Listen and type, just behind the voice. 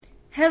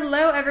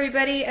Hello,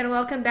 everybody, and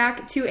welcome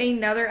back to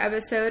another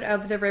episode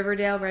of the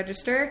Riverdale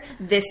Register.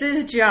 This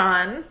is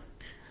John.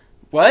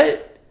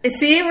 What?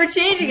 See, we're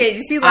changing it.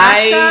 You see,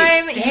 last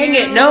time... Dang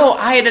it, no,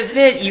 I had a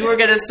bit. You were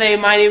going to say,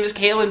 my name is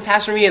Kaitlin,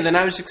 pass for me, and then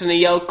I was just going to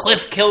yell,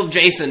 Cliff killed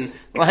Jason.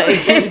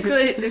 Okay,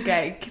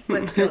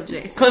 Cliff killed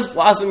Jason. Cliff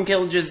Blossom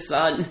killed his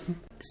son.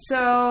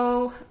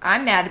 So,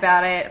 I'm mad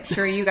about it. I'm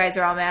sure you guys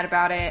are all mad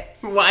about it.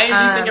 Why do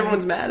you think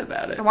everyone's mad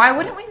about it? Why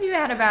wouldn't we be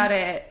mad about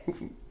it?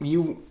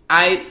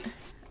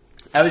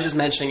 I was just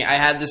mentioning, I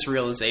had this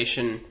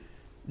realization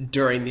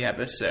during the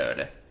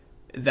episode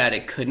that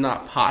it could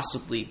not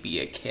possibly be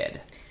a kid.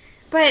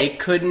 But it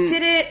couldn't.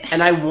 Did it?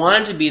 And I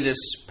wanted to be this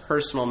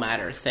personal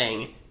matter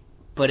thing,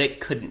 but it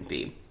couldn't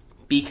be.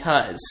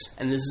 Because,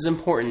 and this is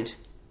important,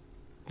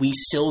 we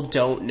still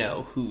don't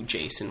know who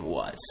Jason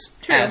was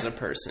as a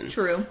person.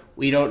 True.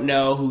 We don't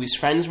know who his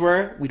friends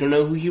were. We don't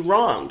know who he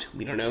wronged.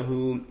 We don't know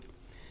who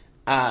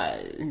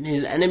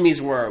his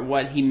enemies were,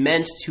 what he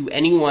meant to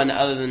anyone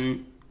other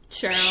than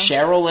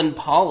Cheryl and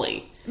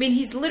Polly. I mean,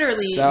 he's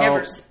literally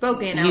never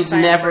spoken outside He's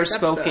never the first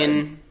spoken,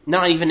 episode.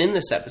 Not even in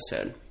this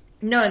episode.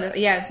 No,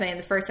 I was saying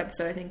the first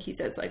episode, I think he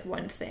says, like,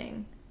 one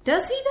thing.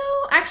 Does he,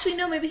 though? Actually,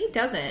 no, maybe he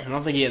doesn't. I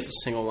don't think he has a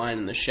single line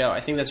in the show. I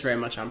think that's very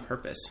much on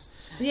purpose.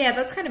 Yeah,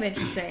 that's kind of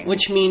interesting.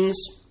 Which means,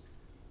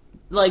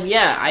 like,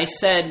 yeah, I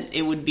said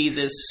it would be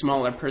this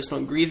smaller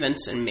personal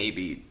grievance, and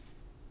maybe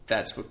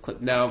that's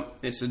what... No,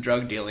 it's a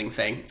drug dealing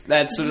thing.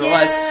 That's what it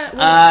was.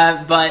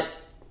 Well, but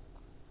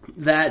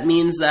that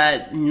means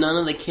that none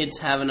of the kids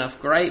have enough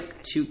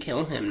gripe to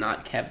kill him.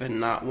 Not Kevin,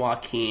 not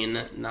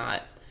Joaquin,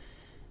 not...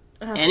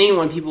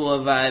 anyone people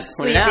have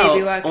pointed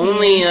out,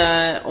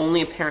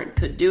 only a parent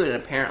could do it,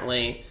 and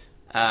apparently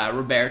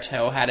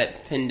Roberto had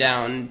it pinned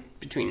down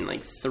between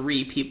like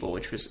 3 people,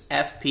 which was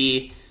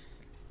FP,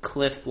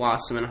 Cliff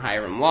Blossom, and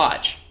Hiram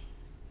Lodge.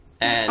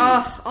 And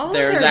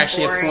there was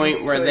actually a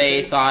point where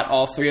they thought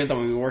all 3 of them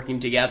would be working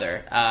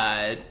together,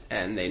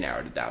 and they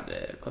narrowed it down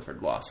to Clifford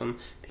Blossom,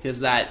 because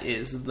that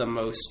is the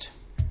most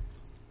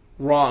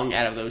wrong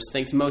out of those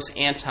things. Most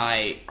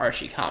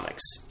anti-Archie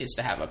comics is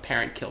to have a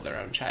parent kill their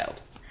own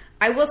child.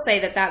 I will say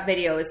that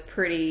video is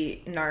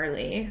pretty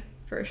gnarly,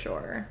 for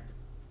sure.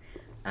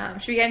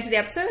 Should we get into the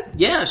episode?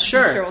 Yeah,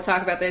 sure. I'm sure we'll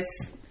talk about this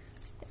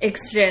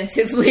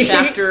extensively.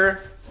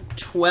 Chapter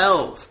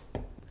 12.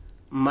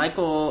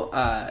 Michael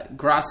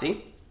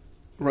Grassi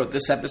wrote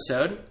this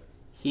episode.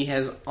 He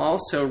has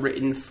also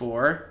written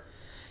for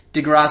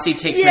Degrassi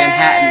Takes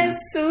Manhattan.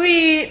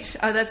 Sweet!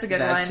 Oh, that's a good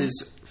one. That's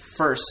his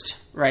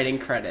first writing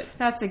credit.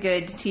 That's a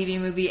good TV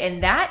movie.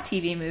 And that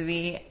TV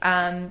movie,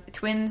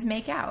 twins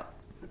make out.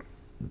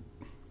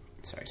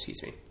 Sorry,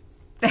 excuse me.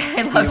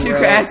 I love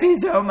Degrassi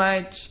so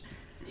much.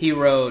 He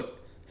wrote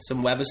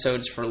some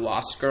webisodes for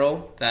Lost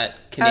Girl,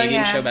 that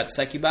Canadian show about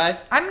succubi.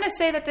 I'm going to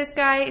say that this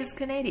guy is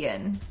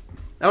Canadian.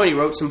 Oh, and he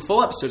wrote some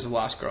full episodes of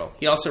Lost Girl.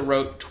 He also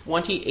wrote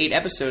 28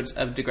 episodes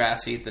of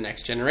Degrassi: The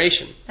Next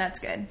Generation. That's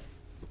good.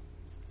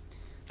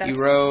 He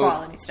wrote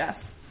quality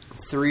stuff.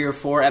 3 or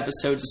 4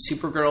 episodes of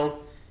Supergirl,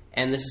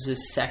 and this is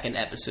his 2nd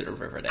episode of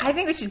Riverdale. I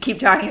think we should keep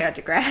talking about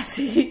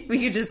Degrassi.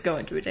 We could just go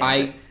into a tangent.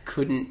 I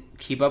couldn't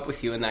keep up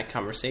with you in that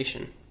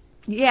conversation.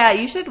 Yeah,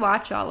 you should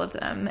watch all of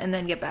them and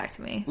then get back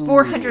to me.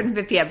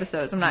 450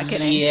 episodes, I'm not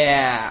kidding.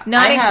 Yeah.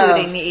 Not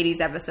including the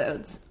 80s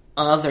episodes.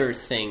 Other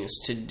things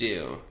to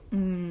do.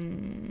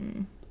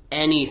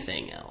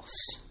 Anything else.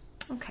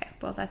 Okay,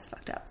 well, that's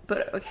fucked up.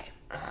 But, okay.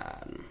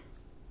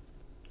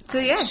 So,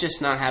 yeah. It's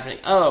just not happening.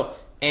 Oh,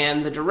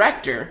 and the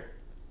director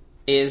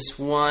is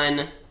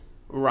one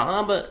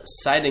Rob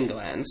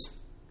Seidenglanz,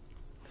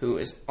 who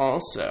is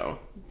also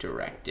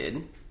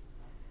directed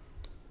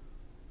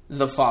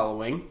the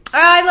following. Oh,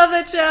 I love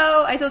that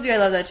show. I told you I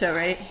love that show,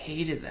 right? I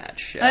hated that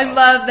show. I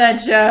love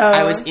that show.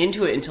 I was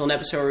into it until an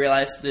episode where I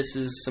realized this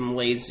is some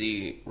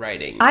lazy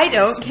writing. I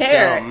don't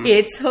care. Dumb.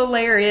 It's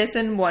hilarious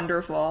and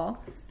wonderful.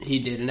 He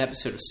did an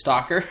episode of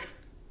Stalker.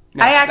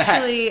 I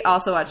actually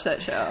also watched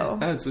that show.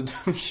 That's a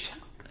dumb show.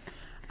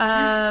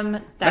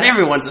 But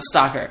everyone's a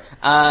stalker.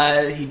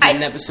 He did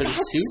an episode of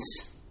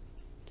Suits.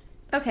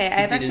 Okay,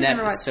 I've actually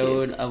never watched Suits. He did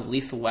an episode of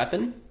Lethal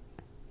Weapon.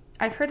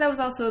 I've heard that was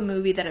also a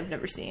movie that I've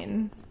never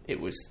seen. It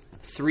was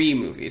 3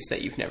 movies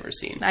that you've never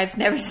seen. I've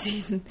never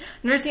seen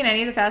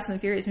any of the Fast and the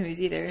Furious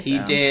movies either. He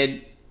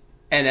did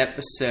an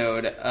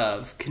episode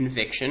of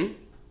Conviction,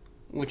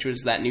 which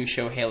was that new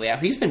show Haley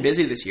Atwell. He's been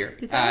busy this year.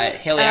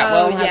 Haley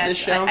Atwell had this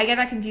show. I get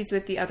that confused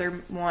with the other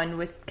one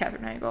with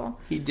Kevin Heigl.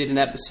 He did an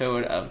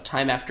episode of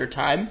Time After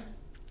Time,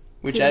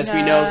 which, as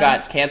we know,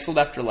 got canceled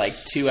after like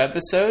 2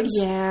 episodes.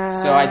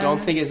 Yeah. So I don't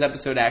think his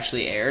episode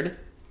actually aired.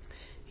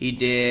 He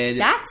did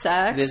that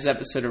sucks. This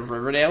episode of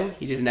Riverdale.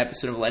 He did an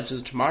episode of Legends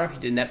of Tomorrow. He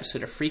did an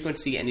episode of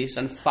Frequency, and he's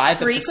done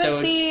 5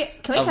 episodes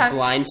of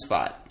Blind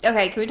Spot.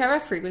 Okay, can we talk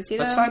about Frequency,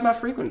 though? Let's talk about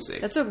Frequency.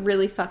 That's a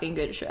really fucking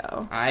good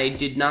show. I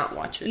did not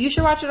watch it. You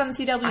should watch it on the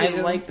CW.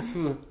 I like...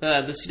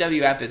 the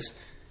CW app is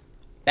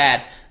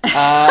bad.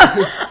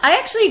 I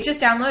actually just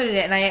downloaded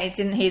it, and I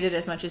didn't hate it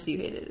as much as you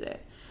hated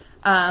it.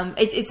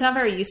 It's not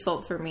very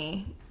useful for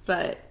me,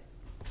 but,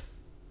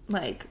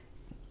 like...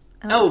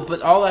 Oh,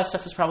 but all that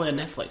stuff is probably on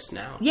Netflix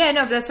now. Yeah,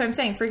 no, that's what I'm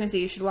saying. Frequency,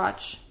 you should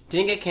watch.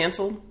 Didn't it get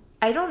canceled?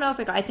 I don't know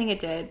if I think it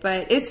did,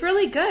 but it's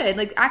really good.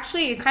 Like,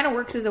 actually, it kind of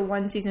works as a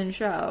one-season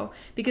show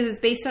because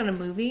it's based on a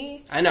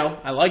movie. I know.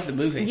 I like the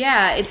movie.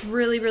 Yeah, it's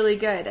really, really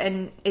good.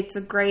 And it's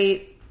a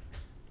great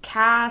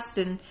cast.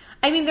 And,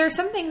 I mean, there are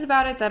some things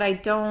about it that I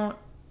don't...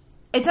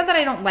 It's not that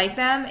I don't like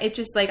them. It's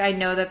just, like, I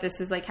know that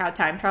this is, like, how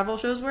time travel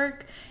shows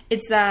work.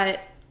 It's that...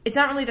 It's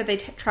not really that they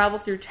travel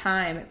through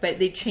time, but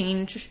they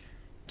change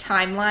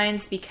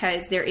timelines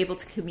because they're able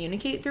to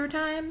communicate through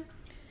time.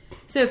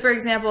 So, for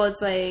example,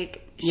 it's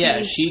like...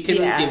 she can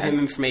give him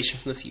information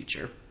from the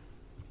future.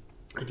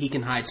 And he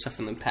can hide stuff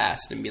from the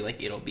past and be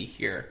like, it'll be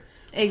here.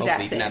 Exactly.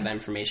 Hopefully you can have that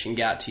information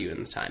get to you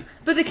in the time.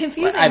 But the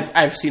confusing...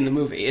 I've seen the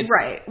movie.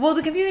 Right. Well,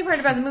 the confusing part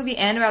about the movie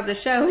and about the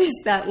show is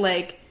that,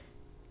 like...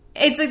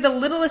 It's like the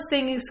littlest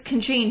things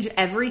can change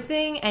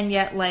everything, and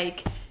yet,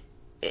 like...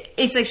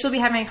 It's like she'll be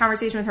having a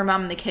conversation with her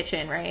mom in the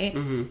kitchen, right?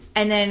 Mm-hmm.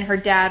 And then her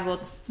dad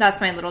will...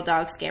 That's my little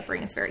dog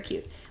scampering. It's very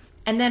cute.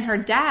 And then her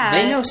dad...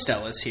 They know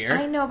Stella's here.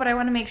 I know, but I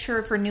want to make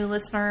sure for new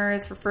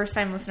listeners, for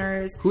first-time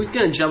listeners... Who's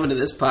going to jump into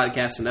this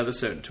podcast in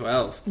episode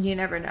 12? You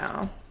never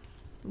know.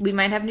 We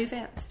might have new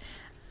fans.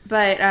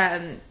 But,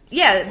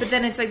 yeah, but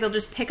then it's like they'll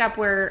just pick up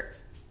where...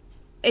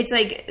 It's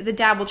like the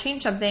dad will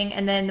change something,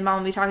 and then the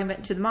mom will be talking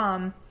to the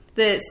mom.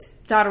 The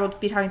daughter will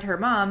be talking to her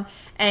mom,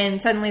 and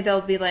suddenly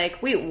they'll be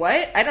like, wait,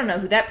 what? I don't know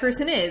who that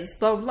person is,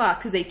 blah, blah, blah,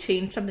 because they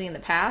changed something in the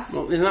past.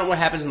 Well, isn't that what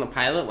happens in the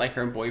pilot? Like,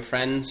 her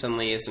boyfriend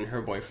suddenly isn't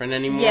her boyfriend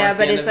anymore? Yeah,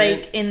 but it's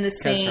like in the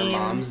same... Because her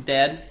mom's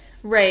dead?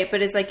 Right,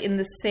 but it's like in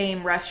the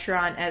same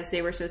restaurant as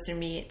they were supposed to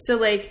meet. So,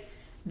 like,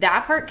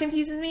 that part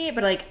confuses me,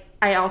 but, like,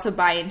 I also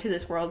buy into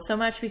this world so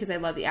much because I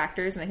love the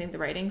actors and I think the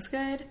writing's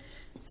good.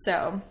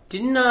 So...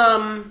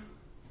 Didn't,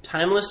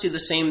 Timeless do the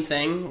same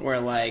thing where,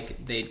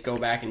 like, they'd go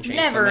back and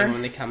change something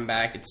when they come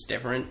back, it's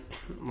different?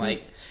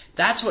 Like,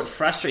 that's what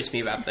frustrates me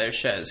about those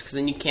shows, because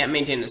then you can't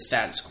maintain the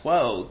status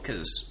quo,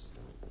 because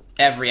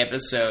every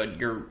episode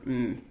your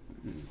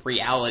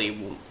reality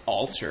will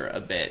alter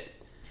a bit.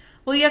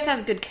 Well, you have to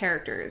have good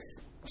characters.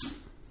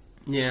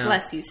 Yeah.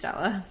 Bless you,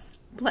 Stella.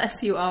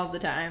 Bless you all the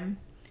time.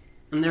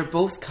 And they're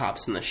both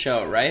cops in the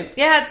show, right?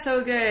 Yeah, it's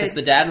so good. Because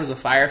the dad was a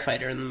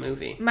firefighter in the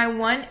movie. My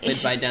one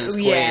played by Dennis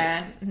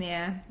Quaid.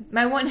 Yeah.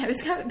 My one... I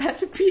was about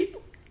to be...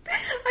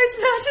 I was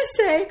about to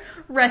say,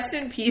 rest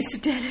in peace,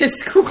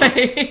 Dennis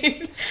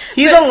Quaid.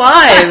 He's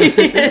alive!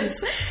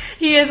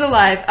 He is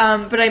alive.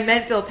 But I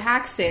meant Bill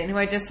Paxton, who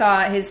I just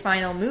saw his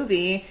final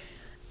movie,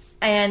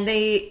 and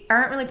they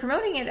aren't really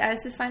promoting it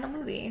as his final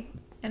movie.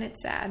 And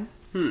it's sad.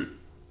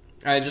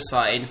 I just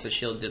saw Agents of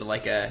S.H.I.E.L.D. did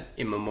like a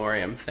in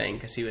memoriam thing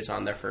because he was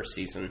on their first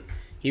season.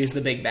 He was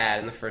the big bad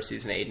in the first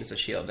season of Agents of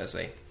S.H.I.E.L.D. as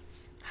a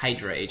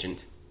Hydra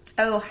agent.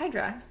 Oh,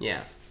 Hydra.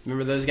 Yeah.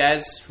 Remember those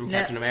guys from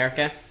Captain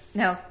America?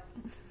 No.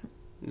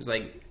 It was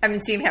like... I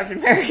haven't seen Captain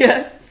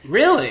America.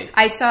 Really?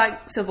 I saw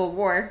Civil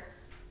War.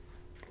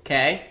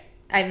 Okay.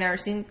 I've never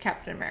seen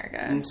Captain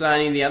America. You saw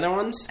any of the other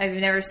ones?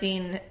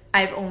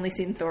 I've only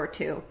seen Thor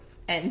 2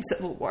 and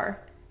Civil War.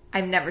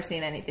 I've never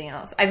seen anything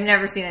else. I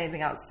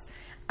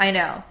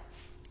know.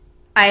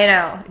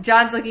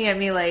 John's looking at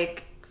me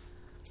like...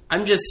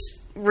 I'm just...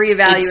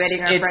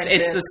 reevaluating our friendship.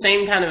 It's the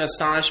same kind of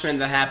astonishment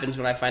that happens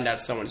when I find out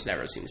someone's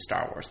never seen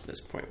Star Wars at this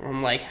point. Where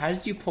I'm like, how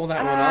did you pull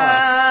that one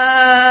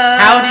off?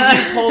 How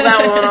did you pull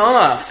that one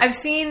off? I've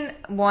seen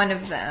one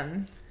of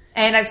them.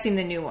 And I've seen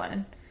the new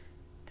one.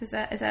 Is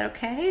that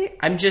okay?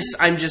 I'm just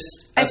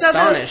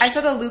astonished. I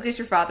saw the Luke is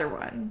Your Father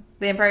one.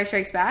 The Empire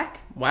Strikes Back.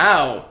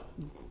 Wow.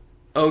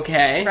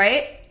 Okay.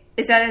 Right?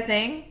 Is that a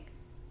thing?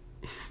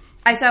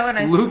 I saw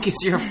when Luke is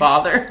your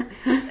father?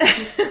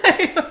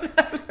 I don't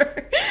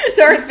remember.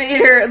 Darth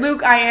Vader.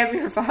 Luke, I am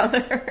your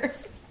father.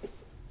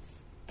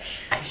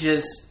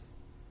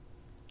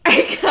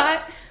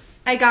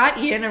 I got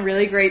Ian a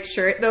really great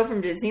shirt, though,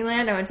 from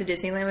Disneyland. I went to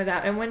Disneyland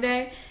without him one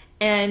day.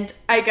 And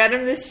I got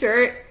him this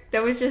shirt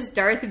that was just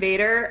Darth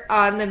Vader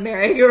on the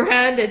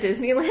merry-go-round at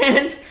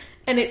Disneyland.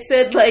 And it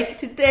said, like,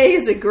 today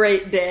is a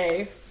great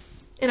day.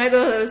 And I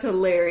thought that was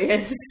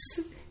hilarious.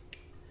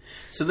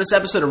 So this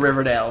episode of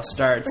Riverdale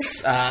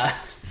starts...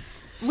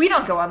 we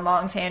don't go on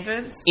long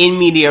tangents. In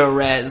media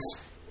res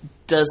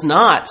does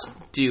not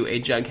do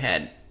a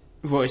Jughead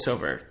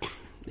voiceover.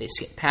 They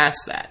skip past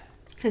that.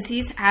 Because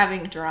he's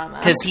having drama.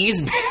 Because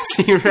he's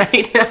busy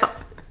right now.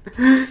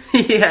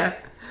 Yeah.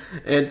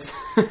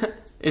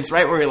 It's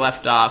right where we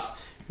left off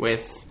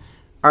with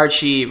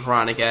Archie,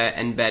 Veronica,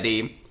 and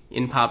Betty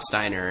in Pop's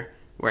Diner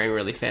wearing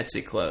really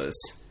fancy clothes.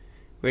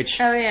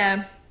 Which... Oh,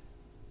 yeah.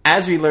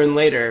 As we learn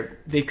later,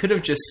 they could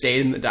have just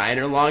stayed in the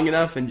diner long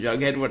enough and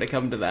Jughead would have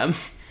come to them.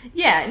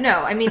 Yeah, no.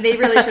 I mean, they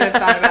really should have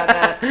thought about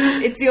that.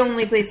 It's the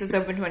only place that's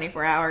open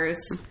 24 hours,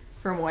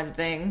 for one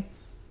thing.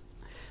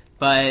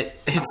 But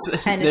it's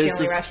the only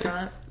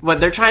restaurant.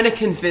 But they're trying to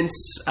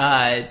convince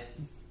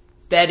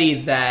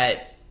Betty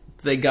that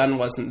the gun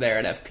wasn't there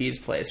at FP's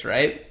place,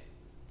 right?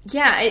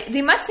 Yeah,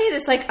 they must say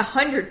this like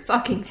 100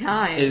 fucking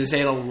times. They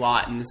say it a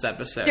lot in this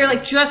episode. They're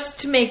like, just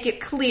to make it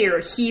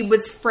clear, he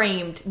was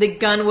framed. The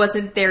gun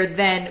wasn't there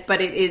then,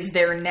 but it is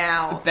there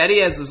now.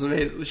 Betty has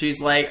this. She's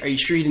like, "Are you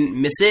sure you didn't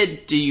miss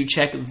it? Did you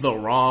check the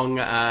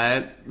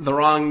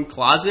wrong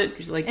closet?"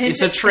 She's like,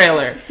 "It's a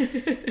trailer.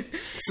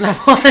 It's not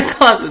one of the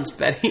closets,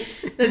 Betty."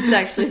 That's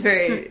actually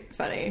very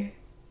funny.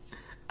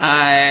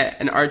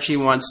 And Archie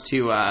wants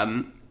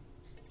to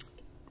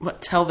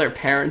tell their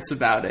parents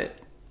about it.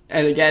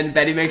 And again,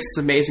 Betty makes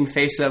this amazing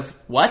face of,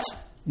 what?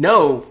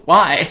 No,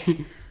 why?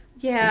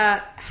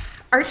 Yeah.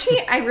 Archie,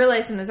 I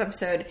realized in this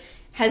episode,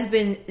 has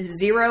been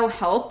zero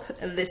help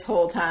this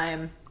whole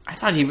time. I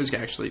thought he was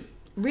actually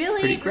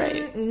pretty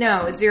great.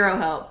 No, zero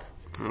help.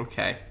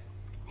 Okay.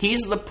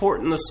 He's the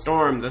port in the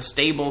storm, the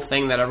stable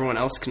thing that everyone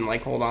else can,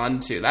 like, hold on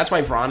to. That's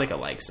why Veronica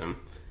likes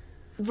him.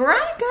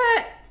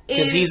 Veronica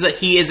is... Because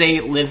he is a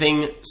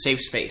living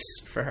safe space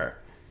for her.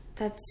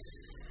 That's...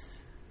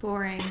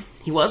 boring.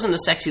 He wasn't a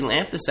sexy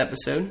lamp this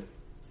episode.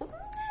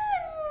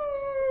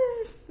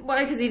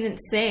 Why? Because he didn't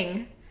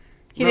sing.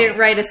 He didn't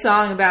write a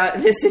song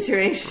about this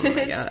situation. Oh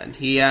my god.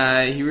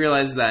 He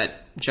realized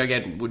that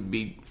Jughead would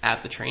be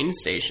at the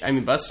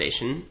bus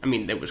station. I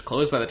mean, it was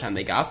closed by the time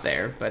they got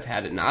there, but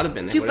had it not have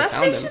been, they would have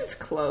found him. Do bus stations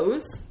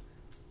close?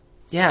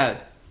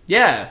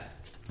 Yeah.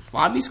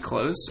 Lobbies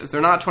close. If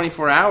they're not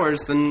 24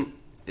 hours, then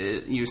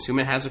you assume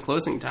it has a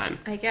closing time.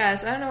 I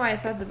guess. I don't know why I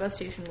thought the bus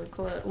station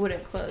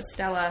wouldn't close.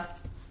 Stella.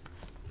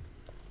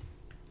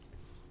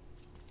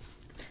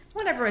 I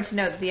want everyone to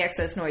know that the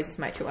excess noise is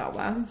my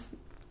chihuahua.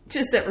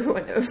 Just so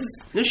everyone knows.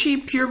 Is she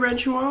purebred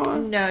chihuahua?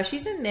 No,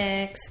 she's a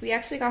mix. We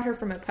actually got her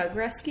from a pug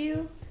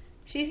rescue.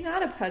 She's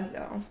not a pug,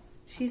 though.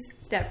 She's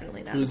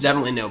definitely not. There's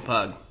definitely no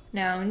pug.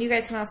 No, and you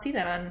guys can all see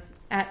that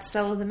at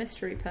Stella the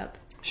Mystery Pup.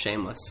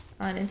 Shameless.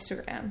 On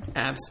Instagram.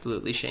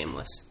 Absolutely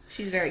shameless.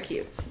 She's very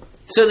cute.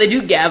 So they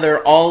do gather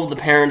all of the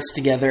parents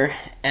together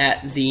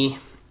at the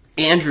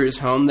Andrews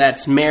home.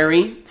 That's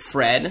Mary,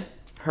 Fred,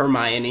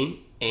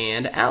 Hermione,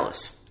 and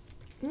Alice.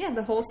 Yeah,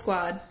 the whole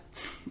squad.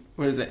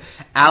 What is it?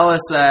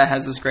 Alice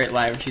has this great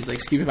line where she's like,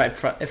 "Excuse me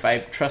if I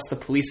trust the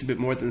police a bit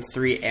more than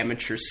 3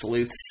 amateur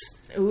sleuths."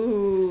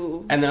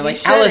 Ooh. And they're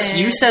like, "Alice,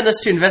 you sent us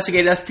to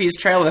investigate FP's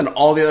trail," and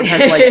all the other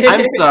parents are like,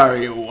 "I'm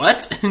sorry,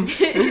 what?"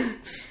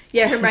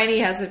 Yeah, Hermione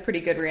has a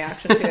pretty good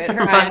reaction to it.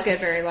 Her eyes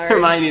get very large.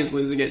 Hermione is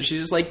losing it.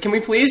 She's just like, "Can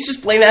we please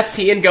just blame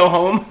FP and go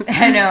home?"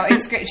 I know,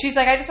 it's great. She's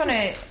like, "I just want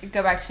to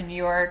go back to New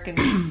York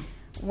and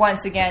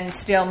once again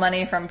steal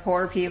money from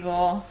poor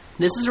people.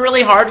 This is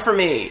really hard for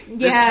me.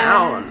 This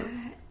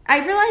town."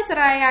 I realize that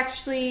I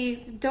actually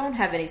don't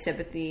have any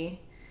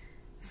sympathy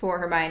for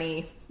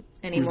Hermione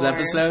anymore. This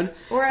episode?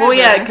 Well,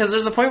 yeah, because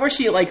there's a point where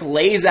she, like,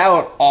 lays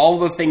out all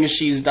the things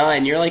she's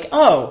done. You're like,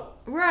 oh.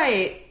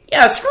 Right.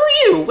 Yeah, screw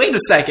you. Wait a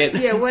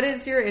second. Yeah, what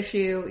is your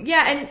issue?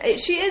 Yeah, and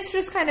she is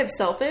just kind of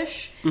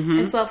selfish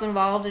and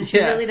self-involved, and she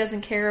really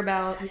doesn't care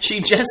about She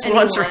just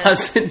wants her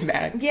husband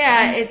back.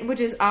 Yeah, which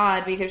is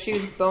odd, because she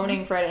was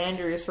boning Fred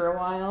Andrews for a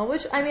while,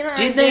 which, I mean...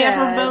 Did they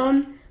ever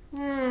bone?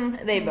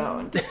 They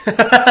boned.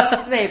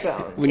 They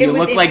boned. When you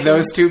look like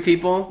those two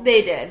people?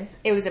 They did.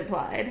 It was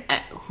implied.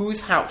 At whose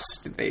house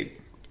did they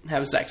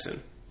have sex in?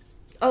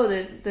 Oh,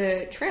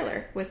 the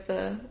trailer with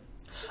the...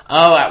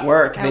 Oh, at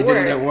work. They did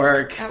it at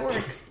work. At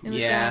work.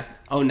 Yeah.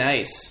 Oh,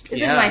 nice.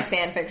 This is my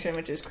fan fiction,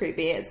 which is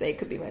creepy, as they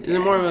could be my parents. Is it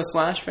more of a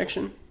slash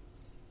fiction?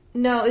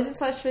 No, isn't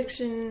slash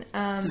fiction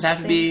does it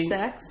have to be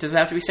sex? Does it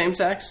have to be same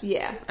sex?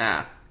 Yeah.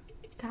 Ah.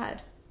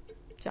 God.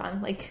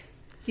 John, like,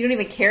 you don't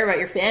even care about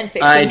your fan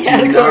fiction categories.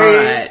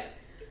 I do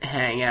not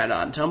hang out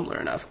on Tumblr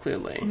enough,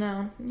 clearly.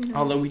 No.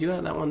 Although we do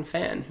have that one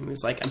fan who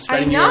was like, I'm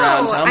spreading you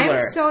around Tumblr.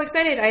 I'm so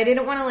excited. I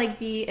didn't want to, like,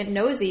 be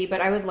nosy,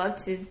 but I would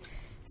love to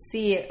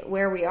see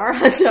where we are on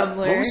Tumblr.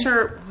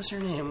 What was her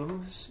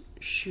name?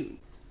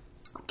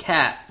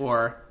 Kat,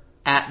 or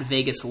at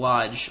Vegas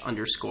Lodge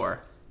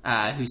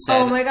 _ who said,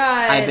 "Oh my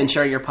god, I've been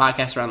sharing your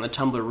podcast around the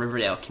Tumblr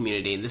Riverdale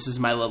community. This is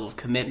my level of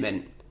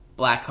commitment.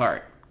 Black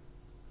heart."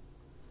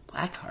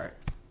 Black heart?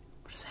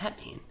 What does that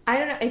mean? I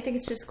don't know. I think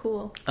it's just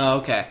cool. Oh,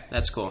 okay.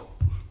 That's cool.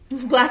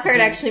 Black heart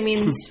actually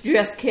means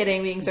just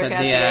kidding, being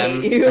sarcastic. I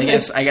hate you.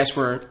 I guess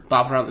we're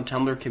bopping around the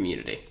Tumblr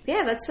community.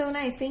 Yeah, that's so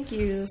nice. Thank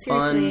you.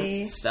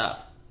 Seriously. Fun stuff.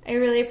 I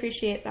really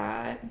appreciate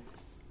that.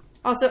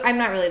 Also, I'm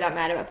not really that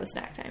mad about the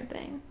snack time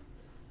thing.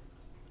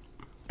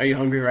 Are you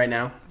hungry right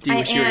now? Do you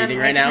wish you were eating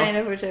right now? I kind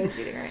of wish I was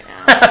eating right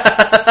now.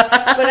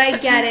 But I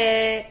get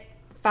it.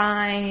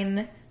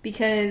 Fine.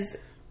 Because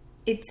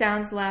it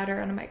sounds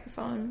louder on a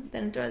microphone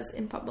than it does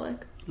in public.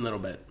 A little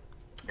bit.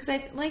 Because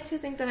I like to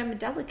think that I'm a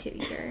delicate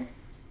eater.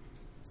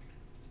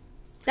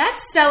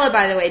 That's Stella,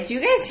 by the way. Do you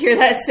guys hear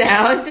that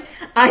sound?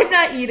 I'm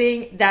not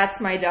eating.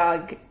 That's my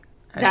dog.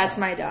 That's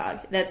my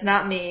dog. That's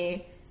not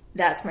me.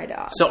 That's my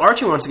dog. So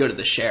Archie wants to go to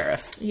the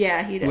sheriff.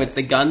 Yeah, he does. With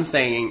the gun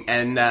thing.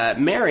 And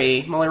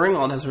Molly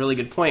Ringwald has a really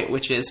good point,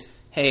 which is,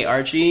 hey,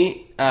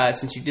 Archie,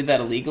 since you did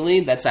that illegally,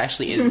 that's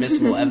actually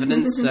inadmissible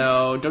evidence,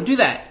 so don't do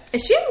that.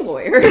 Is she a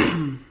lawyer?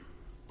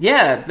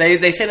 Yeah,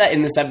 they say that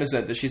in this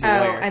episode that she's a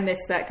lawyer. I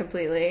missed that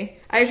completely.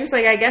 I was just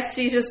like, I guess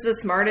she's just the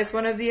smartest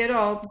one of the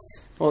adults.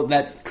 Well,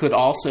 that could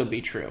also be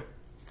true.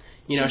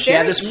 You know, she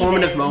had this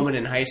formative moment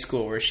in high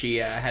school where she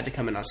had to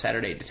come in on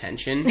Saturday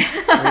detention.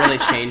 It really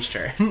changed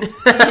her.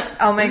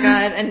 Oh my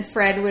god, and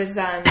Fred was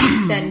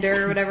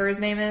Bender, or whatever his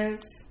name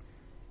is.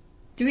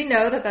 Do we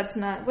know that that's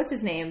not... What's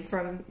his name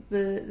from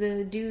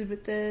the dude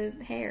with the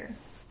hair?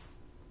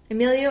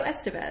 Emilio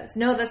Estevez.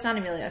 No, that's not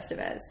Emilio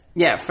Estevez.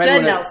 Yeah,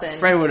 Nelson.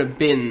 Fred would have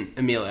been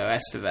Emilio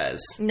Estevez.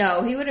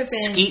 No, he would have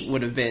been... Skeet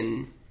would have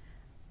been...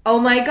 Oh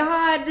my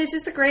god, this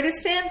is the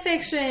greatest fan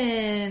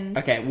fiction.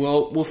 Okay,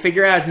 we'll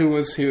figure out who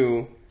was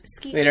who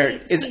later.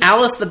 Is Skeet.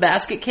 Alice the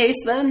basket case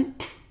then?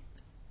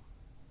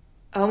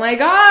 Oh my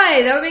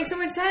god, that would make so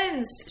much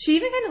sense. She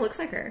even kind of looks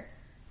like her.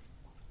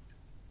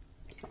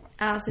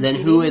 Alice and Then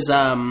Judy. who is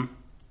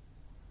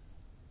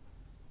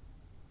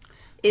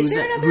Is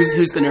there another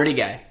who's the nerdy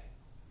guy?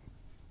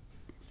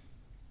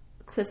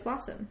 Cliff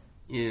Blossom.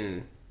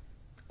 Yeah.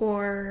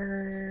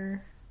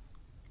 Or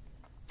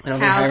I don't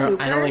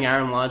think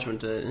Hiram Lodge went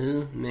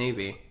to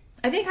maybe.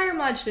 I think Hiram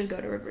Lodge did go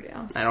to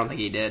Riverdale. I don't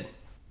think he did.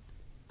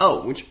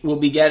 Oh, which we'll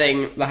be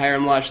getting the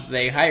Hiram Lodge that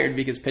they hired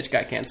because Pitch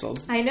got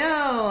canceled. I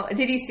know.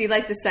 Did you see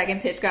like the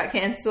second Pitch got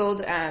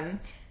canceled? I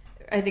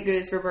think it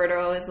was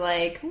Roberto was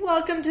like,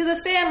 "Welcome to the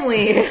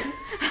family."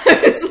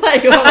 I was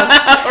like,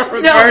 "Oh,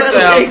 no, but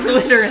like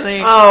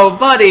literally." Oh,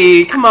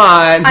 buddy, come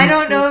on. I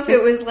don't know if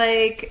it was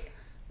like.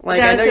 Like,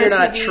 I know you're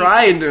not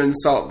trying to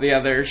insult the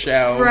other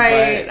show,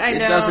 right? But I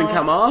know it doesn't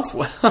come off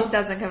well. It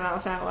doesn't come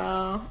off that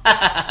well.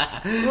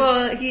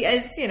 Well,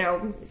 it's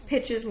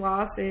Pitch's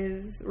loss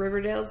is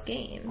Riverdale's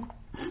gain.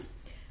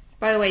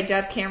 By the way,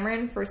 Dove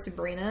Cameron for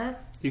Sabrina.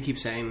 You keep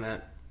saying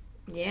that.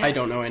 Yeah, I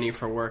don't know any of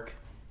her work.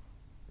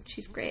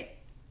 She's great.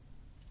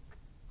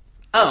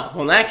 Oh,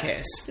 well, in that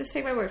case, Just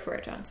take my word for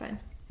it, John. It's fine.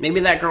 maybe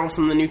that girl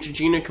from the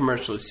Neutrogena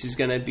commercials who's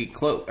going to be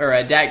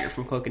Dagger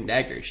from Cloak and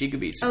Dagger. She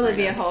could be Sabrina.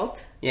 Olivia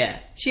Holt. Yeah.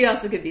 She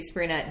also could be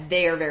Sabrina.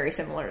 They are very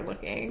similar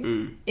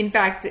looking. In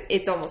fact,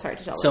 it's almost hard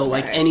to tell. So,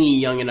 like any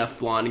young enough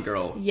blonde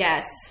girl.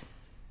 Yes.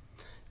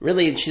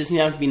 Really, she doesn't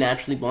have to be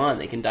naturally blonde.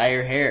 They can dye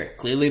her hair.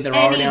 Clearly, they're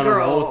Any already on a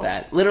roll girl. with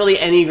that. Literally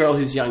any girl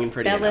who's young and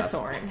pretty Bella enough.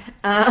 Thorne.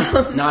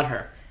 Not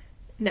her.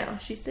 No,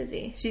 she's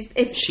busy.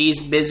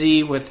 She's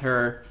busy with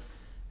her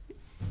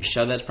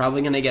show that's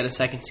probably going to get a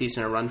second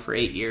season and run for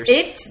 8 years.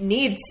 It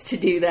needs to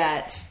do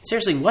that.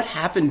 Seriously, what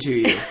happened to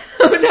you?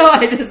 Oh no,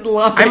 I just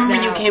love it. I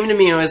remember you came to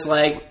me and was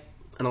like,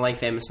 I don't like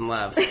Famous in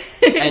Love.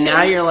 And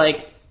now you're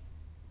like,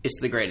 it's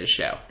the greatest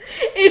show.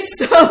 It's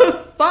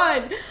so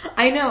fun.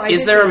 I know.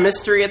 Is there a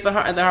mystery at the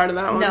heart of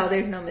that one? No,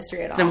 there's no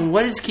mystery at all. Then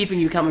what is keeping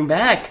you coming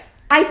back?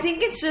 I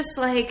think it's just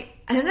like,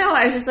 I don't know,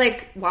 I was just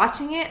like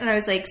watching it and I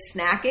was like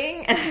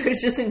snacking and I was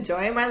just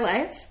enjoying my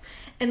life.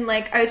 And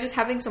like, I was just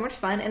having so much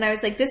fun. And I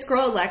was like, this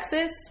girl,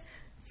 Alexis,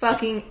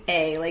 fucking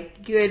A.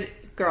 Like, good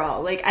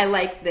girl. Like, I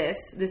like this.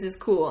 This is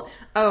cool.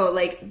 Oh,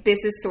 like, this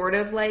is sort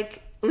of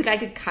like I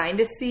could kind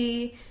of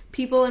see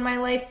people in my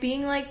life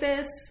being like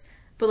this.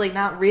 But like,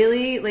 not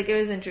really. Like, it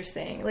was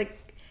interesting. Like,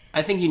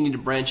 I think you need to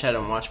branch out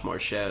and watch more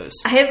shows.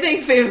 I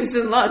think Famous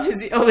in Love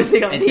is the only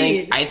thing I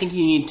need. I think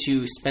you need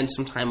to spend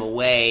some time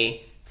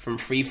away from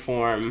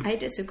Freeform. I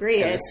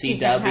disagree. And I the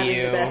think I'm having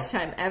CW the best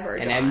time ever,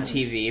 and John.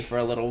 MTV for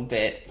a little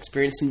bit.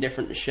 Experience some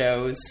different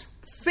shows.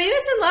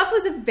 Famous in Love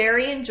was a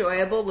very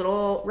enjoyable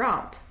little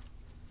romp.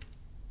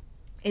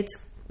 It's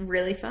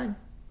really fun.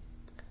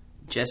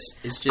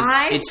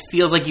 It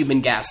feels like you've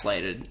been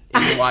gaslighted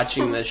in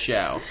watching this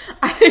show.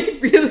 I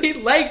really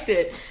liked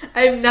it.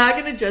 I'm not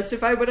going to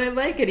justify what I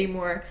like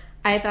anymore.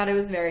 I thought it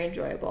was very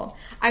enjoyable.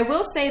 I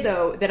will say,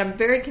 though, that I'm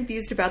very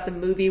confused about the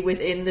movie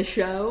within the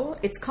show.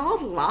 It's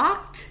called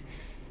Locked,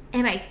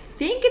 and I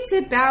think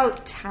it's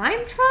about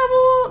time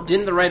travel.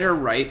 Didn't the writer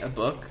write a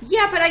book?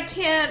 Yeah, but I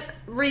can't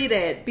read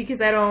it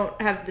because I don't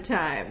have the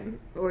time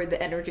or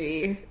the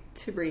energy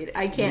to read it.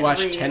 I can't You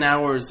watched read 10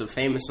 hours of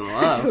Famous in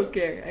Love. I don't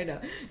care. I know.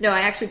 No,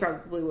 I actually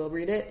probably will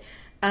read it.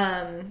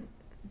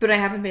 But I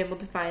haven't been able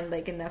to find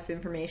like enough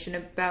information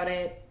about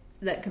it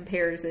that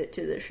compares it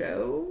to the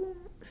show.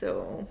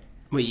 So...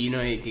 Wait, you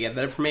know you can get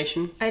that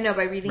information? I know,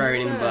 by reading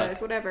the book.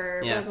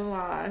 Whatever, yeah. blah,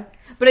 blah, blah.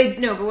 But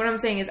what I'm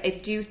saying is I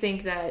do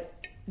think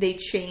that they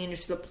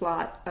changed the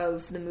plot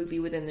of the movie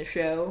within the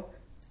show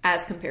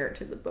as compared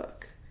to the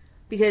book.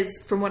 Because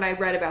from what I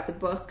read about the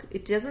book,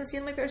 it doesn't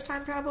seem like there's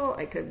time travel.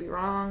 I could be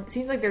wrong. It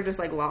seems like they're just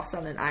like lost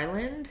on an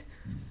island.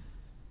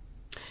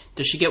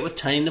 Does she get with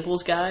Tiny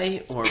Nipples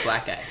guy or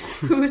Black guy?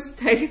 Who's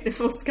Tiny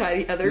Nipples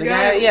guy? The other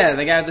guy? Yeah,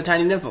 the guy with the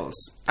tiny nipples.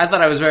 I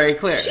thought I was very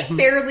clear. She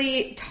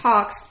barely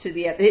talks to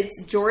the other.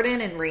 It's Jordan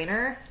and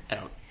Rainer.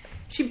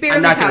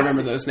 I'm not going to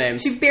remember those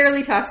names. She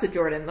barely talks to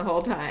Jordan the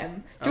whole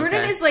time.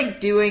 Jordan is like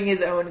doing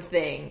his own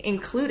thing,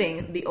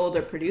 including the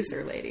older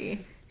producer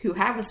lady, who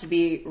happens to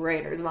be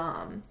Rainer's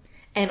mom.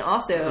 And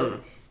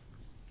also,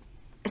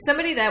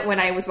 somebody that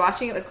when I was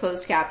watching it with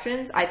closed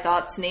captions, I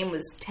thought's name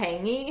was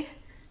Tangy,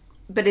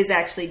 but is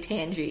actually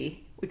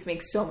Tangy, which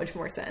makes so much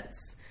more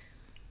sense.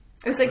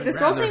 I was like, this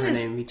girl's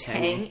name is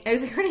Tangy. I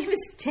was like, her name is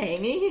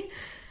Tangy?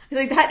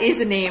 Like, that is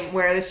a name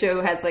where the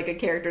show has, like, a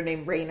character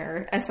named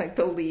Rainer as, like,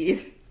 the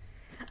lead.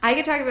 I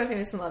could talk about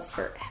Famous in Love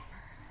forever.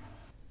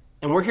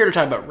 And we're here to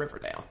talk about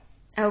Riverdale.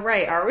 Oh,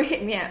 right. Are we?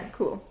 Yeah,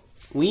 cool.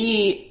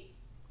 We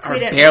are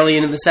barely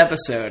into this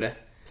episode.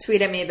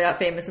 Tweet at me about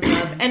Famous in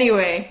Love.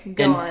 Anyway,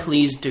 go on. And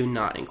please do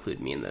not include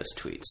me in those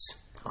tweets.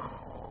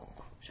 Oh,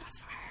 shots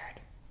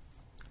fired.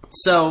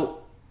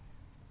 So,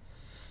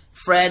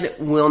 Fred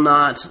will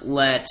not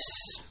let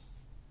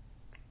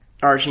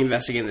Archie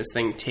investigating this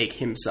thing take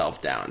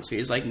himself down. So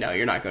he's like, no,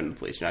 you're not going to the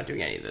police. You're not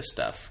doing any of this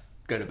stuff.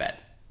 Go to bed.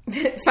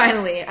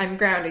 Finally, I'm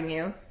grounding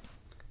you.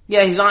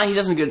 Yeah, he's not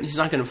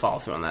going to follow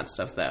through on that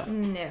stuff, though.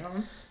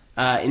 No.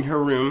 In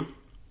her room,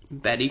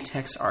 Betty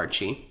texts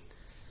Archie.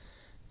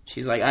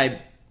 She's like,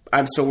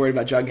 I'm still worried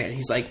about Jughead.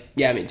 He's like,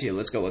 yeah, me too.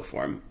 Let's go look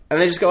for him. And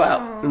they just go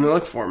out and they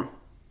look for him.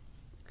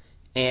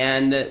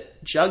 And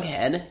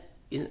Jughead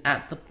is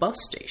at the bus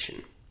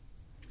station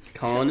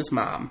calling his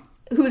mom.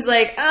 Who's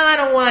like, I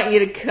don't want you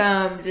to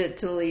come to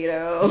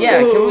Toledo.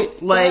 Yeah, can we,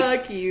 like,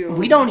 fuck you.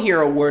 We don't hear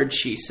a word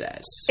she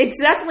says. It's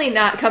definitely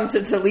not come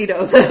to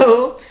Toledo,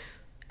 though.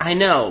 I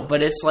know,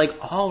 but it's, like,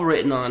 all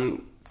written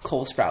on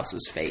Cole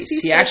Sprouse's face.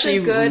 He's he actually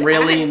a good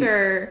really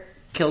actor.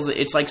 Kills it.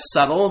 It's, like,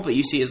 subtle, but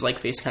you see his, like,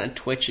 face kind of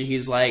twitch, and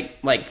he's,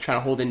 like trying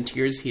to hold in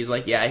tears. He's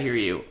like, yeah, I hear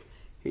you.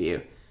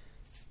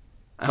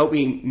 I hope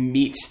we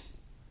meet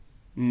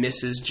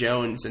Mrs.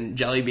 Jones and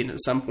Jellybean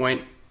at some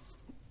point.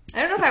 I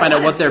don't know if I find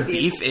out what their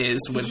these. beef is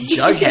with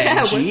Jughead.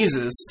 Yeah,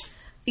 Jesus.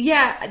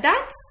 Yeah,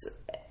 that's...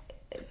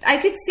 I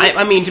could see...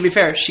 I mean, to be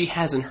fair, she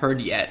hasn't heard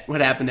yet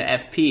what happened to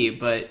FP,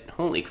 but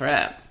holy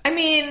crap. I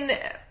mean,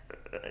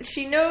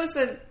 she knows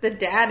that the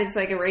dad is,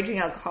 like, a raging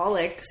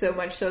alcoholic, so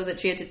much so that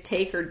she had to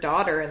take her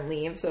daughter and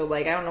leave, so,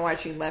 like, I don't know why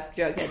she left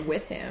Jughead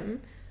with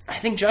him. I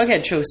think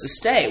Jughead chose to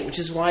stay, which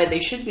is why they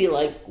should be,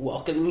 like,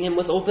 welcoming him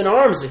with open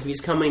arms if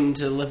he's coming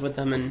to live with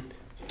them in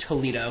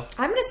Toledo.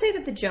 I'm going to say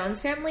that the Jones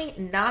family,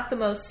 not the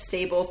most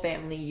stable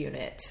family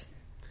unit.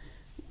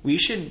 We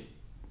should,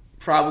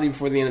 probably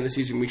before the end of the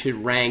season, we should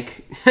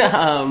rank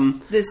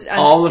this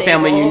all the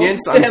family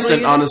units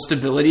unit? On a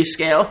stability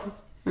scale.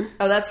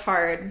 Oh, that's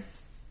hard.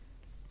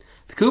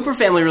 The Cooper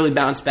family really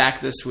bounced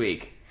back this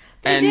week.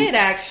 They did,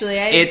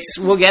 actually.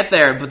 We'll get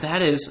there, but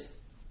that is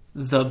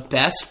the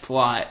best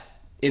plot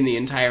in the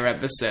entire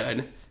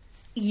episode.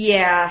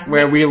 Yeah.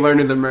 Where we learn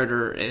who the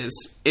murderer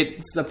is.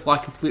 It's the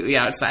plot completely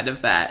outside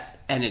of that,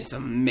 and it's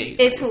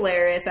amazing. It's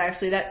hilarious,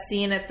 actually. That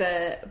scene at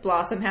the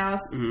Blossom House,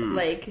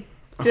 like,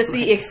 just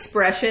the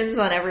expressions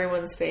on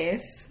everyone's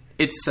face.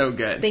 It's so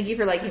good. Thank you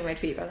for liking my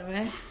tweet, by the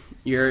way.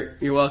 You're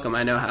welcome.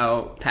 I know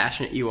how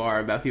passionate you are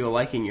about people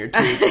liking your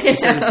tweets. You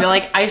said, feel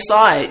like, I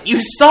saw it.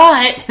 You saw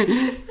it!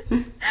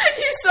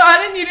 You saw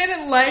it and you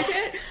didn't like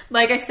it?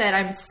 Like I said,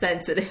 I'm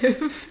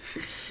sensitive.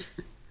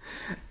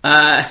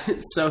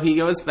 So he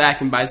goes back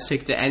and buys a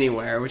ticket to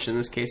anywhere, which in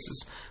this case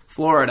is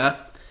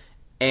Florida.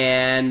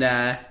 And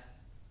I'm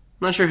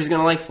not sure if he's going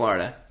to like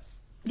Florida.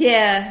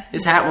 Yeah.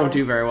 His hat won't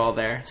do very well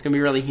there. It's going to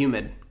be really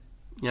humid.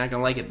 You're not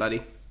going to like it, buddy.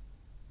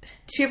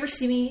 Did you ever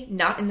see me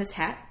not in this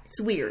hat? It's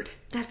weird.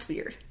 That's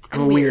weird.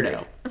 I'm a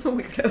weirdo. I'm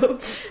a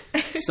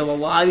weirdo. So the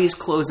lobby's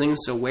closing,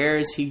 so where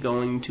is he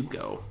going to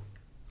go?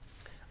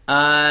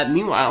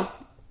 Meanwhile,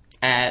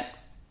 at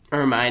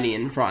Hermione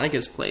and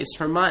Veronica's place,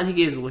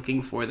 Hermione is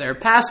looking for their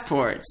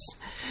passports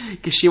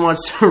because she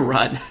wants to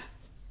run.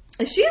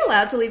 Is she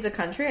allowed to leave the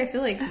country? I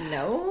feel like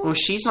no. Well,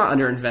 she's not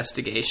under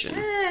investigation.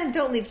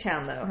 Don't leave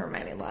town, though,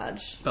 Hermione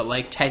Lodge. But,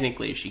 like,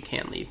 technically she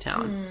can leave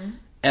town.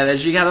 And then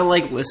she kind of,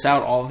 like, lists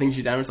out all the things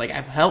she's done. It's like,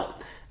 I've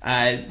helped,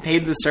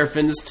 paid the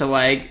Serpents to,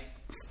 like,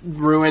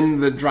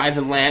 ruin the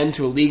drive-in land,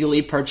 to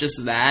illegally purchase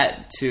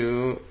that,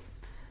 to,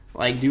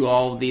 like, do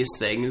all of these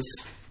things.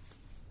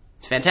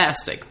 It's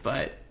fantastic,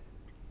 but...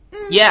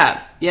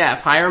 Yeah,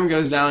 if Hiram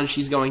goes down,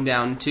 she's going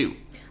down, too.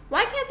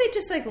 Why can't they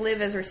just, like,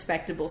 live as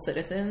respectable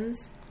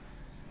citizens?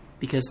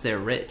 Because they're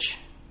rich.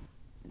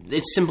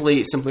 It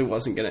simply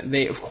wasn't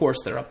gonna... Of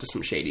course, they're up to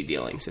some shady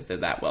dealings if they're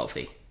that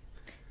wealthy.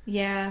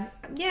 Yeah,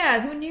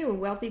 who knew?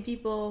 Wealthy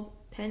people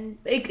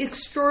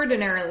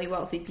extraordinarily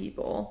wealthy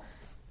people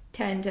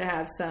tend to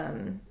have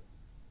some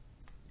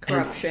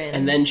corruption.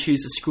 And then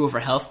choose to screw over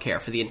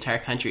healthcare for the entire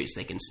country so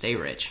they can stay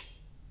rich.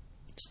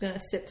 Just gonna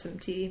sip some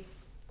tea.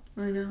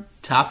 I know.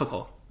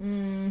 Topical.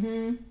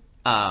 Mm-hmm.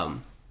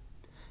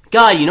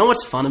 God, you know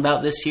what's fun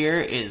about this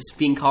year is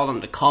being called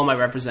on to call my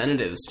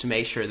representatives to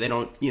make sure they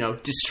don't,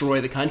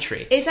 destroy the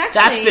country. It's actually...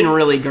 That's been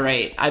really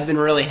great. I've been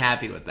really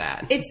happy with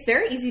that. It's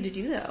very easy to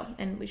do, though,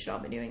 and we should all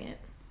be doing it.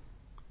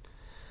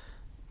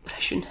 But I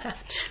shouldn't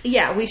have to.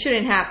 Yeah, we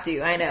shouldn't have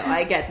to. I know.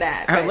 I get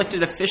that. Our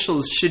elected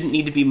officials shouldn't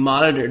need to be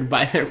monitored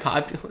by their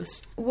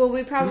populace. Well,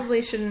 we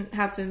probably shouldn't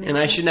have to... And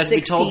I shouldn't have to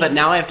be told that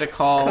now I have to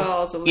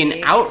call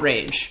in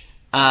outrage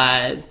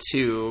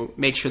to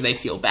make sure they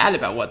feel bad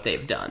about what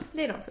they've done.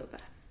 They don't feel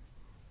bad.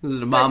 This is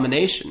an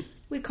abomination.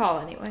 We call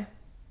anyway.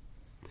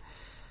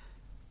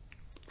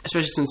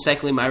 Especially since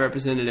technically my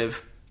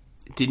representative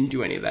didn't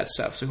do any of that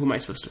stuff. So who am I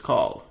supposed to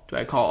call? Do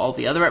I call all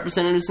the other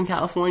representatives in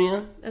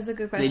California? That's a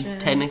good question. They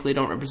technically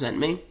don't represent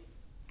me.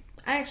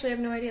 I actually have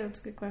no idea. That's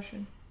a good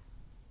question.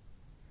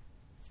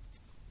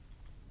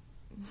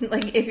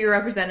 Like, if your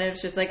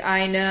representative's just like,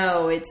 I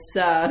know, it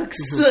sucks.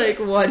 Like,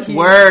 what do you...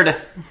 Word!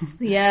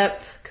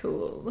 Yep,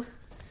 cool.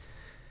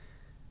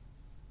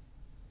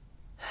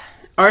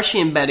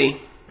 Archie and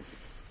Betty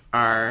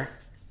they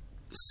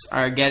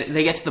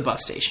get to the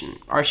bus station.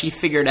 Archie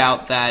figured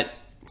out that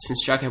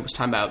since Jughead was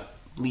talking about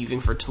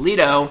leaving for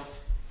Toledo,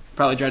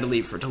 probably tried to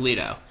leave for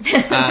Toledo.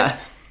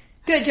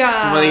 Good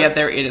job. When they get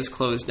there, it is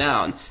closed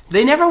down.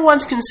 They never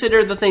once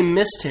considered that they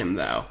missed him,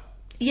 though.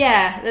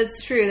 Yeah,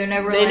 that's true. They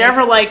never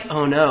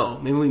oh no,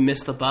 maybe we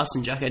missed the bus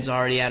and Jughead's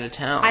already out of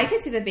town. I could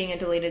see that being a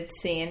deleted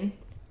scene.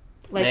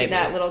 Like, maybe.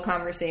 That little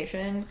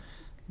conversation.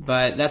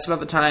 But that's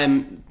about the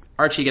time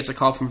Archie gets a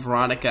call from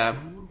Veronica,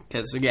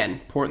 because, again,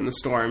 port in the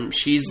storm.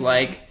 She's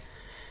like...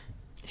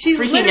 She's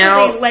freaking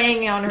literally out.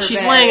 laying on her bed.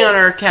 She's laying on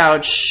her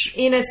couch.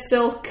 In a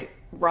silk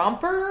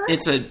romper?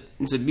 It's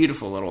a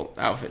beautiful little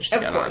outfit she's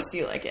got on. Of course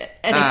you like it.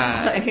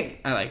 Anyway.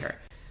 I like her.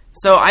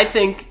 So I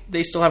think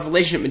they still have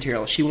relationship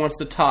material. She wants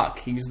to talk.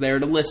 He's there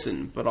to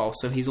listen, but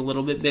also he's a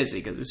little bit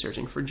busy because he's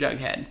searching for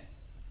Jughead.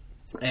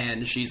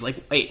 And she's like,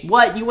 wait,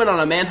 what? You went on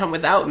a manhunt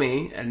without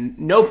me? And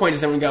no point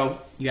does anyone go,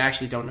 you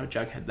actually don't know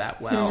Jughead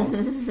that well.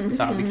 I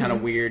thought it'd be kind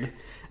of weird.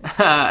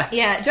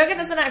 Yeah, Jughead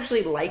doesn't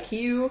actually like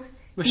you.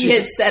 He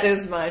has said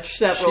as much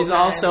several times. She's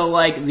also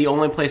like, the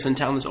only place in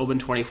town that's open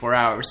 24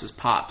 hours is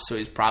Pop's, so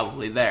he's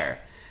probably there.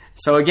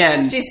 So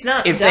again, she's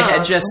not if dumb. they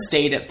had just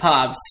stayed at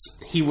Pop's,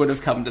 he would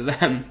have come to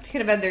them. He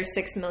could have had their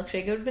 6th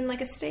milkshake. It would have been like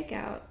a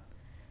stakeout.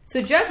 So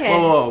Jughead...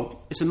 Whoa.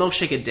 It's a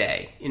milkshake a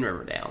day in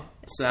Riverdale.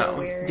 So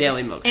weird.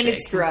 Daily milkshake. And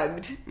it's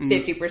drugged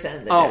 50%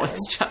 of the time. Oh,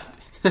 it's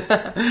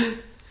drugged.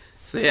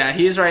 So yeah,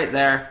 he's right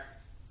there.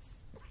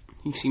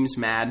 He seems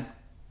mad.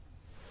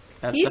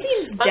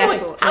 Seems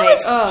definitely... How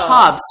is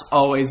Pops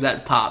always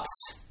at Pops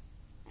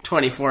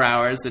 24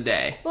 hours a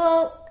day?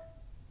 Well...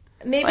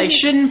 Maybe like,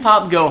 shouldn't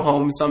Pop go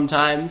home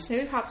sometimes?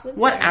 Maybe Pops lives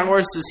What there.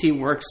 hours does he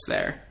works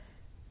there?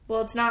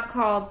 Well, it's not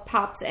called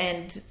Pops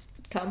and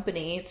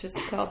Company. It's just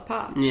called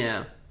Pops.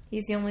 Yeah.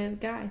 He's the only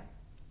guy.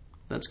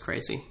 That's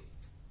crazy.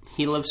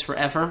 He lives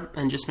forever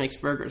and just makes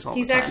burgers all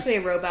the time. He's actually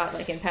a robot,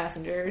 like in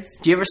Passengers.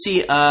 Do you ever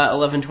see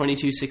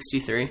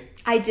 11/22/63?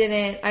 I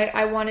didn't.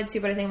 I wanted to,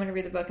 but I think I'm going to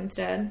read the book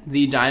instead.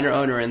 The diner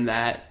owner in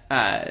that,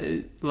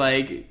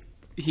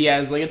 he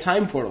has like a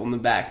time portal in the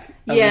back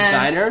of his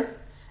diner.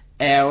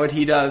 And what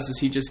he does is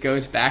he just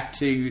goes back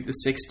to the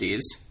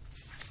 60s,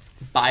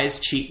 buys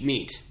cheap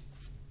meat,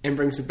 and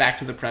brings it back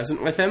to the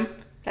present with him.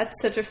 That's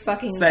such a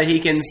fucking so that he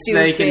can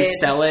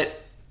sell it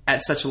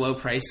at such low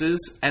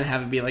prices and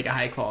have it be like a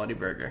high quality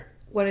burger.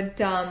 What a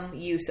dumb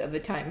use of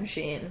a time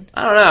machine.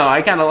 I don't know.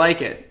 I kind of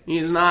like it.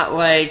 He's not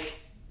like...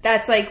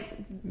 That's like...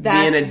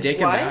 That, being a dick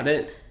about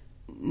it.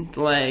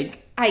 Like...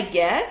 I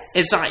guess.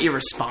 It's not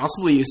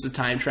irresponsible use of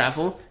time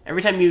travel.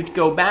 Every time you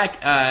go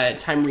back,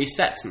 time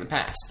resets in the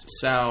past.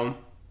 So...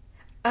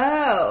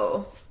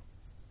 Oh.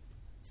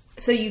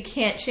 So you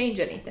can't change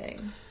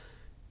anything.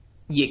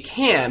 You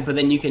can, but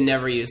then you can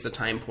never use the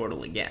time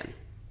portal again.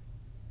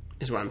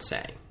 Is what I'm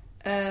saying.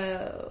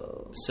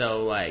 Oh.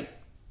 So, like...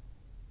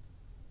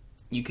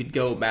 You could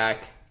go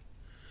back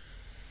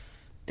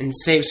and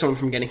save someone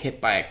from getting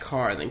hit by a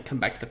car, then come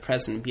back to the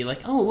present and be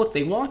like, oh, look,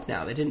 they walk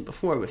now. They didn't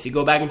before. But if you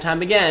go back in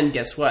time again,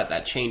 guess what?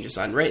 That change is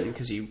unwritten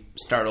because you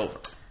start over.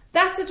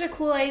 That's such a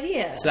cool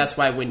idea. So that's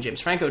why when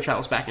James Franco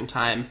travels back in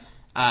time,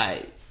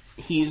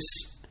 he's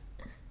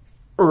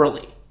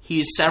early.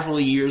 He's several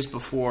years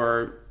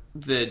before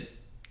the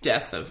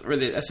death of, or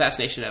the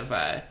assassination of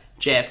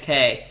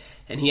JFK,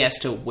 and he has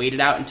to wait it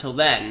out until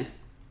then,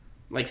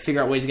 like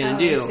figure out what he's going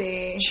to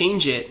do,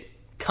 change it,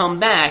 come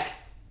back,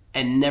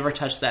 and never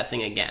touch that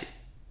thing again.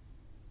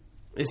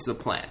 Is the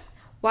plan.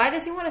 Why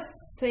does he want to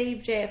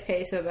save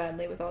JFK so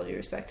badly, with all due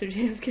respect to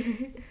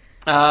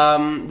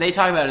JFK? They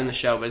talk about it in the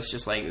show, but it's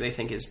just like, they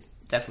think his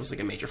death was like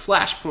a major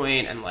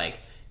flashpoint, and like,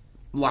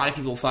 a lot of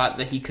people thought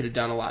that he could have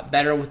done a lot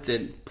better with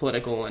the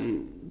political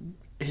and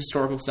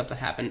historical stuff that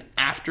happened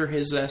after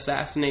his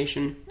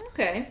assassination.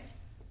 Okay.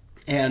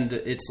 And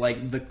it's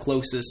like the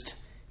closest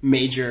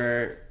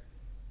major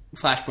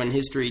flashpoint in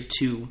history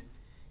to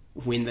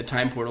when the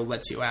time portal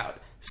lets you out.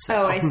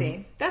 So. Oh, I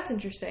see. That's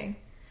interesting.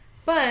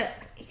 But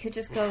you could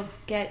just go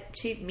get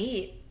cheap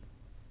meat.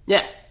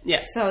 Yeah.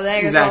 So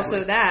there's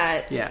also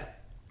that. Yeah.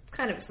 It's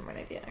kind of a smart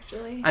idea,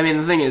 actually. I mean,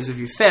 the thing is, if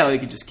you fail, you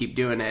could just keep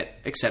doing it,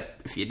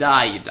 except if you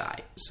die, you die.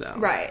 So.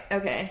 Right,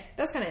 okay.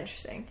 That's kind of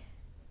interesting.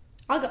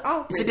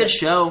 It's a good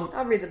show.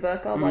 I'll read the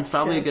book. I'll watch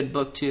probably the a good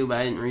book, too, but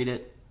I didn't read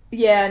it.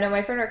 Yeah, no,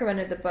 my friend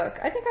recommended the book.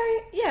 I think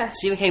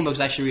Stephen King books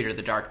I should read are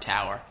The Dark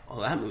Tower. Oh,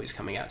 that movie's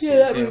coming out soon,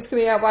 Yeah, that movie's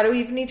coming out. Why do we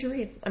even need to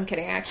read? I'm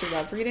kidding. I actually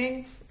love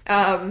reading.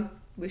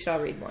 We should all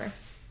read more.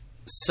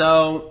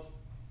 So,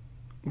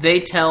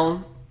 they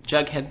tell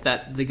Jughead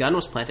that the gun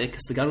was planted,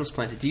 because the gun was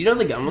planted. Do you know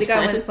the gun was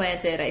planted? The gun was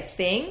planted, I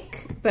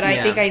think. But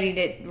I think I need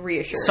it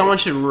reassured. Someone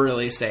should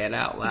really say it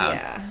out loud.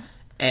 Yeah.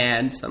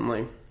 And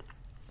suddenly,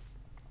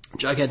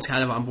 Jughead's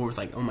kind of on board with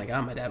like, oh my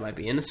god, my dad might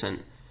be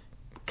innocent.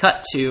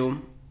 Cut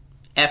to...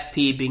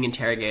 FP being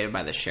interrogated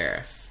by the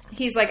sheriff.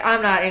 He's like,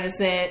 I'm not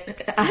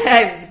innocent.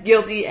 I'm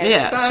guilty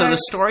as fuck. So the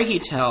story he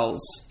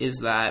tells is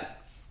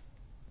that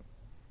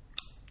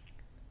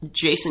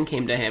Jason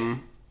came to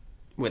him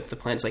with the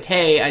plans like,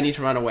 hey, I need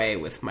to run away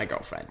with my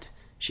girlfriend.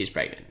 She's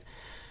pregnant.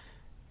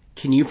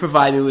 Can you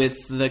provide me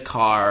with the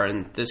car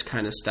and this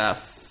kind of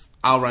stuff?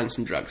 I'll run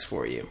some drugs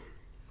for you.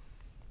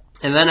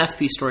 And then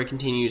FP's story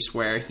continues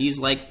where he's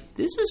like,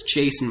 this is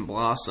Jason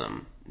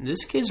Blossom.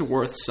 This kid's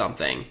worth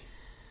something.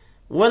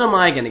 What am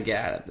I going to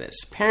get out of this?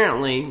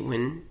 Apparently,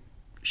 when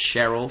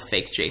Cheryl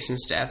faked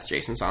Jason's death,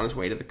 Jason's on his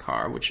way to the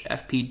car, which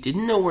FP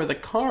didn't know where the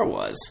car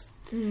was,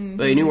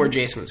 but he knew where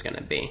Jason was going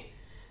to be.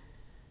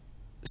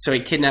 So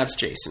he kidnaps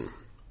Jason,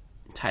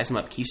 ties him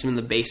up, keeps him in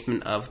the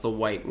basement of the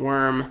White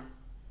Worm,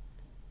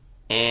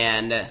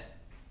 and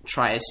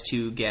tries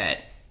to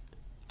get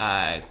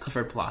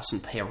Clifford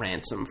Blossom to pay a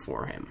ransom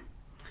for him.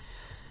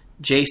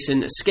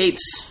 Jason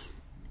escapes.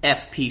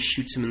 FP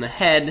shoots him in the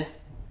head,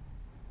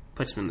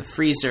 puts him in the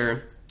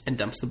freezer, and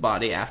dumps the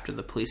body after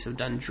the police have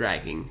done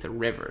dragging the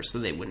river so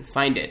they wouldn't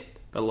find it.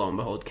 But lo and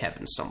behold,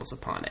 Kevin stumbles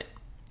upon it.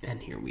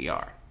 And here we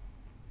are.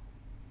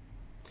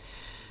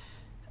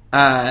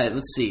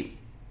 Let's see.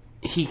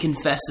 He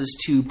confesses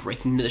to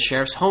breaking into the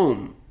sheriff's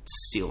home to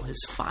steal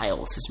his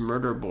files, his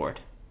murder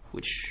board,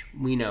 which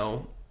we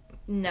know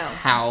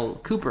Hal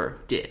Cooper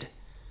did.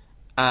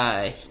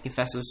 He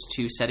confesses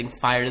to setting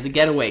fire to the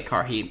getaway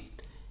car. He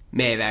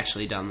may have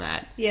actually done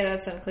that. Yeah,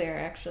 that's unclear,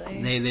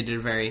 actually. They did a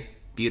very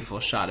beautiful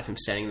shot of him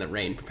standing in the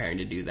rain preparing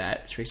to do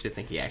that, which makes me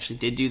think he actually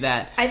did do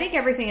that. I think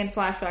everything in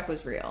flashback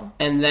was real.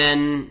 And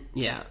then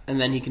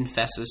he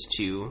confesses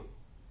to...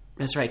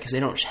 That's right, because they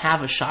don't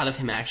have a shot of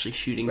him actually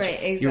shooting.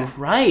 Right, exactly. You're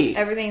right.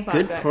 Everything in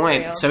flashback Good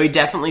point. real. So he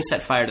definitely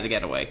set fire to the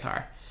getaway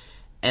car.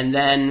 And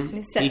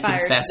then he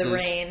confesses to the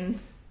rain.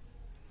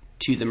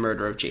 To the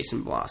murder of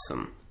Jason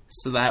Blossom.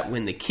 So that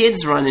when the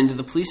kids run into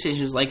the police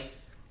station, it's like,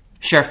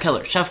 Sheriff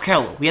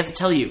Keller, we have to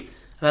tell you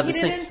about this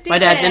thing. My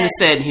dad's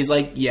innocent. And he's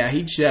like, yeah,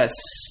 he just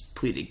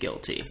pleaded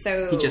guilty.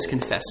 So he just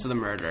confessed to the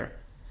murder.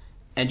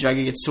 And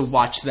Jughead gets to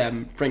watch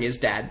them bring his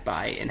dad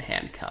by in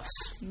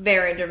handcuffs.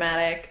 Very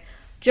dramatic.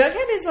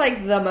 Jughead is,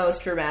 like, the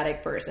most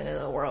dramatic person in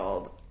the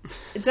world.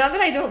 It's not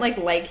that I don't,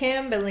 like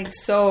him, but, like,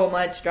 so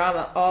much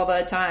drama all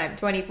the time.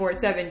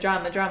 24/7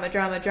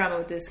 drama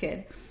with this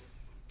kid.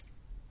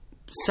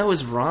 So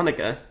is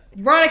Veronica.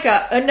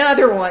 Veronica,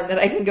 another one that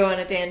I can go on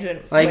a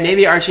tangent Like, with.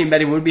 maybe Archie and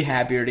Betty would be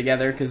happier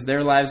together because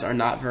their lives are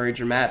not very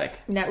dramatic.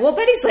 No, well,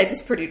 Betty's life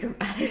is pretty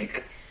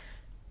dramatic.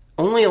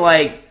 Only,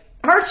 like...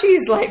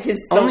 Archie's life is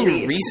the only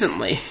least.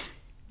 Recently.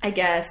 I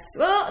guess.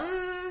 Well,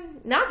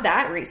 not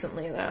that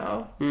recently,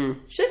 though.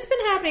 Shit's been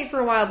happening for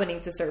a while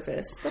beneath the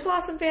surface. The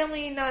Blossom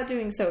family not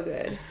doing so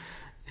good.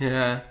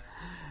 Yeah.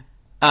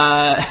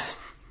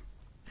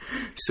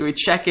 So we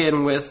check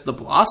in with the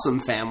Blossom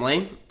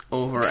family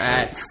over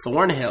at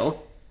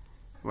Thornhill,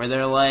 where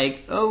they're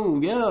like, oh,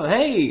 yeah,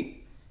 hey,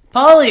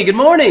 Polly, good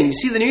morning. You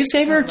see the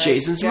newspaper? Oh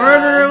Jason's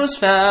murderer was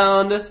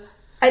found.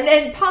 And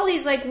then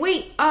Polly's like,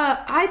 wait,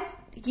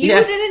 you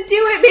didn't do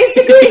it,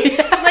 basically.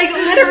 Like,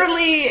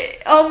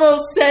 literally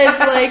almost says,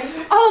 like,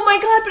 oh my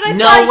god, but I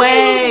thought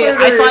way. you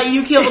murdered. I thought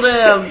you killed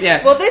him.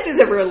 Yeah. Well, this is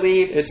a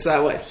relief. It's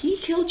what? He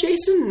killed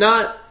Jason?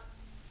 Not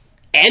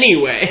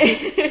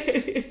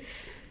anyway.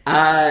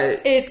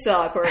 It's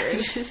awkward.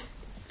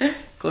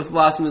 Cliff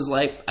Blossom is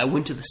like, I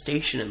went to the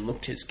station and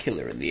looked his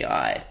killer in the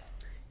eye.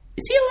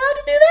 Is he allowed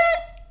to do that?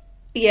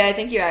 Yeah, I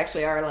think you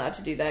actually are allowed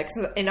to do that.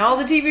 Because in all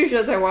the TV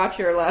shows I watch,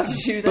 you're allowed to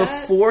do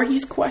that. Before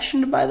he's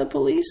questioned by the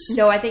police?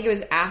 No, I think it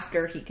was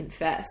after he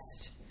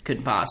confessed.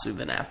 Couldn't possibly have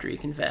been after he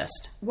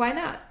confessed. Why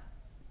not?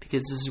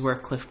 Because this is where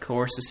Cliff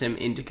coerces him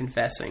into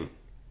confessing.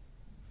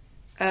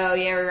 Oh,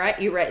 yeah, you're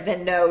right. You're right.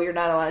 Then no, you're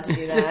not allowed to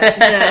do that.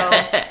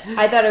 No.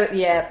 I thought it was...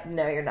 Yeah,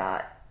 no, you're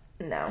not.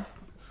 No.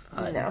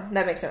 No,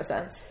 that makes no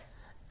sense.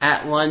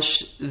 At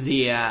lunch,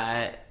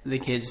 the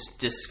kids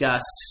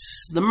discuss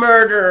the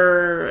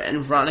murder,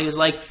 and Veronica's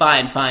like,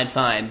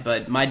 fine,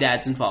 but my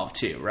dad's involved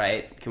too,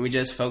 right? Can we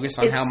just focus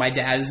on how my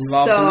dad is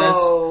involved in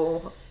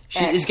this?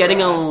 She is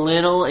getting a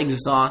little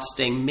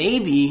exhausting.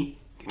 Maybe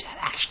your dad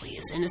actually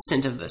is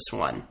innocent of this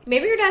one.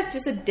 Maybe your dad's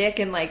just a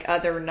dick in, like,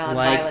 other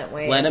non-violent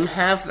ways. Let him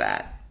have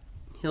that.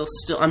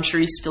 I'm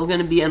sure he's still going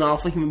to be an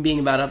awful human being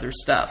about other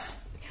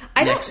stuff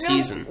next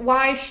season.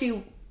 Why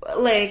she...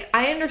 Like,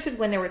 I understood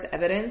when there was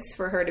evidence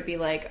for her to be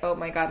like, oh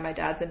my god, my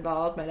dad's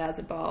involved. Do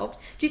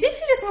you think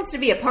she just wants to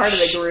be a part of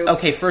the group?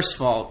 Okay, first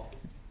of all,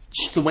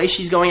 the way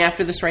she's going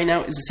after this right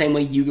now is the same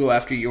way you go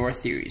after your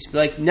theories. Be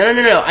like, no,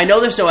 I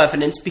know there's no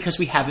evidence because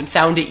we haven't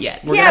found it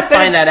yet. We're going to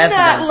find that evidence.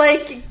 Yeah,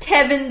 but it's not like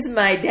Kevin's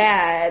my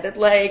dad.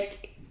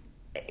 Like,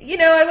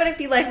 I wouldn't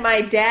be like,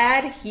 my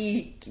dad,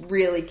 he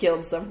really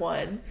killed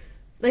someone.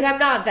 Like, I'm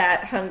not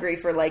that hungry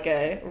for, like,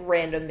 a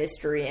random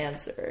mystery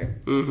answer.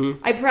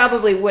 Mm-hmm. I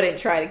probably wouldn't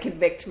try to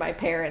convict my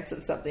parents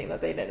of something that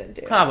they didn't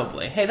do.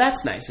 Probably. Hey,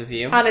 that's nice of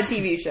you. On a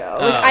TV show.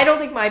 Like, I don't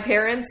think my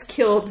parents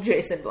killed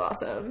Jason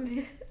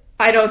Blossom.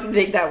 I don't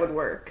think that would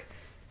work.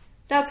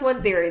 That's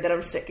one theory that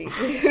I'm sticking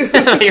to. Your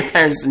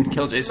parents didn't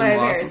kill Jason Blossom.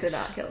 My parents did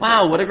not kill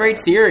Wow, what a great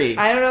theory.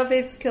 I don't know if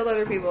they've killed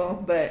other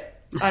people, but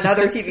on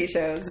other TV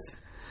shows.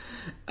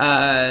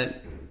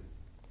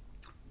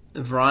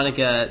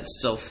 Veronica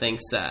still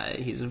thinks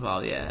he's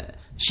involved, yeah.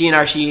 She and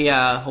Archie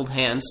hold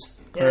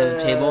hands on the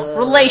table.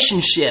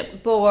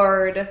 Relationship.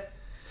 Bored.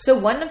 So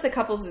one of the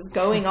couples is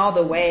going all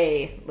the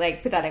way,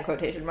 like, put that in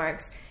quotation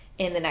marks,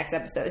 in the next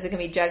episode. Is it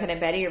going to be Jughead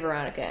and Betty or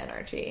Veronica and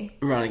Archie?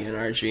 Veronica and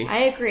Archie. I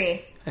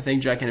agree. I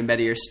think Jughead and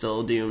Betty are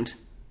still doomed.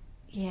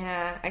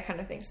 Yeah, I kind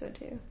of think so,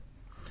 too.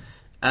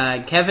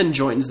 Kevin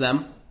joins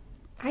them.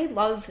 I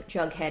love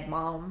Jughead,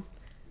 Mom.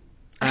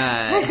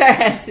 I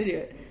had to do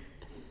it.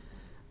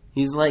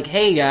 He's like,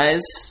 hey,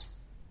 guys,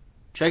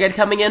 Jughead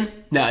coming in?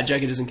 No,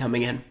 Jughead isn't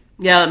coming in.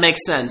 Yeah, that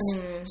makes sense.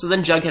 So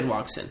then Jughead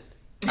walks in.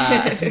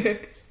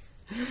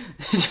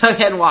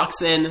 Jughead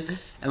walks in,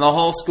 and the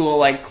whole school,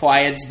 like,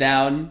 quiets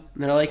down.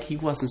 And they're like, he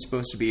wasn't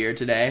supposed to be here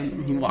today.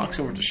 He walks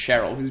over to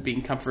Cheryl, who's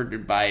being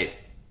comforted by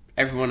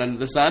everyone under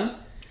the sun.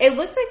 It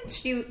looked like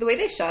the way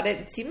they shot it,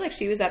 it seemed like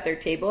she was at their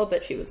table,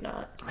 but she was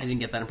not. I didn't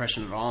get that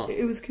impression at all.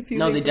 It was confusing.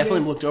 No, they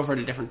definitely looked over at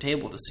a different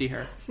table to see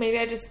her. Maybe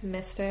I just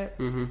missed it.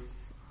 Mm-hmm.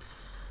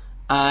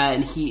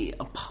 And he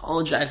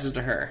apologizes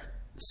to her.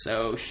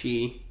 So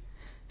she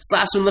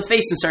slaps him in the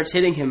face and starts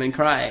hitting him and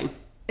crying.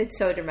 It's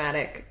so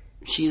dramatic.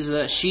 She's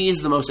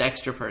the most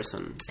extra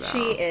person. So.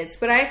 She is,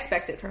 but I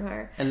expect it from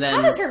her. And then,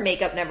 how does her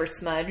makeup never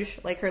smudge?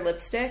 Like her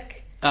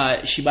lipstick?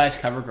 She buys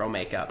CoverGirl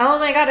makeup. Oh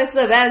my god, it's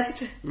the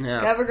best.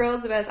 Yeah. CoverGirl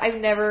is the best. I've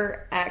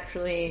never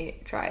actually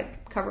tried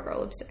CoverGirl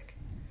lipstick.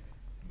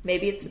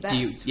 Maybe it's the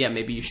best.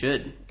 Maybe you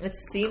should. It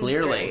seems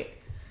clearly great.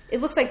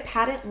 It looks like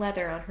patent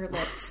leather on her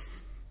lips.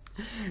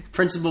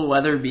 Principal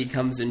Weatherby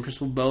comes in,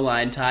 Principal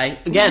Bowline tie.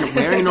 Again,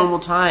 wearing a normal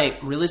tie.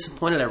 Really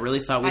disappointed. I really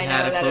thought we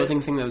had a clothing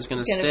thing that was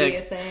going to stick. Be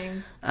a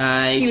thing.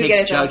 He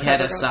takes Jughead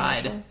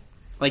aside.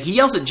 Like, he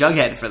yells at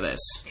Jughead for this.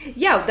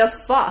 Yeah, the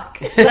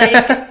fuck?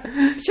 Like,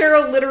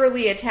 Cheryl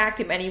literally attacked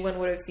him. Anyone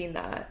would have seen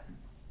that.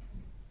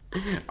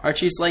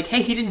 Archie's like,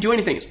 hey, he didn't do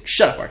anything.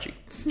 Shut up, Archie.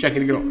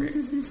 Jughead, get over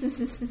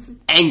here.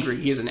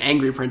 Angry. He is an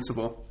angry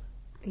principal.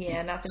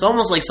 Yeah, nothing. It's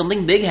almost like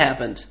something big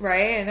happened.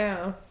 Right, I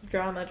know.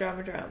 Drama.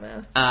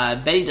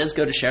 Betty does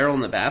go to Cheryl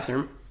in the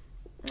bathroom.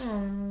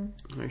 Aww.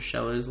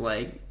 Cheryl's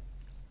like,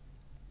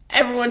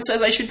 everyone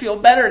says I should feel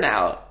better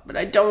now, but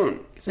I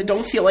don't. Because I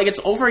don't feel like it's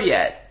over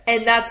yet.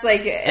 And that's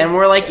like... And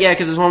we're like, yeah,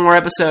 because there's one more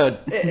episode.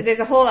 There's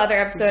a whole other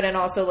episode and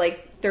also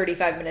like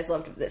 35 minutes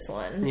left of this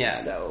one.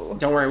 Yeah. So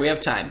don't worry, we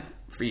have time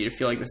for you to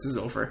feel like this is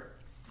over.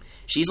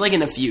 She's like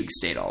in a fugue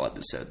state all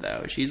episode,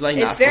 though. She's like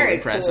not fully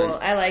present. Cool.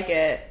 I like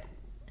it.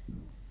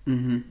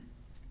 Mm-hmm.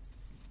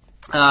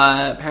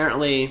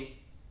 Apparently,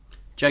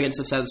 Jughead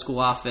steps out of the school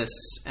office,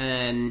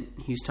 and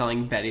he's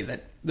telling Betty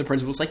that the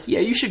principal's like, yeah,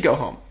 you should go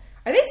home.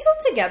 Are they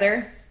still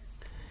together?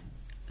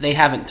 They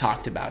haven't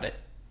talked about it.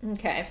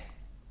 Okay.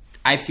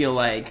 I feel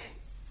like...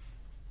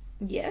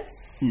 Yes?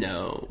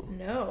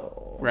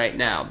 No. Right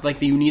now.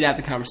 Like, you need to have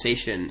the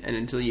conversation, and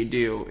until you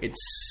do,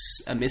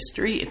 it's a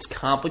mystery. It's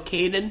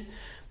complicated.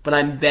 But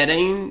I'm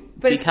betting,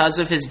 because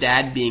of his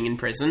dad being in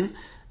prison,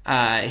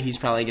 he's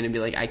probably going to be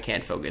like, I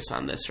can't focus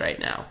on this right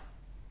now.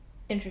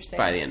 Interesting.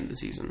 By the end of the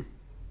season.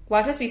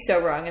 Watch us be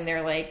so wrong, and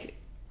they're like...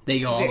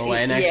 They go all the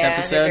way next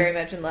episode? Yeah, they're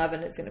very much in love,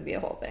 and it's going to be a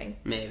whole thing.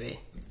 Maybe.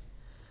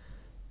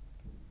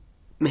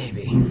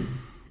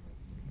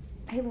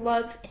 I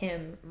love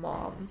him,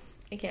 Mom.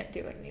 I can't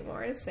do it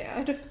anymore. It's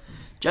sad.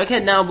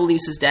 Jughead now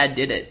believes his dad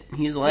did it.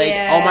 He's like,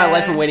 all my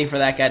life I'm waiting for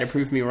that guy to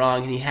prove me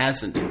wrong, and he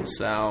hasn't.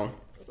 So,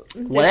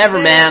 whatever,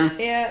 man.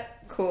 Yeah,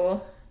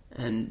 cool.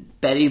 And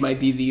Betty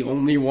might be the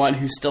only one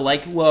who's still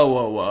like,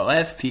 whoa,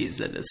 FP's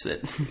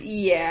innocent.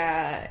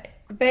 Yeah.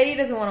 Betty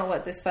doesn't want to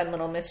let this fun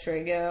little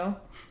mystery go.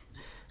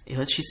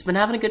 Yeah, she's been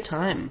having a good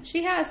time.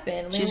 She has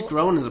been. She's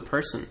grown as a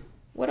person.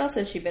 What else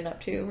has she been up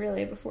to,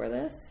 really, before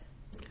this?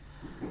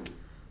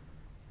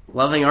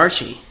 Loving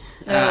Archie.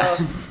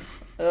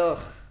 Ugh.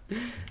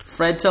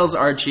 Fred tells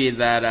Archie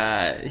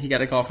that he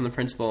got a call from the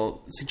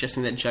principal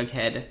suggesting that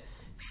Jughead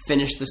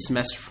finish the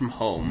semester from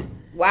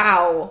home.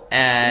 Wow.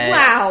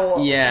 Wow.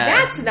 Yeah.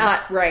 That's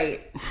not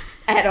right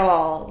at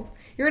all.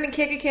 You're going to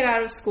kick a kid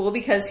out of school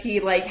because he,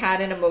 like,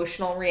 had an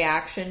emotional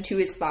reaction to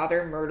his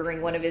father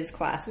murdering one of his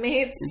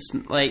classmates?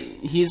 It's like,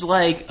 he's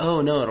like,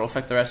 oh, no, it'll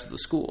affect the rest of the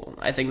school.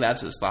 I think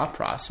that's his thought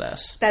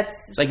process.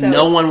 It's like,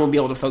 no one will be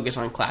able to focus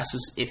on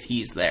classes if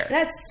he's there.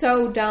 That's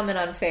so dumb and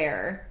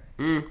unfair.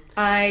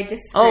 I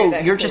disagree. Oh,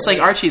 you're just like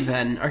Archie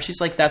then. Archie's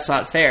like, that's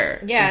not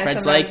fair. Yeah, and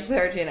Fred's like,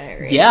 Archie and I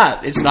agree.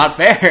 Yeah, it's not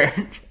fair.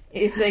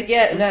 It's like,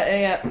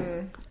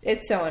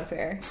 it's so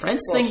unfair.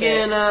 Fred's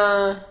thinking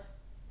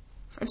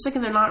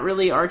they're not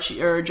really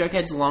Archie or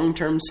Jughead's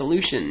long-term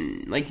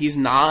solution. Like, he's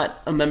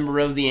not a member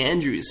of the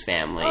Andrews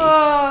family.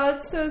 Oh,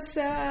 it's so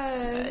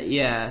sad.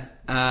 Yeah.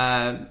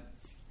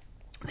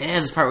 It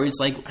has this part where he's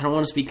like, I don't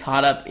want us to be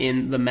caught up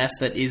in the mess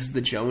that is the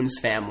Jones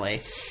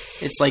family.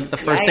 It's like the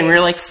first thing we were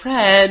like,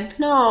 Fred,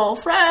 no,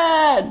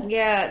 Fred!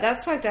 Yeah,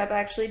 that's fucked up,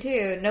 actually,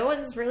 too. No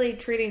one's really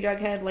treating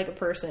Jughead like a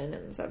person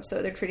in this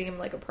episode. They're treating him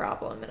like a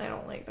problem, and I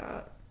don't like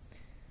that.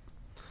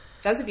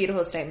 That was a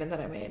beautiful statement that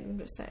I made. I'm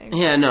just saying.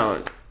 Yeah,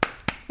 no.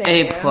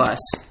 Thank A+.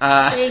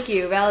 Thank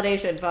you.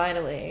 Validation,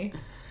 finally.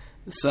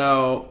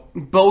 So,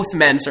 both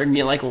men started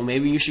being like, well,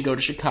 maybe you should go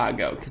to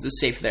Chicago, because it's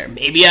safe there.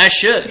 Maybe I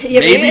should.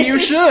 Yeah, maybe you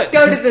should.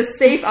 Go to the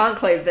safe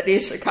enclave that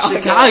is Chicago.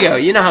 Chicago.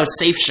 You know how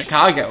safe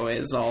Chicago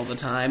is all the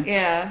time.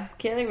 Yeah.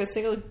 Can't think of a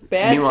single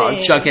bad Meanwhile,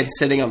 thing. Jughead's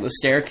sitting on the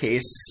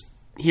staircase,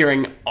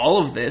 hearing all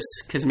of this,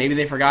 because maybe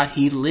they forgot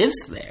he lives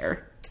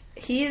there.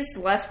 He's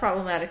less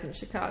problematic than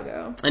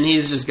Chicago. And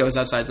he just goes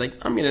outside, he's like,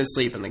 I'm going to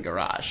sleep in the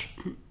garage.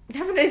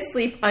 I'm going to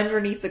sleep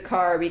underneath the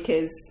car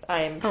because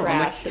I am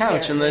trash. On the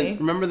couch. Apparently. And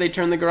remember they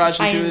turned the garage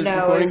into a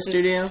recording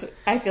studio?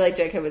 I feel like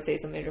Jughead would say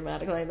something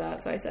dramatic like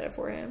that, so I said it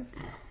for him.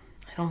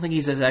 I don't think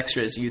he's as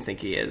extra as you think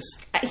he is.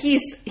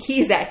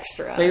 He's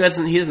extra. But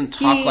he doesn't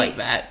talk like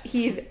that.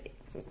 He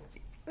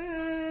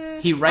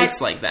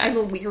writes like that. I'm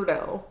a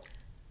weirdo.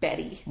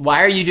 Betty.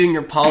 Why are you doing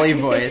your Polly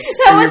voice?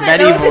 That your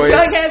Betty voice?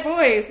 Jughead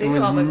voice. It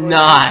was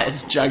not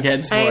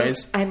Jughead's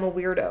voice. I'm a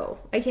weirdo.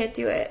 I can't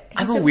do it.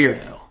 I'm a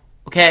weirdo.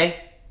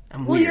 Okay?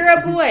 I'm weird. You're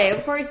a boy.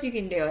 Of course you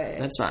can do it.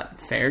 That's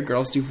not fair.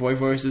 Girls do boy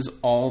voices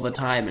all the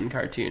time in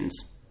cartoons.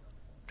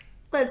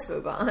 Let's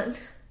move on.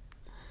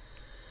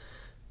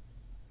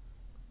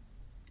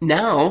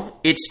 Now,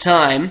 it's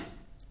time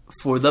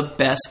for the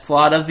best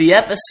plot of the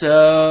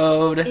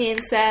episode.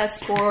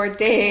 Incest for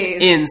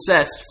days.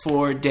 Incest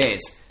for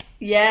days.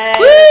 Yes.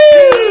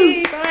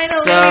 Woo! Finally,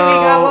 we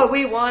got what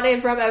we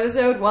wanted from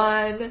episode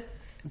 1.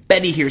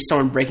 Betty hears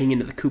someone breaking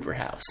into the Cooper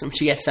house. And when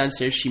she gets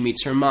downstairs, she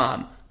meets her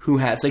mom, who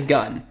has a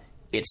gun.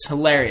 It's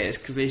hilarious,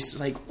 because they're just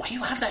like, why do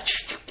you have that?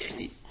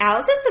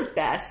 Alice is the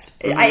best.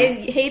 Mm-hmm. I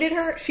hated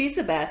her. She's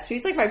the best.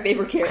 She's like my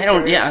favorite character. I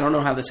don't know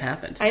how this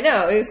happened. I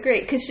know. It was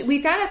great, because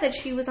we found out that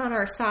she was on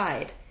our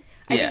side.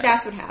 I think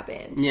that's what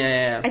happened.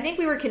 Yeah. I think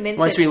we were convinced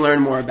once we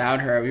learned more about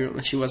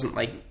her, she wasn't,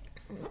 like,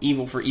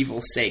 evil for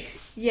evil's sake.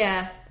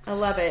 Yeah. I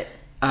love it.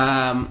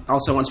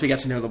 Also, once we got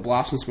to know the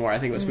Blossoms more, I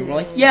think it was people were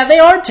like, yeah, they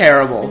are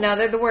terrible. No,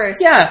 they're the worst.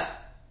 Yeah.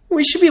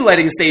 We should be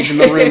letting Sage in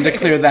the room to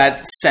clear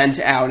that scent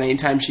out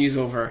anytime she's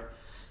over.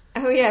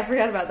 Oh, yeah, I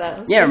forgot about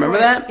that. Yeah, remember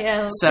that?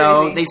 Yeah.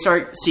 So crazy. they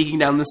start sneaking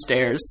down the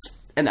stairs,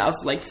 and Alice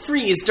is like,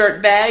 freeze,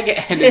 dirtbag,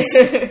 and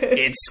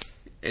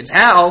it's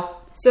Hal.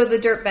 So the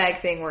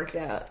dirtbag thing worked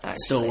out, actually.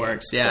 Still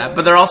works, yeah. So.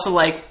 But they're also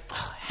like,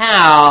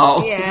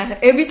 Hal. Yeah,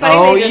 it would be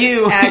funny if they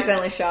just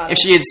accidentally shot him. If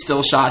she had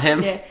still shot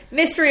him. Yeah.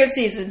 Mystery of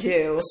season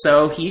 2.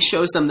 So he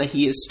shows them that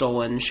he has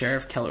stolen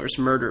Sheriff Keller's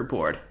murder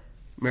board.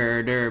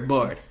 Murder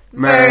board.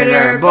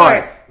 Murder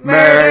board.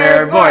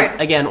 Murder board.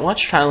 Again,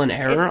 watch Trial and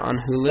Error on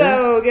Hulu.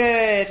 So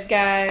good,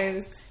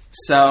 guys.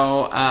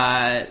 So,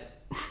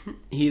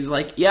 he's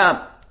like,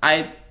 yeah,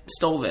 I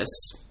stole this.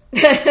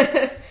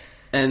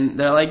 And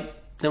they're like,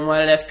 then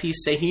why did FP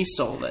say he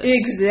stole this?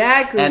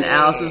 Exactly. And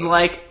Alice is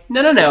like,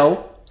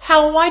 no.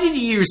 Hal, why did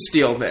you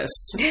steal this?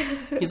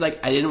 He's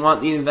like, I didn't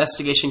want the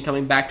investigation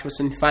coming back to us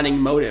and finding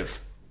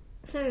motive.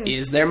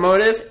 Is there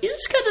motive? Is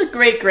this got a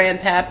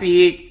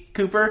great-grandpappy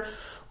Cooper?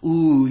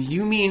 Ooh,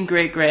 you mean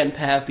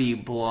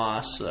great-grandpappy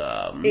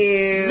Blossom.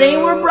 Ew. They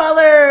were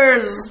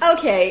brothers!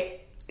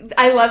 Okay,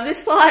 I love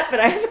this plot, but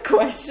I have a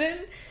question.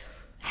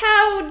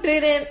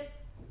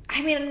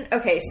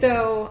 Okay,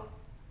 so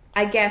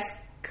I guess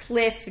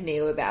Cliff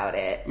knew about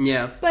it.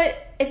 Yeah. But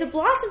if the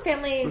Blossom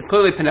family...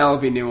 Clearly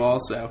Penelope knew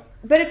also.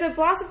 But if the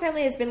Blossom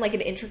family has been, like,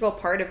 an integral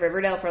part of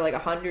Riverdale for, like,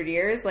 100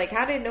 years, like,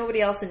 how did nobody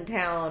else in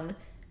town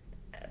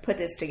put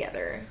this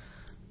together?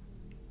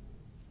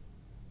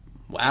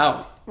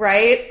 Wow.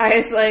 Right? I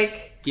was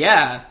like...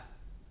 Yeah.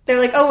 They're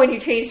like, oh, when you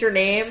changed your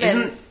name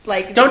and,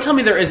 like... Don't tell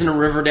me there isn't a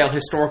Riverdale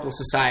Historical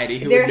Society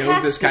who would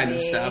know this kind of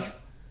stuff.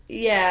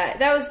 Yeah,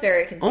 that was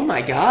very confusing. Oh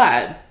my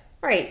god.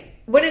 Right.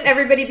 Wouldn't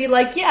everybody be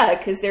like, yeah,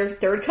 because they're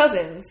third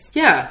cousins?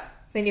 Yeah.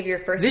 Then you have your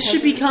first This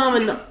cousins. should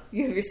become...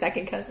 You have your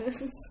second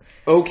cousins.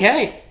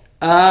 Okay.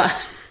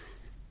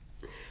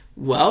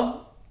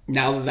 Well,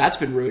 now that that's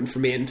been ruined for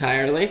me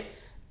entirely,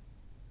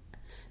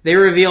 they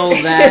reveal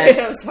that...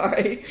 I'm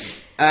sorry.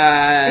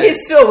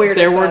 It's still weird.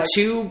 There were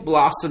 2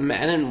 Blossom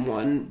men, and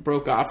one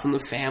broke off from the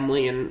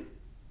family and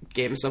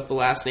gave himself the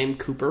last name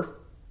Cooper.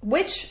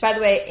 Which, by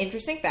the way,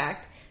 interesting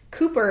fact,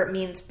 Cooper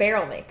means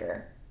barrel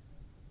maker.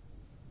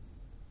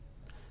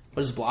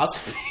 What does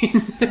Blossom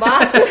mean?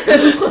 Blossom.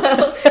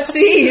 Well,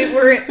 see,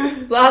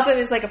 Blossom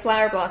is like a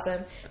flower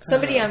blossom.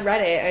 Somebody on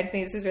Reddit, I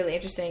think this is really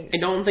interesting. I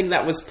don't think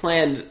that was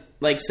planned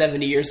like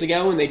 70 years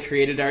ago when they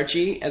created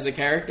Archie as a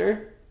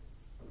character.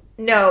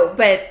 No,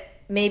 but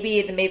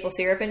maybe the maple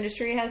syrup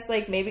industry has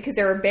maybe because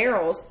there are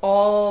barrels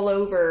all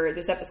over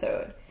this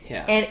episode.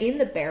 Yeah. And in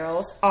the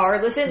barrels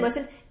are,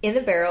 listen, in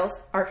the barrels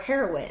are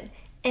heroin.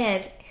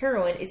 And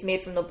heroin is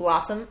made from the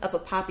blossom of a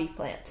poppy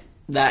plant.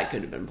 That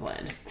could have been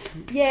planned.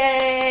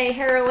 Yay,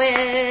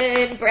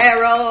 heroin,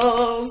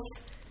 barrels,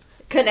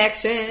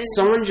 connections.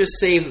 Someone just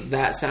save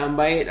that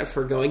soundbite of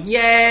her going,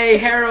 yay,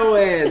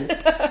 heroin!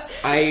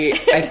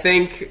 I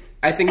think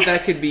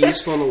that could be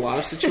useful in a lot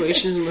of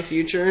situations in the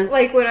future.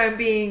 Like when I'm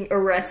being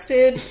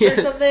arrested or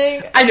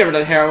something. I've never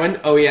done heroin.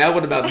 Oh yeah,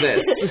 what about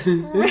this?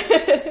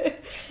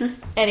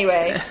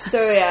 Anyway,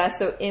 so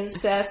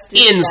incest Incest.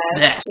 in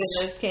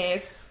this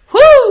case.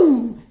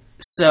 Woo!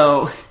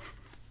 So,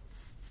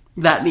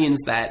 that means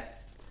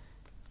that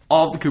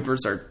all of the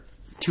Coopers are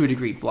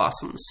 2-degree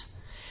blossoms,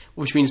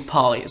 which means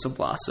Polly is a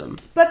blossom.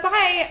 But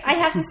I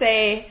have to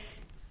say,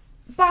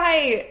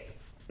 by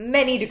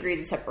many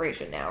degrees of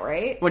separation now,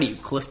 right? What are you,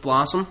 Cliff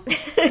Blossom?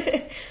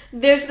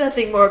 There's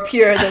nothing more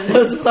pure than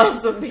those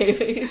blossom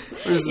babies.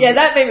 Yeah,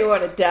 that made me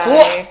want to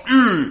die.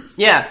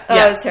 Yeah.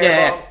 That was terrible.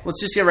 Yeah.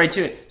 Let's just get right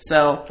to it.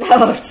 So,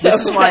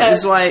 this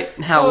is why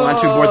Hal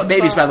wanted to abort the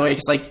babies, by the way,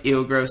 because, like,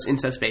 ew, gross,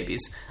 incest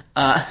babies.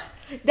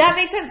 That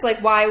makes sense.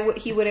 Like, why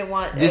he wouldn't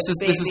want this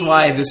is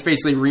why this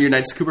basically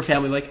reunites the Cooper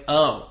family. Like,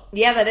 oh.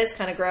 Yeah, that is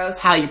kind of gross.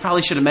 Hal, you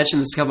probably should have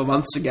mentioned this a couple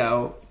months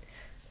ago.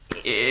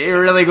 It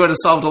really would have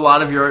solved a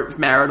lot of your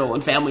marital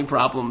and family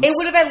problems. It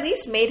would have at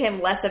least made him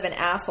less of an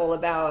asshole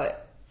about,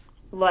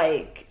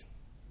 like,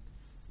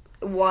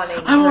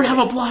 wanting... I won't have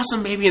a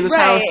blossom baby in this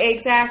house. Right,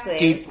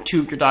 exactly. Two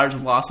of your daughters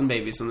are blossom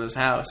babies in this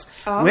house.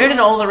 Oh. Where did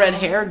all the red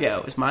hair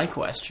go, is my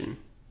question.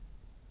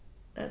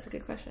 That's a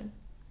good question.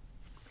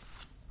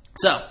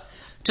 So,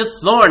 to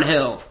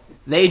Thornhill.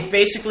 They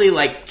basically,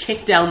 like,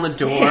 kick down the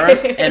door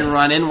and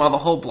run in while the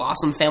whole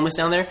Blossom family's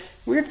down there.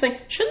 Weird thing.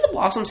 Shouldn't the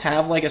Blossoms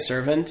have, like, a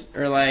servant?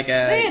 Or, like,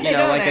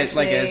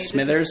 a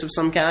Smithers of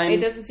some kind? It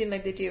doesn't seem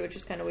like they do, which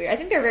is kind of weird. I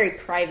think they're very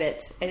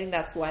private. I think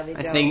that's why they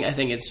don't. I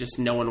think it's just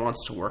no one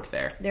wants to work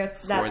there.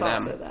 That's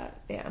also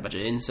that, yeah. A bunch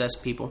of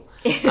incest people.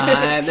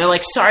 They're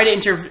like, sorry.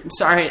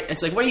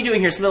 It's like, what are you doing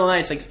here? It's the middle of the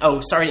night. It's like,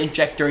 oh, sorry to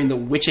inject during the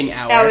witching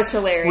hour. That was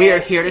hilarious. We are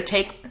here to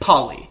take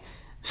Polly.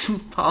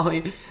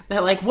 Polly. They're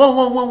like,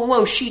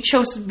 whoa, she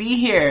chose to be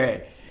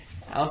here.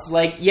 Alice is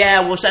like,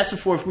 yeah, well, that's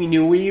before we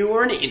knew we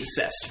were an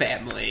incest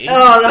family.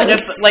 Oh,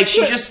 that's... Like,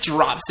 she just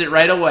drops it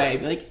right away.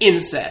 Like,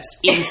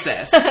 incest. Yeah,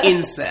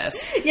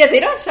 they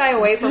don't shy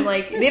away from,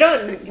 like, they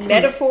don't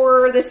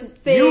metaphor this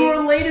thing. You're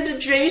related to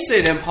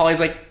Jason. And Polly's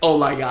like, oh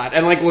my god.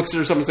 And, like, looks at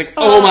her something, like,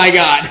 oh my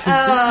god.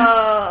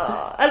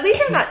 At least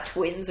they're not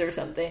twins or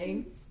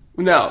something.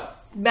 No.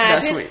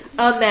 Imagine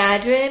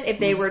if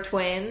they were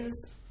twins.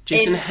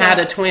 Jason had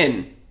a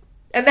twin.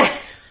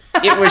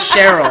 It was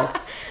Cheryl.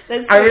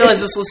 I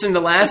realized this listening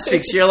to last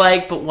week's. You're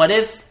like, but what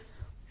if,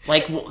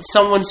 like,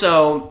 so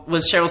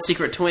was Cheryl's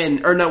secret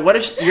twin? Or no, what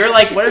if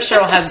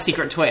Cheryl has a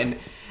secret twin?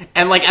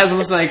 And, like, as I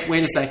was like,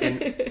 wait a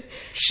second.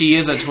 She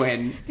is a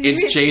twin.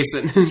 It's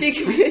Jason. She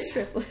could be a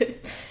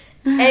triplet.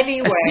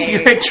 Anyway. A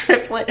secret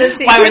triplet?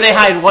 Why would they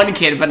hide one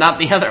kid but not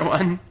the other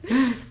one?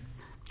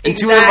 And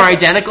two of them are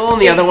identical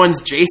and the other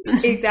one's Jason?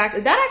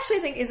 Exactly. That actually, I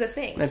think, is a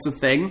thing. That's a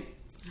thing?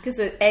 Because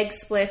the egg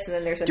splits and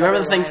then there's another. Do you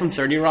remember the thing from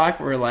 30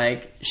 Rock where,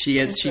 like, she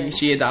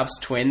adopts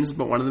twins,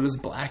 but one of them is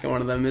black and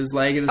one of them is,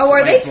 like, this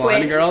white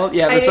blonde girl?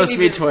 Yeah, they're supposed to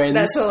be twins.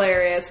 That's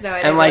hilarious. No, I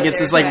didn't And, like, it's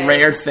this, like,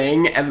 rare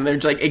thing, and they're,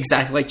 like,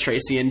 exactly like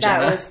Tracy and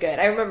Jenna. That was good.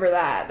 I remember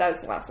that. That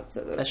was the last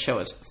episode. That show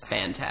is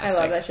fantastic. I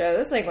love that show. It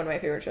was, like, one of my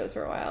favorite shows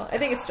for a while. I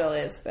think it still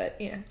is, but,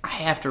 you know. I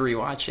have to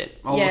rewatch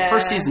it. The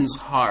first season's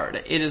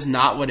hard. It is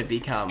not what it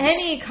becomes.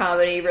 Any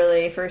comedy,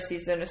 really, first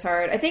season is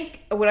hard. I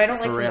think what I don't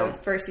like from the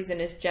first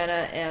season is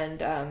Jenna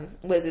and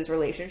Liz's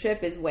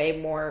relationship is way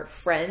more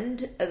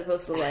friend as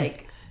opposed to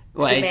like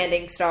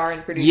demanding star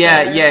and producer.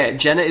 Yeah.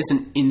 Jenna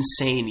isn't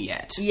insane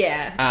yet.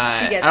 Yeah,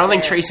 I don't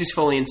think Tracy's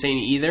fully insane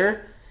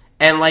either.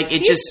 And like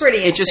it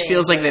just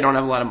feels like they don't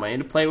have a lot of money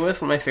to play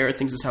with. One of my favorite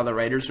things is how the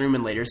writers' room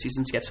in later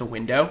seasons gets a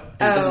window.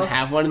 And it doesn't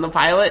have one in the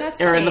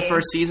pilot or in the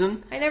first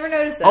season. I never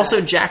noticed that.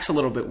 Also, Jack's a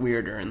little bit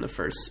weirder in the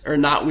first, or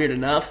not weird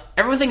enough.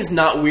 Everything's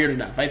not weird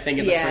enough. I think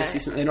in the first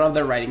season they don't have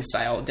their writing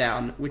style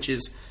down, which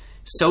is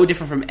so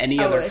different from any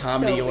other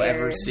comedy you'll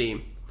ever see.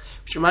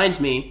 Which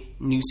reminds me,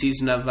 new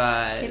season of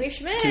Kimmy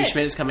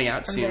Schmidt is coming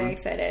out soon. I'm very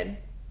excited.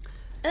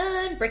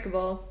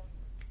 Unbreakable.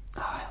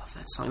 Oh, I love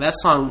that song. That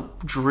song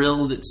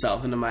drilled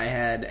itself into my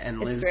head and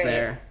lives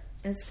there.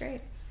 It's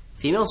great.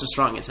 Females are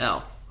strong as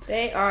hell.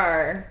 They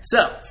are.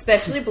 So,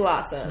 especially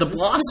Blossom. The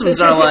Blossoms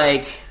are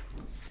like,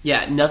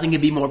 nothing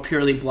could be more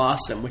purely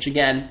Blossom. Which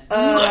again,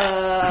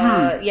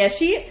 I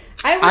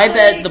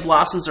bet the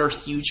Blossoms are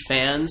huge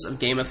fans of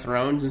Game of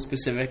Thrones and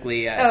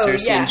specifically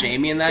Cersei and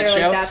Jaime in that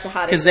show.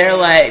 Because they're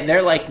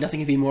like nothing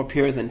could be more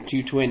pure than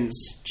two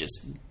twins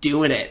just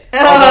doing it.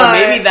 Although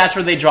maybe that's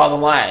where they draw the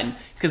line.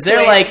 Because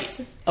they're like,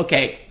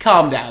 okay,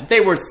 calm down.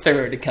 They were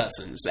third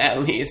cousins,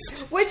 at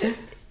least. Which,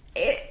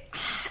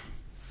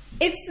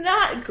 it's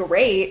not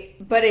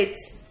great, but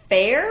it's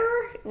fair.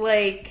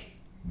 Like,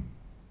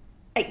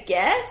 I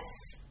guess?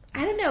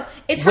 I don't know.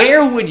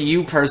 Where would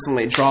you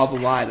personally draw the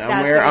line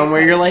on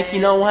where you're like, you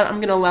know what, I'm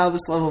going to allow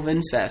this level of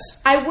incest?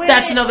 I would.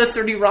 That's another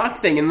 30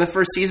 Rock thing. In the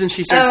first season,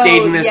 she starts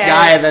dating this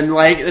guy, and then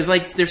there's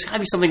got to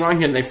be something wrong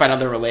here, and they find out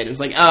they're related. It's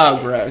like,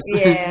 oh, gross.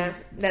 Yeah,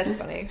 that's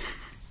funny.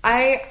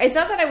 It's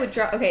not that I would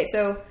draw. Okay,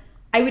 so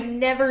I would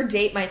never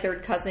date my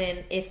third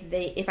cousin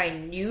if I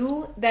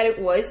knew that it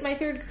was my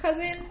third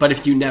cousin. But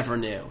if you never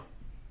knew,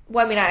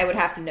 well, I mean, I would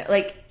have to know,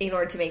 like, in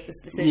order to make this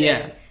decision.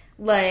 Yeah,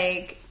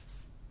 like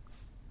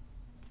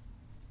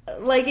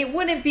it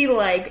wouldn't be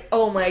like,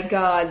 oh my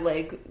god,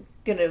 like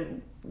gonna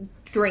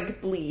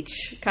drink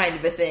bleach kind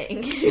of a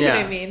thing. You know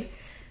what I mean?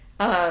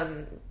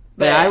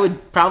 But I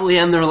would probably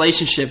end the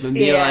relationship and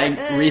be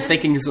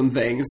rethinking some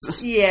things.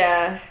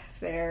 Yeah,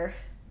 fair.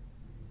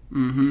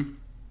 Mm-hmm.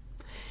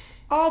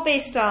 All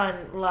based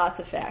on lots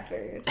of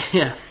factors.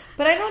 Yeah.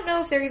 But I don't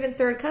know if they're even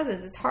third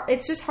cousins. It's hard.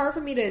 It's just hard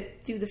for me to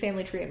do the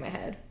family tree in my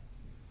head.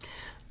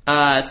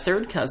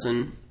 Third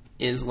cousin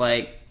is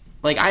like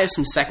I have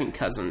some second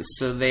cousins,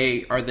 so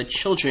they are the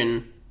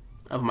children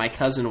of my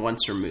cousin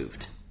once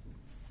removed.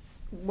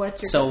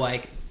 What's your so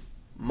like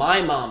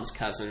my mom's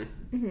cousin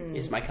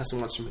is my cousin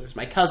once removed.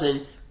 My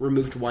cousin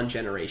removed one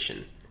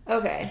generation.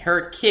 Okay.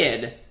 Her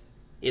kid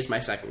is my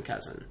second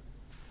cousin.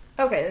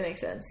 Okay, that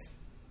makes sense.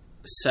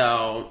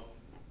 So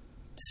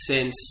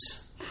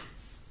since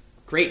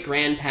great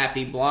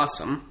grandpappy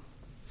Blossom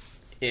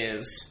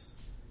is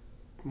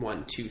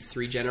 1, 2,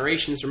 3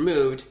 generations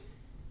removed,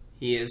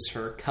 he is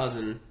her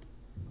cousin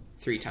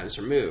 3 times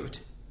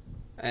removed.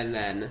 And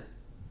then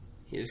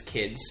his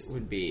kids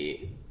would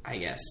be, I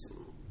guess,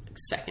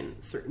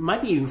 second, third,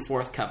 might be even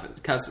fourth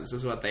cousins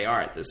is what they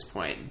are at this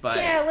point. But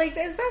yeah, like,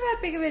 it's not that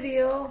big of a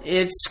deal.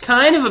 It's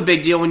kind of a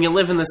big deal when you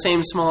live in the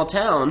same small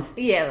town.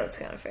 Yeah, that's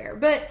kind of fair.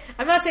 But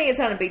I'm not saying it's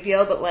not a big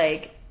deal, but,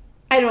 like,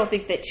 I don't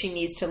think that she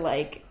needs to,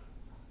 like,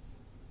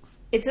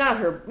 it's not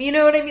her, you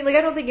know what I mean? Like,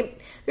 I don't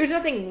think there's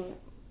nothing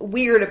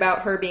weird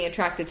about her being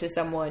attracted to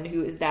someone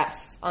who is that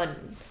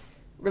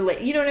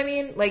unrelated. You know what I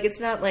mean? Like, it's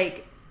not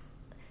like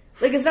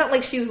it's not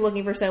like she was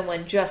looking for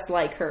someone just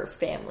like her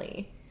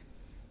family.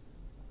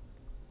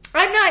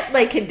 I'm not,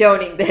 like,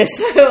 condoning this.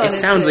 It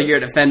sounds like you're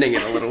defending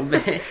it a little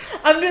bit.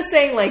 I'm just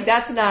saying, like,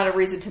 that's not a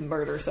reason to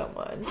murder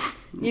someone.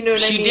 You know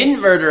what I mean? She didn't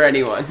murder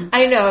anyone.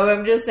 I know,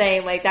 I'm just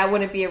saying, like, that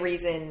wouldn't be a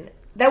reason.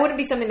 That wouldn't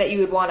be something that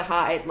you would want to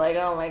hide. Like,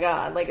 oh my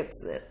god. Like,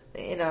 it's,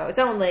 you know, it's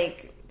not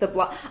like the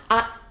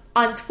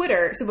on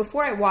Twitter, so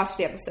before I watched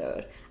the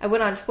episode, I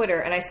went on Twitter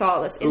and I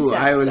saw this incest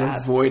I was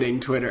stuff. avoiding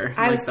Twitter.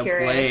 I like was the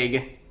curious.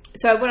 plague.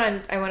 So I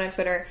went on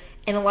Twitter,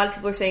 and a lot of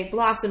people are saying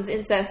Blossom's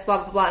incest,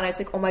 blah blah blah, and I was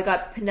like, oh my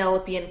god,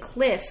 Penelope and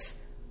Cliff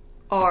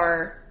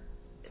are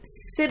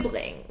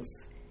siblings.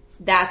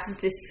 That's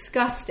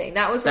disgusting.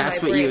 That was where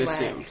That's my what brain you went.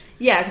 assumed.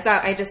 Yeah, because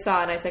I just saw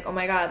it, and I was like, oh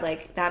my god,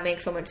 like, that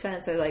makes so much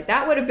sense. I was like,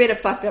 that would have been a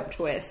fucked up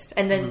twist.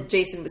 And then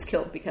Jason was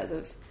killed because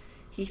of,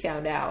 he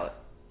found out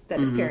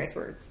that his parents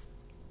were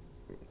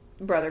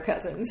brother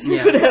cousins, or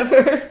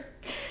whatever.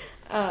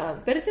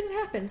 But it didn't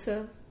happen,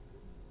 so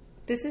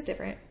this is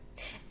different.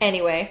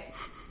 Anyway,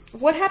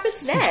 what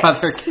happens next?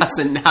 Brother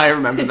cousin. Now I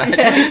remember that.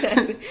 Yeah,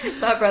 exactly.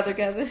 My brother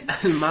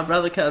cousin. My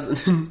brother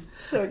cousin.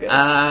 So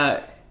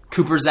good.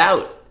 Cooper's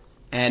out.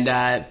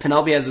 And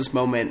Penelope has this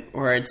moment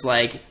where it's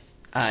like,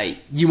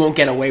 you won't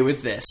get away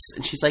with this.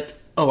 And she's like,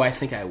 oh, I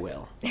think I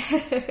will.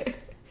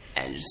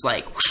 And just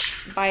like,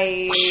 whoosh,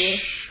 Bye.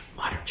 whoosh,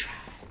 water trap.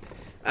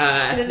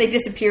 And then they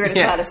disappear in a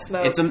cloud of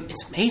smoke. It's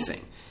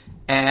amazing.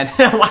 And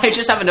I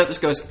just have a note that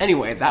goes,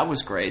 anyway, that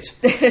was great.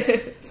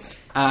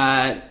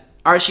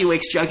 Archie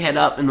wakes Jughead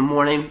up in the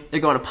morning.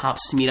 They're going to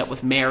Pop's to meet up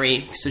with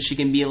Mary so she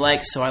can be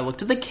like, so I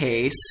looked at the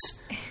case.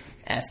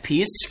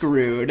 FP is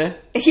screwed.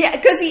 Yeah,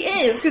 because he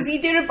is. Because he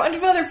did a bunch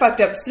of other fucked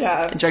up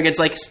stuff. And Jughead's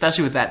like,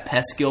 especially with that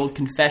pesky old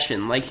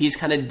confession, like he's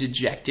kind of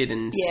dejected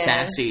and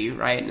sassy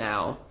right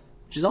now,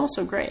 which is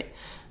also great.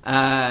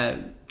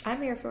 I'm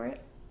here for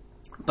it.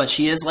 But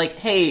she is like,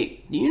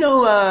 hey, do you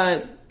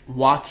know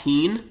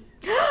Joaquin?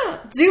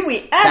 Do we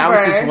ever? That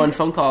was his one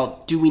phone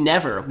call. Do we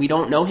never? We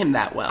don't know him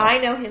that well. I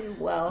know him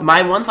well.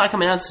 My one thought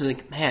coming out is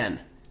like, man,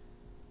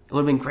 it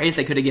would have been great if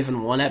they could have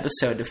given one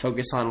episode to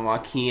focus on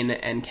Joaquin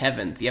and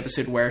Kevin. The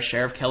episode where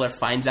Sheriff Keller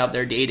finds out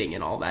they're dating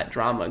and all that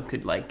drama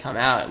could like come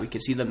out. We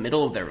could see the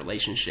middle of their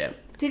relationship.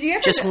 Did you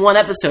ever? Just one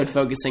episode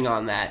focusing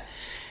on that.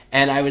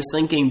 And I was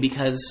thinking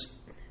because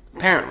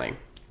apparently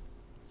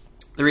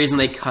the reason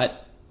they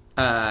cut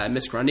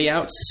Miss Grundy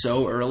out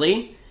so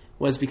early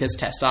was because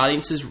test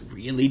audiences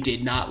really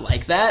did not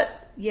like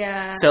that.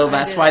 Yeah. So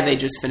that's why they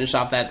just finished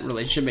off that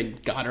relationship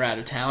and got her out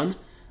of town.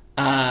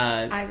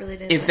 I really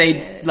didn't. If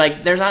they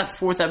like, there's not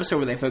fourth episode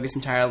where they focus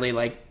entirely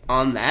like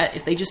on that.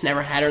 If they just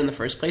never had her in the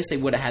first place, they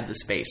would have had the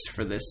space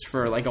for this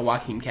for like a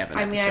Joaquin Kevin.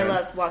 I mean, episode. I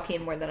love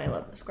Joaquin more than I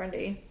love Miss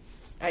Grundy.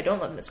 I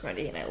don't love Miss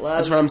Grundy, and I love.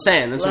 That's what I'm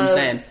saying. That's what I'm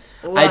saying.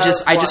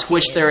 I just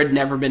wish there had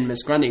never been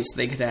Miss Grundy, so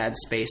they could have had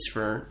space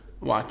for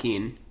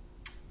Joaquin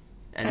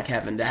and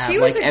Kevin to have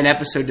like an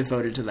episode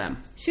devoted to them.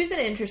 She was an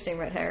interesting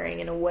red herring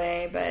in a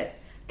way, but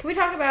can we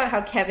talk about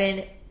how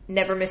Kevin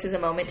never misses a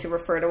moment to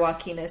refer to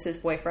Joaquin as his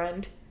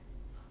boyfriend?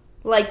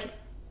 Like,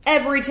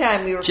 every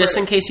time we refer Just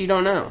in case you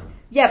don't know.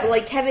 Yeah, but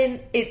like Kevin,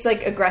 it's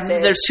like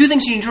aggressive. There's two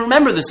things you need to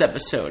remember this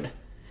episode.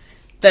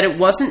 That it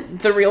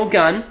wasn't the real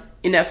gun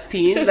in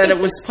FP, that it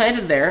was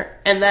planted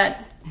there, and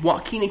that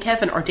Joaquin and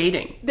Kevin are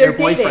dating. They're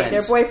boyfriends. dating. They're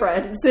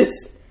boyfriends.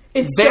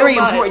 It's very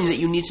so important that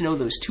you need to know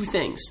those two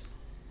things.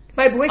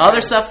 My boyfriend.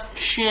 Other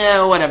stuff,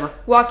 yeah, whatever.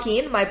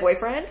 Joaquin, my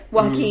boyfriend.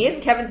 Joaquin,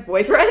 Kevin's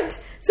boyfriend.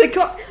 So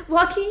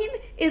Joaquin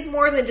is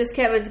more than just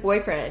Kevin's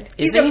boyfriend.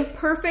 He's a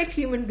perfect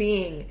human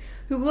being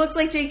who looks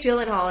like Jake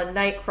Gyllenhaal in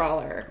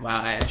Nightcrawler.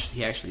 Wow,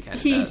 he actually kind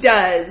of does. He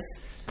does.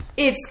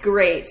 It's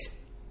great.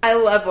 I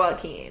love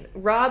Joaquin.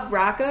 Rob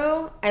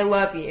Rocco, I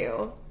love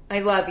you. I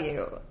love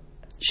you.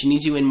 She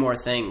needs you in more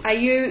things.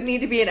 You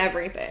need to be in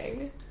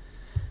everything.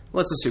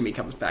 Let's assume he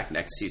comes back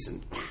next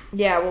season.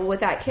 Yeah, well, with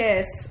that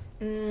kiss.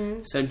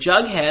 So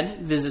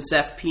Jughead visits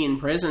FP in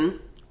prison.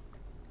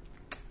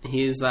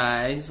 He's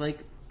like,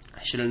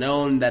 I should have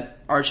known that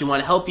Archie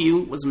wanted to help you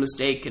was a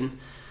mistake, and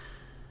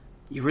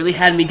you really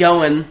had me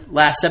going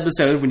last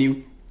episode when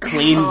you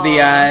cleaned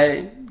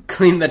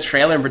the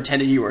trailer and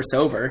pretended you were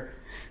sober.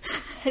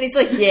 And he's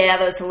like, yeah,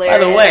 that's hilarious.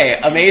 By the way,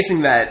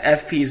 amazing that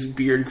FP's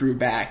beard grew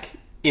back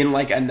in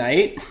like a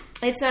night.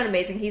 It's not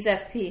amazing. He's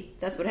FP.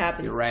 That's what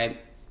happens. You're right.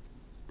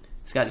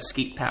 He's got his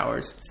skeet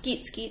powers.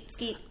 Skeet, skeet,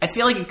 skeet. I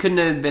feel like it couldn't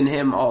have been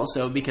him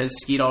also because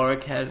Skeet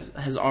Ulrich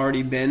has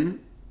already been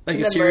like a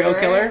The serial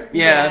murderer? killer.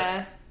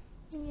 Yeah.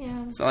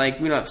 Yeah. So like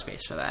we don't have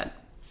space for that.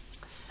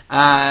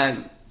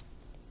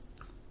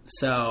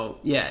 So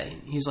yeah,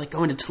 he's like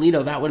going to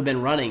Toledo. That would have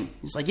been running.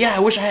 He's like, yeah, I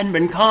wish I hadn't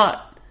been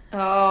caught.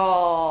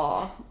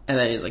 Oh. And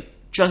then he's like,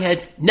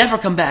 Jughead, never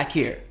come back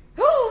here.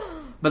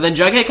 But then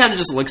Jughead kind of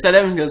just looks at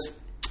him and goes,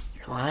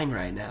 you're lying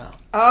right now.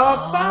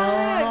 Oh,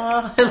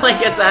 fuck. And like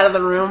gets out of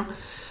the room.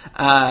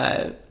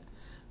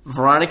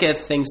 Veronica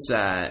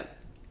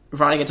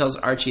tells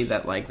Archie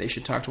that like they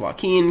should talk to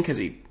Joaquin because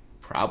he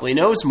probably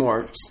knows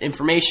more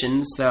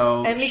information.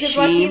 So And because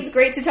Joaquin's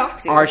great to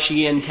talk to.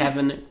 Archie and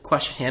Kevin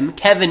question him.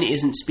 Kevin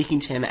isn't speaking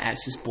to him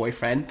as his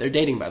boyfriend. They're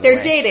dating, by the way.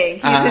 They're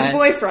dating. He's his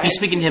boyfriend. He's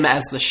speaking to him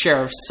as the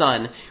sheriff's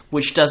son,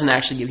 which doesn't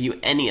actually give you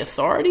any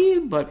authority,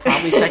 but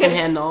probably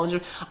secondhand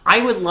knowledge.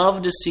 I would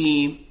love to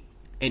see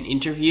an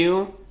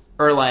interview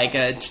or like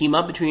a team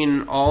up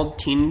between all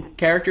teen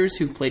characters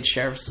who've played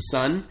sheriff's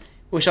son.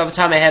 Which, off the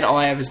top of my head, all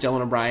I have is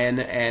Dylan O'Brien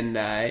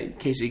and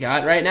Casey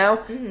Gott right now.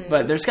 Mm-hmm.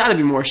 But there's got to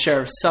be more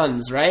sheriff's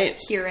sons,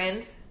 right?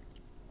 Kieran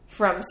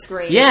from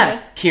Scream.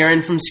 Yeah,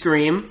 Kieran from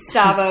Scream.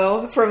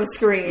 Stavo from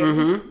Scream.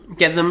 Mm-hmm.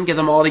 Get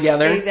them all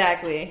together.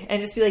 Exactly,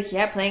 and just be like,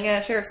 yeah, playing a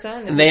sheriff's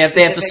son. And they have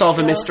to solve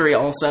a mystery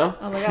also.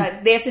 Oh my god,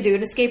 they have to do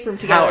an escape room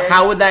together.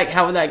 How would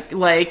that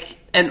like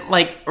and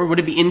like, or would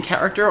it be in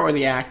character or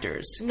the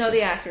actors? No,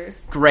 the actors.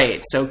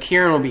 Great. So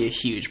Kieran will be a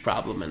huge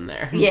problem in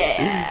there.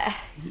 Yeah,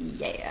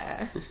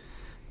 yeah.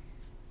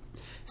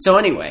 So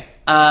anyway,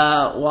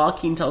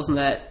 Joaquin tells him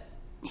that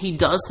he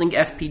does think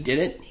FP did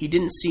it. He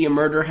didn't see a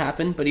murder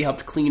happen, but he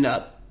helped clean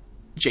up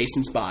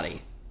Jason's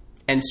body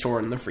and store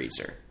it in the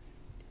freezer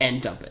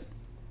and dump it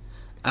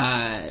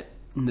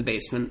in the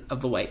basement of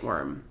the White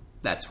Worm.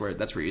 That's where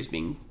he was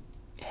being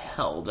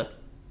held.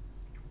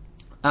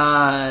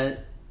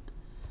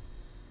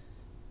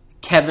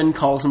 Kevin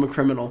calls him a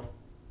criminal.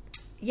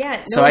 Yeah.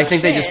 No so I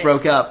think they just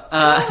broke up.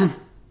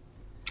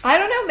 I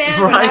don't know, man.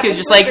 Veronica's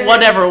just like,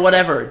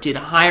 whatever. Did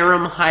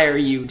Hiram hire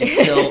you to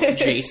kill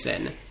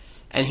Jason?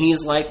 And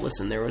he's like,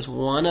 listen, there was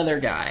one other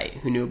guy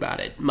who knew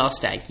about it.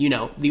 Mustang,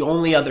 the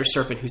only other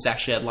serpent who's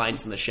actually had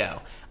lines in the show.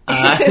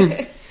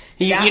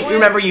 You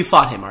remember you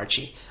fought him,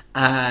 Archie.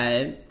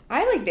 I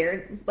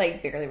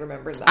barely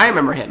remember that. I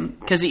remember him,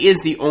 because he is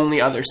the only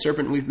other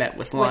serpent we've met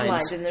with lines. With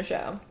lines in the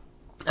show.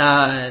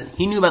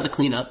 He knew about the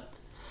cleanup,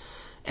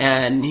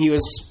 and he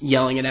was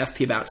yelling at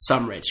FP about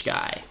some rich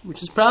guy,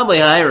 which is probably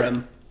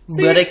Hiram.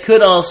 But it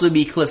could also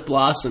be Cliff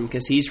Blossom,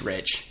 because he's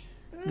rich.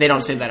 They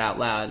don't say that out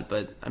loud,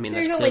 but I mean,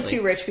 there's that's only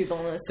two rich people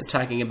in this.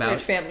 They're talking about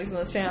rich families in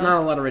this town. Not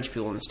a lot of rich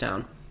people in this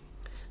town.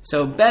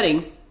 So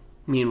Betty,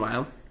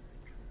 meanwhile,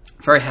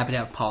 very happy to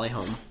have Polly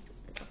home.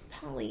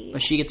 Polly.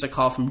 But she gets a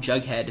call from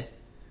Jughead,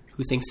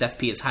 who thinks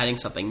FP is hiding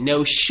something.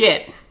 No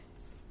shit.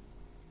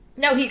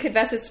 No, he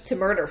confesses to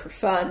murder for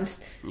fun.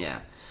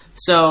 Yeah.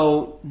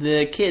 So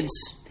the kids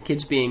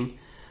being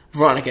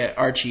Veronica,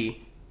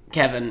 Archie,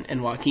 Kevin,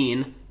 and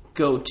Joaquin,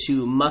 go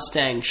to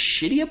Mustang's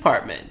shitty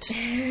apartment.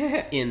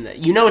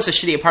 It's a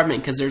shitty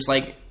apartment because there's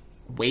like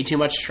way too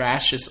much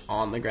trash just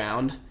on the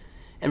ground.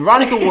 And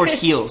Veronica wore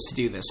heels to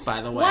do this,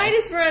 by the way. Why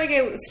does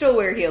Veronica still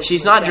wear heels?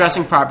 She's not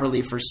dressing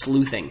properly for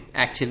sleuthing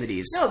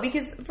activities. No,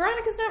 because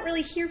Veronica's not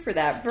really here for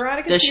that.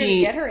 Veronica's does here she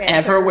to get her answer.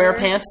 ever wear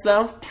pants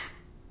though?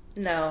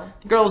 No.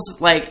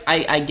 Girls, like,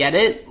 I get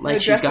it.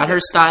 Like, she's got her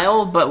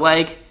style, but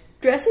like,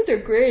 dresses are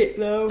great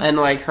though. And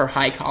like her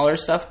high collar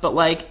stuff, but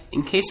like,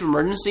 in case of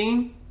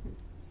emergency,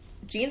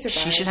 jeans are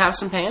fine. She should have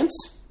some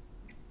pants.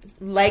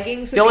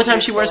 Leggings. The only time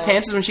she wears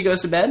pants is when she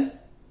goes to bed.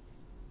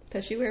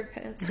 Does she wear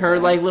pants? Her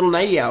like little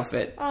nighty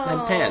outfit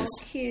had pants.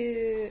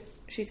 Cute.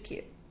 She's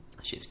cute.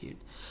 She's cute.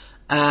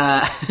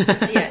 Yeah,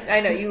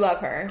 I know you love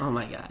her. Oh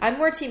my god. I'm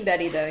more Team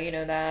Betty though. You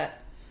know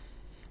that.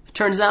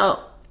 Turns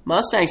out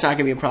Mustang's not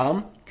gonna be a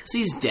problem because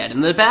he's dead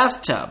in the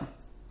bathtub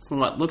from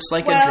what looks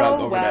like a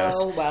drug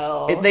overdose.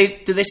 Well.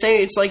 Do they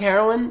say it's like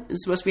heroin? Is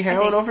it supposed to be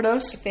heroin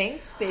overdose? I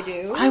think they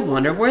do. I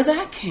wonder where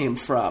that came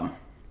from.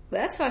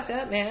 That's fucked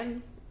up,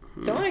 man.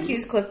 Don't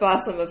accuse Cliff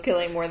Blossom of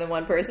killing more than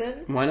one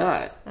person. Why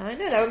not? I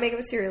know, that would make him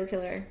a serial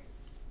killer.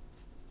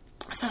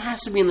 I thought it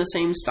has to be in the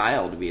same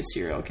style to be a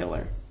serial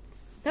killer.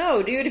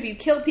 No, dude, if you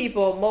kill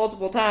people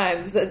multiple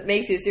times, that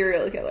makes you a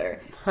serial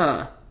killer.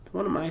 Huh.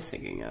 What am I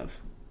thinking of?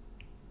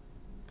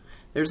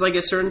 There's, like,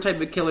 a certain type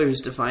of killer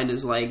who's defined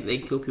as, like, they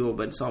kill people,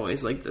 but it's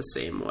always, like, the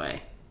same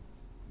way.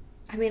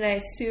 I mean,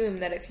 I assume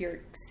that if you're...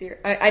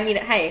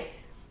 hey,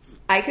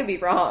 I could be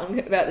wrong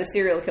about the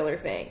serial killer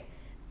thing.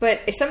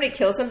 But if somebody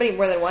kills somebody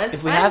more than once...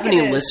 If we have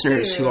any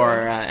listeners who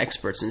are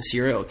experts in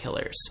serial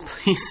killers,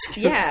 please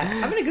go.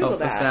 Yeah, I'm going to Google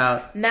help us that.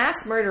 out. Mass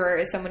murderer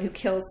is someone who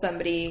kills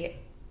somebody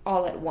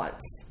all at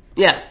once.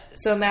 Yeah.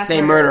 So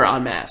They murder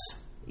en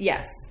masse.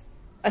 Yes.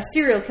 A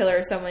serial killer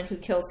is someone who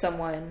kills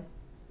someone...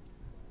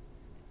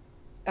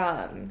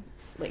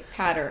 like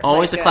pattern.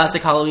 Always like a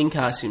classic Halloween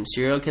costume.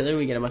 Serial killer,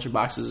 we get a bunch of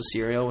boxes of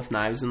cereal with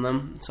knives in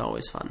them. It's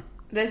always fun.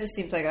 That just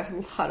seems like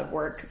a lot of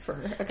work for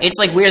a company. It's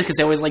like weird because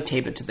they always like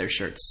tape it to their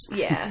shirts.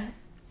 Yeah.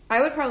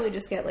 I would probably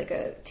just get like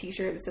a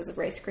t-shirt that says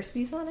Rice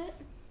Krispies on it.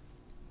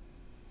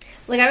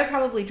 Like I would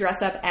probably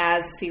dress up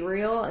as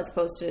cereal as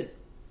opposed to,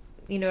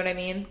 you know what I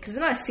mean? Because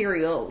it's not a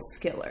cereals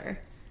killer.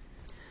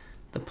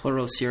 The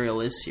plural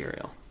cereal is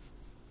cereal.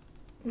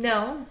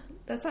 No,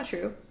 that's not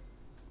true.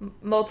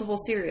 Multiple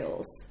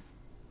cereals.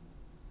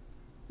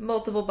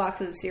 Multiple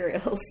boxes of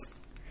cereals.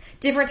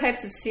 Different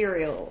types of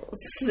cereals.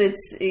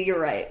 You're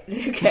right.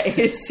 Okay,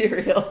 it's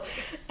cereal.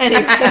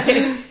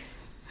 Anyway.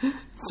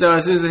 So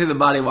as soon as they see the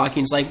body,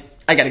 Joaquin's like,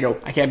 I gotta go.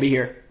 I can't be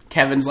here.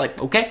 Kevin's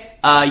like, okay,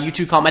 you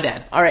two call my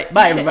dad. All right,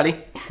 bye, everybody.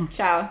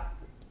 Ciao.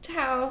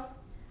 Ciao.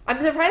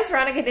 I'm surprised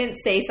Veronica didn't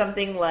say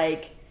something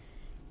like,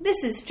 this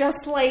is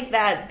just like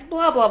that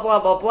blah, blah,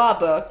 blah, blah, blah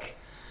book.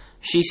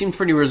 She seemed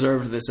pretty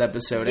reserved this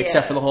episode,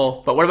 except for the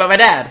whole, but what about my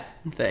dad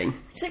thing?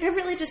 She's like, I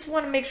really just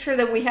want to make sure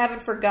that we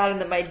haven't forgotten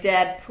that my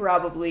dad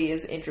probably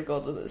is integral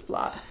to this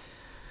plot.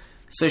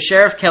 So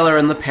Sheriff Keller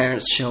and the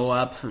parents show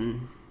up,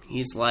 and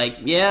he's like,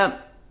 yeah,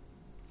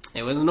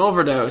 it was an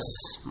overdose.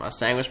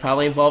 Mustang was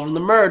probably involved in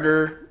the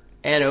murder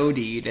and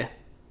OD'd.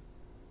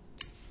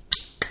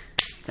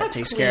 That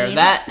takes care of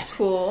that.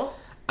 Cool.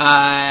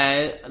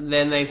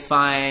 Then they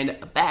find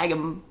a bag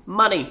of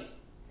money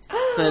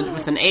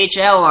with an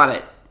HL on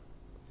it.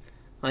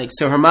 Like,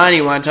 so Hermione,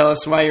 you want to tell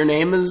us why your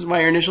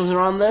initials are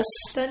on this?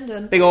 Dun,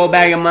 dun. Big old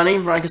bag of money.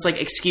 Veronica's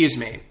like, excuse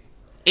me.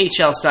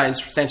 HL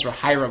stands for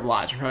Hiram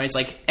Lodge. Hermione's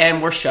like,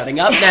 and we're shutting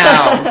up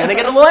now. I'm gonna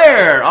get a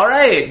lawyer. All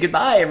right.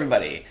 Goodbye,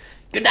 everybody.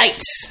 Good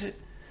night.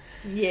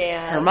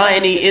 Yeah.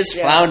 Hermione is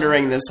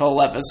floundering this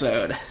whole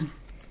episode.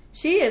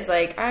 She is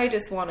like, I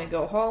just want to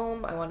go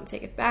home. I want to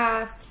take a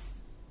bath.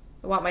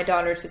 I want my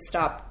daughter to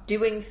stop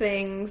doing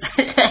things.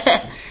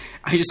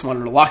 I just want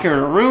her to lock her in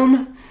a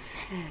room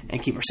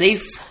and keep her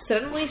safe.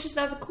 Suddenly, she's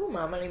not the cool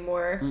mom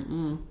anymore.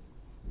 Mm-mm.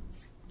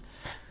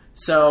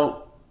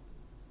 So,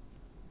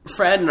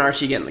 Fred and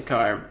Archie get in the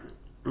car.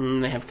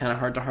 They have kind of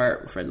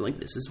heart-to-heart. Fred's like,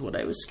 this is what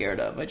I was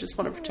scared of. I just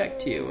want to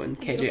protect you. And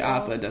KJ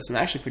Apa does some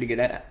actually pretty good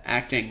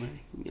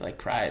acting. He, like,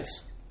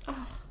 cries.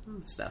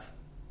 And stuff.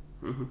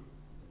 Mm-hmm.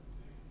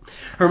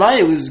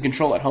 Hermione loses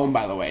control at home,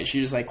 by the way.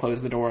 She just, like,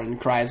 closed the door and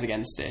cries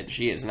against it.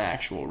 She is an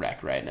actual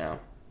wreck right now.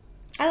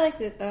 I liked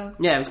it, though.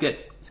 Yeah, it was good.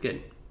 It's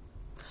good.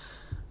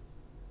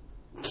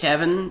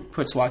 Kevin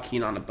puts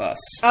Joaquin on a bus.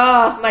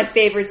 Oh, my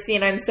favorite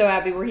scene. I'm so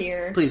happy we're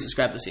here. Please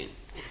describe the scene.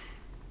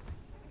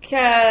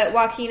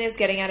 Joaquin is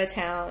getting out of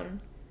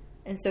town,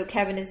 and so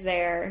Kevin is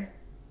there.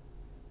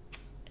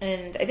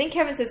 And I think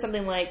Kevin says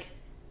something like,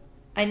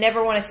 I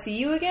never want to see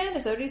you again?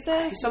 Is that what he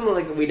says? Something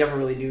like, we never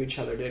really knew each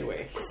other, did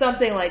we?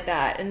 Something like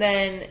that. And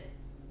then,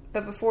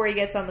 but before he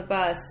gets on the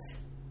bus,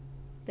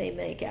 they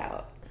make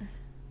out.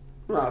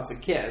 Well, it's a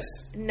kiss.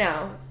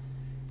 No,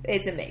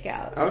 it's a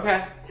make-out.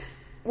 Okay.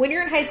 When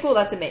you're in high school,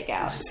 that's a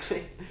make-out.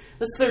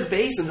 That's third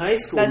base in high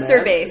school, That's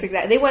third base,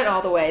 exactly. They went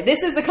all the way.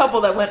 This is the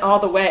couple that went all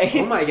the way.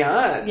 Oh my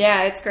god.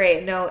 Yeah, it's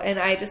great. No, and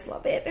I just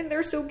love it. And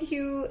they're so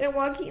cute. And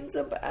Joaquin's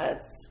the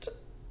best.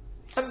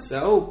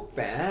 So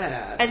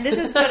bad. And this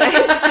is what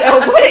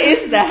what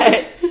is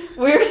that?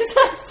 Where is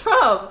that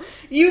from?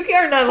 You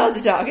are not allowed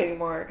to talk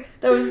anymore.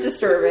 That was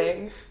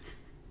disturbing.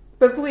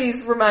 But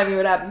please remind me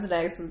what happens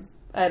next.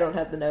 I don't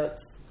have the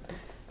notes.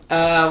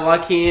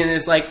 Joaquin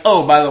is like,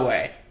 oh, by the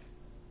way,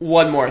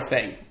 one more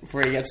thing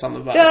before he gets on the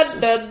bus.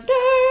 Dun, dun,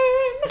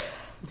 dun.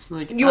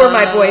 Like, You are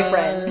my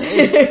boyfriend.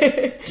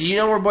 Do you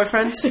know we're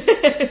boyfriends?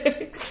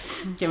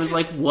 Kevin's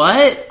like,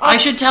 what? I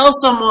should tell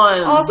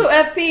someone. Also,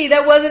 FP,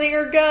 that wasn't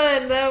your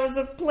gun. That was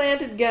a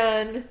planted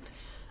gun.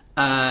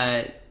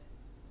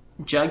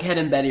 Jughead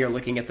and Betty are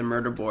looking at the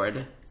murder board.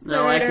 And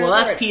they're like,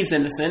 well, FP's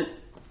innocent.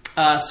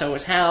 So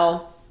is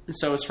Hal. And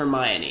so is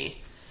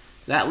Hermione.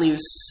 That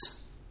leaves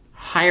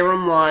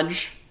Hiram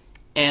Lodge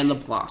and the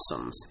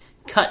Blossoms.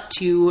 Cut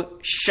to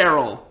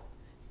Cheryl,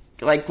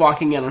 like,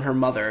 walking in on her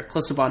mother.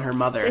 Close up on her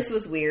mother. This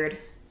was weird.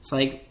 It's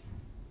like,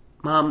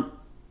 Mom,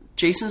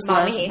 JJ's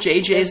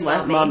It's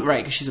last... mommy. Mom, right,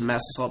 because she's a mess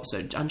this whole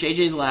episode. On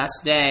JJ's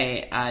last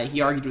day,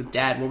 he argued with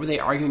Dad. What were they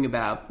arguing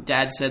about?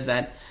 Dad said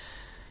that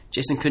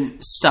Jason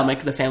couldn't stomach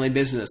the family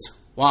business.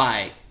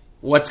 Why?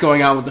 What's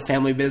going on with the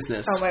family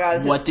business? Oh my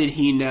god. What did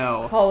he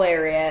know?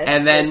 Hilarious.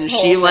 And then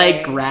she,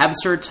 like,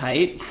 grabs her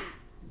tight.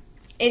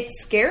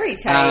 It's scary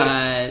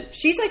tight.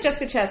 She's like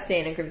Jessica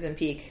Chastain in Crimson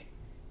Peak.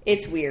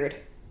 It's weird.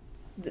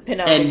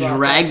 And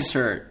drags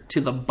her to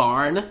the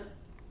barn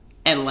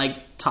and, like,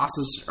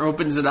 tosses, or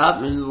opens it up,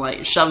 and is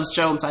like, shoves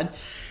Joe inside.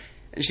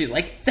 And she's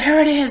like, there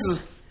it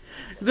is!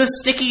 The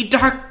sticky,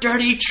 dark,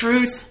 dirty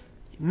truth.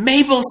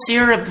 Maple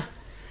syrup.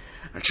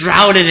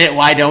 Drown in it,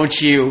 why don't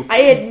you? I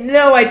had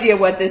no idea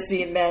what this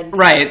scene meant.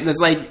 Right. It's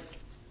like,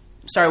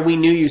 sorry, we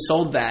knew you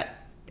sold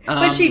that.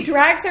 But she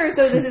drags her as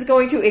though this is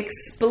going to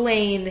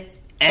explain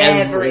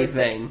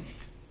everything.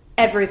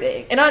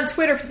 Everything. And on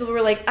Twitter, people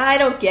were like, I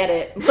don't get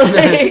it.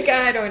 Like,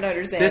 I don't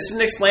understand. This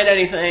didn't explain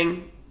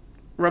anything.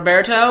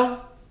 Roberto?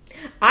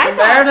 I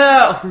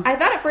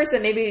thought at first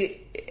that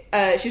maybe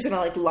she was going to,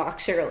 like, lock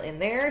Cheryl in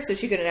there so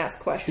she couldn't ask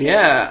questions.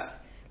 Yeah.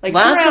 Like,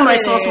 last time I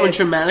saw someone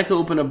dramatically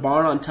open a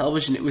barn on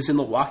television, it was in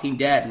The Walking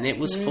Dead, and it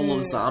was full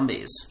of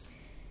zombies.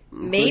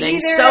 Maybe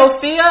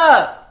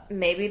Sophia!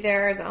 Maybe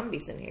there are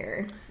zombies in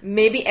here.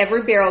 Maybe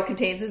every barrel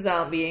contains a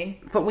zombie.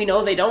 But we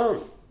know they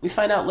don't. We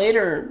find out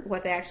later.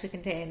 What they actually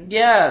contain.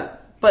 Yeah.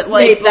 But,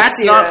 like, Maple that's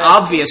syrup. not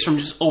obvious from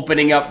just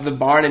opening up the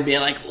barn and being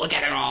like, look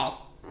at it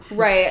all.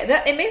 Right.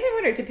 It makes me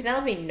wonder, did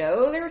Penelope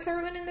know there was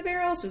heroin in the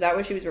barrels? Was that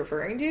what she was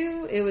referring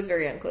to? It was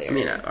very unclear. I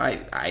mean,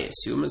 I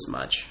assume as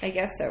much. I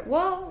guess so.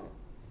 Well,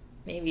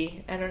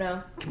 maybe. I don't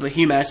know. But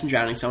can you imagine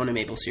drowning someone in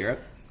maple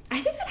syrup?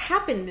 I think that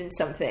happened in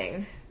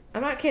something.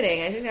 I'm not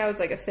kidding. I think that was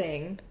like a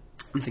thing.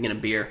 I'm thinking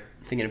of beer.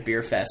 I'm thinking of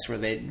Beer Fest where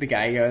the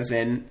guy goes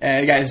in,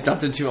 the guy's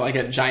dumped into like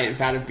a giant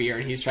vat of beer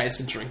and he tries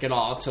to drink it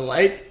all to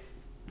like,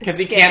 because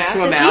he can't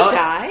swim out. Does he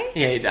die?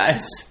 Yeah, he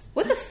dies.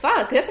 What the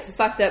fuck? That's a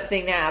fucked up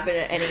thing to happen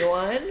to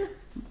anyone.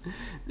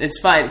 It's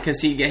fine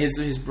because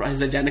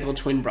his identical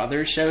twin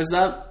brother shows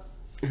up,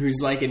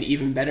 who's like an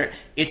even better.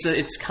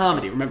 It's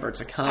comedy. Remember,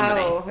 it's a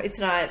comedy. Oh, it's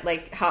not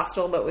like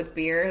Hostel but with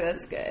beer.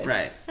 That's good.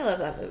 Right. I love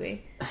that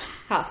movie.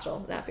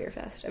 Hostel, not Beer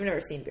Fest. I've never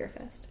seen Beer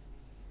Fest.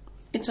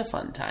 It's a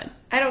fun time.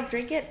 I don't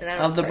drink it, and I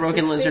don't. Of the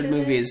Broken Lizard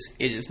participate in movies,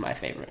 it is my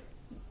favorite.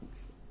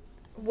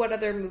 What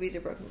other movies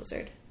are Broken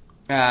Lizard?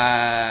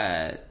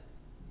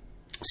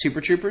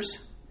 Super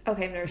Troopers.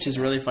 Okay, I've never Which seen is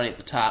really funny at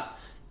the top.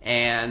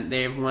 And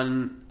they have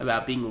one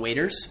about being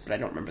waiters, but I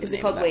don't remember the Is name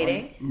it called of that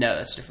Waiting? one. No,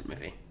 that's a different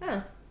movie.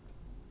 Oh.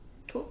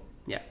 Cool.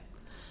 Yeah.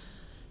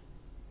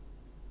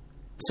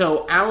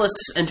 So Alice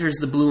enters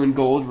the blue and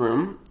gold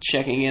room,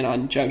 checking in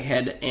on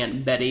Jughead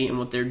and Betty and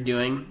what they're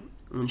doing.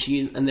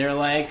 And they're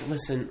like,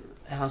 listen,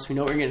 Alice, we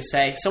know what you're going to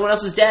say. Someone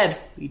else is dead.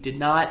 We did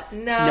not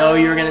know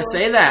you were going to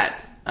say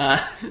that.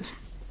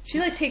 She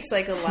like takes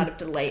like a lot of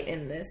delight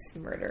in this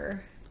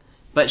murder.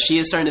 But she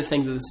is starting to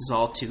think that this is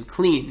all too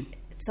clean.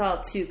 It's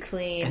all too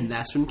clean. And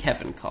that's when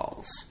Kevin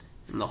calls.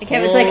 And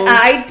Kevin's like,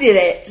 I did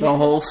it. The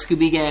whole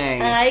Scooby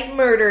Gang. I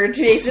murdered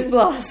Jason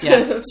Blossom.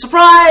 Yeah.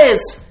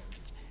 Surprise!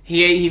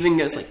 He even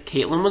goes like,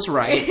 Kaitlin was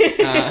right.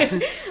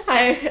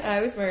 I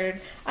was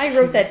murdered. I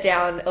wrote that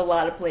down a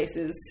lot of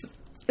places.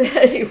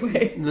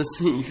 Anyway. You're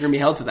going to be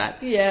held to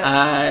that.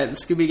 Yeah. The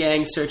Scooby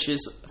Gang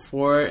searches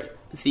for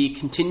the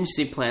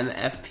contingency plan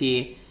that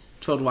FP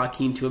told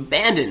Joaquin to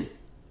abandon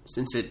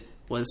since it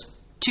was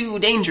too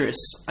dangerous.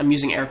 I'm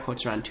using air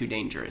quotes around too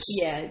dangerous.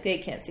 Yeah, they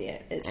can't see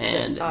it. It's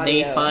and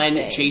they find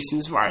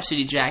Jason's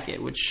varsity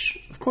jacket, which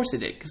of course they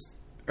did, because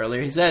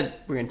earlier he said,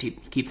 we're going to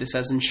keep this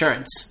as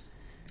insurance.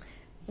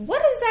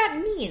 What does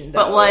that mean, though?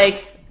 But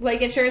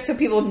like insurance so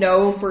people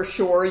know for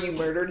sure you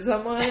murdered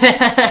someone?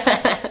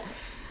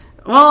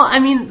 Well, I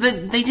mean,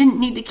 they didn't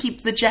need to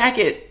keep the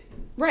jacket.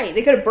 Right,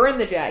 they could have burned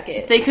the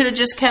jacket. They could have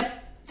just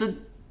kept the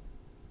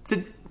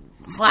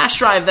flash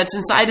drive that's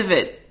inside of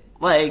it.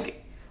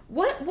 Like,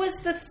 what was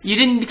the... You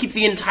didn't need to keep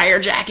the entire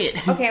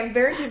jacket. Okay, I'm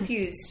very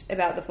confused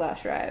about the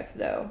flash drive,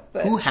 though.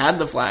 But who had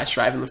the flash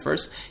drive in the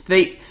first...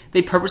 They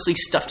purposely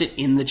stuffed it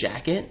in the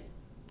jacket.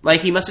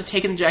 Like, he must have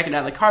taken the jacket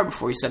out of the car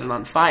before he set it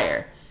on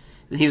fire.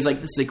 And he was like,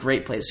 this is a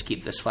great place to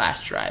keep this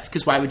flash drive.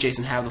 Because why would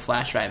Jason have the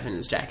flash drive in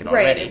his jacket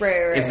already?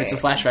 Right. If it's a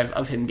flash drive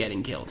of him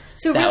getting killed.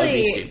 So that really,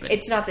 would be stupid.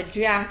 It's not the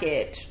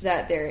jacket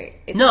that they're...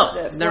 It's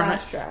no, the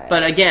flash drive.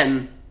 But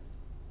again,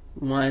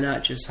 why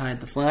not just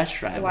hide the flash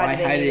drive? Why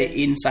hide it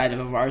inside of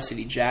a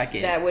varsity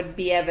jacket? That would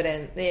be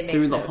evident. It makes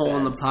through the no hole sense.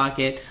 in the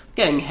pocket. I'm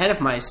getting ahead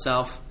of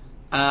myself.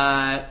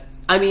 I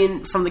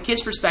mean, from the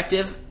kid's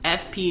perspective,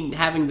 FP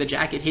having the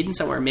jacket hidden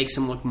somewhere makes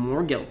him look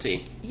more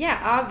guilty. Yeah,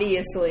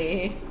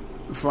 obviously.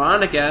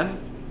 Veronica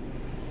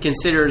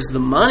considers the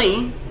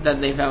money that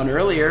they found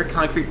earlier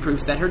concrete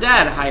proof that her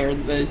dad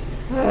hired the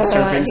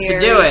serpents to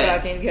do it.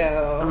 Fucking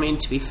go. I mean,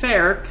 to be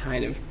fair,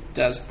 kind of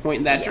does point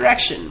in that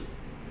direction.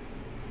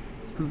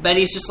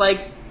 Betty's just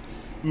like,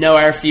 no,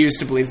 I refuse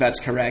to believe that's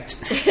correct.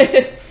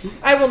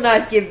 I will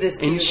not give this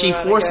to you, and she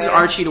Veronica. forces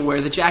Archie to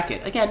wear the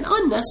jacket. Again,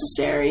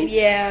 unnecessary.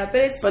 Yeah,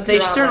 but it's But they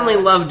drama. certainly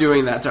love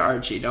doing that to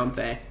Archie, don't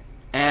they?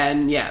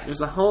 And yeah,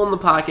 there's a hole in the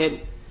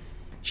pocket.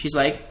 She's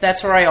like,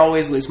 that's where I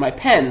always lose my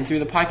pen, through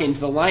the pocket into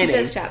the lining.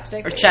 She says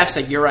chapstick. Or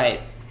chapstick, you're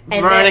right.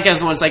 And Veronica's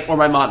the one that's like, or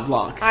my Mont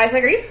Blanc. I was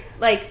like, are you...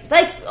 Like,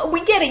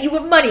 we get it, you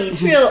have money,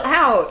 chill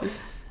out.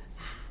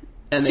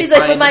 And She's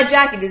like, but my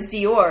jacket is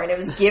Dior, and it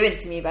was given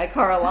to me by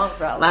Karl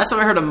Lagerfeld. Last time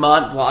I heard a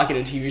Mont Blanc in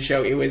a TV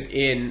show, it was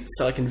in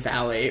Silicon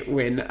Valley,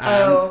 when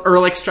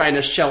Ehrlich's trying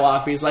to show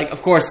off. He's like,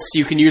 of course,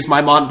 you can use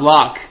my Mont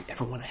Blanc.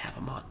 Ever want to have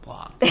a Mont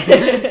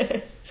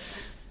Blanc?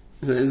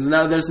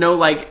 There's no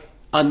like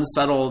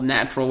unsubtle,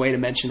 natural way to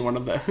mention one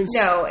of those.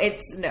 No,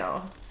 it's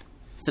no.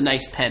 It's a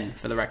nice pen,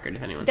 for the record,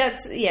 if anyone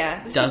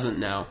doesn't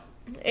know.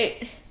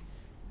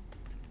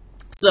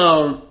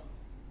 So,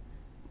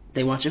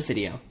 they watch a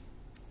video.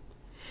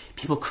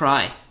 People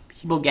cry.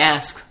 People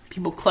gasp.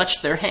 People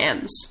clutch their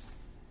hands.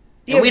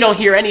 And we don't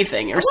hear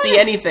anything or see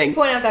anything.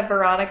 Point out that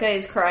Veronica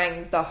is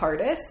crying the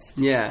hardest.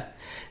 Yeah.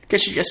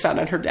 Because she just found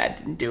out her dad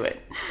didn't do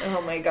it.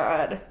 Oh my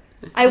god.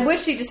 I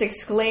wish she just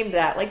exclaimed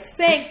that. Like,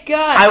 thank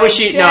God. I wish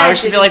she'd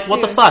be like,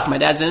 what the fuck? My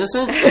dad's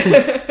innocent?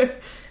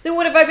 Then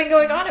what have I been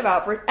going on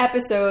about for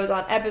episodes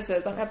on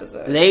episodes on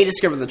episodes? They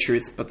discover the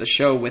truth, but the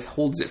show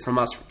withholds it from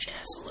us for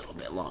just a little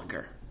bit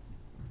longer.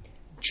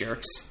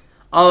 Jerks.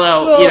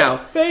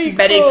 Although,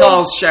 Betty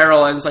calls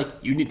Cheryl and is like,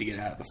 you need to get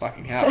out of the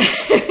fucking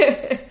house.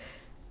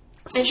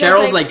 So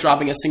Cheryl's like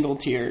dropping a single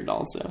tear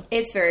also.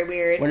 It's very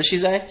weird. What does she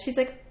say? She's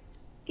like,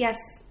 yes,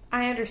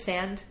 I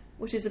understand,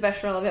 which is the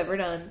best role I've ever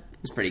done.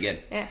 It's pretty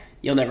good. Yeah.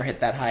 You'll never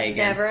hit that high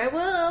again. Never I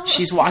will.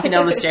 She's walking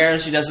down the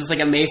stairs. She does this like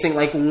amazing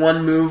like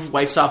one move,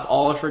 wipes off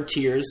all of her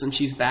tears, and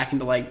she's back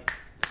into like...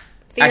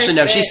 Actually,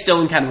 no, she's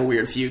still in kind of a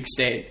weird fugue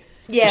state.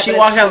 Yeah, she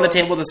walked down the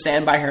table to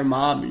stand by her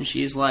mom, and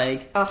she's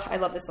like... Oh, I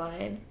love this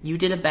line. You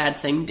did a bad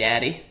thing,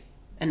 Daddy.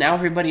 And now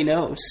everybody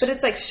knows. But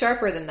it's like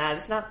sharper than that.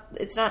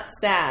 It's not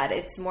sad.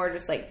 It's more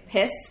just like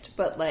pissed,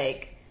 but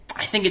like...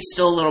 I think it's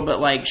still a little bit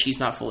like she's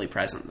not fully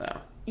present, though.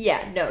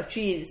 Yeah, no,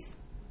 she's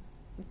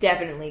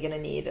definitely going to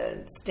need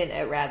a stint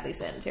at Radley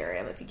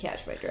Sanitarium, if you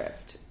catch my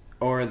drift.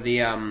 Or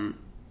the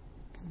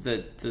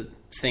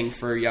thing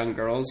for young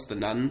girls, the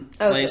nun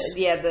place.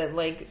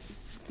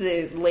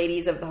 The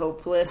Ladies of the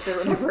Hope List, or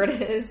whatever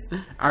it is.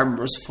 Our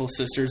Merciful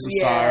Sisters of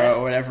Sorrow,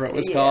 or whatever it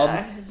was called.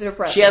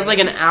 Depressing. She has like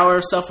an hour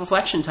of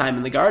self-reflection time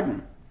in the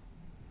garden.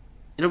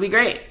 It'll be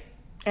great.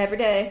 Every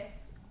day.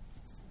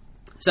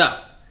 So,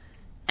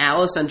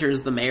 Alice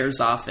enters the mayor's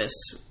office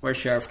where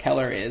Sheriff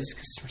Keller is,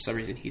 because for some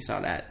reason he's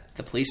not at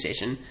the police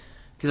station,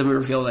 because then we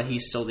reveal that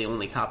he's still the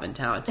only cop in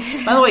town.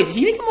 By the way, did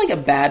he become like a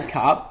bad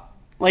cop,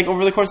 like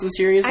over the course of the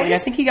series? I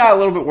think he got a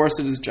little bit worse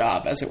at his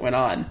job as it went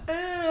on.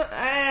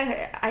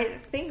 I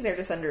think they're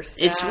just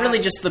understaffed. It's really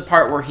just the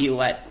part where he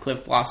let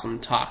Cliff Blossom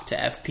talk to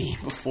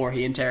FP before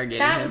he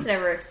interrogated him. That was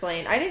never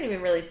explained. I didn't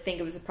even really think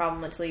it was a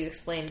problem until you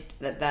explained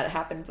that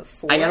happened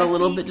before. I got a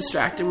little bit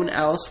distracted when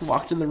Alice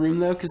walked in the room,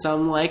 though, because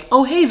I'm like,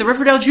 oh, hey, the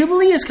Riverdale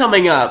Jubilee is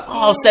coming up.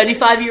 Oh,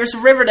 75 years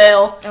of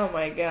Riverdale. Oh,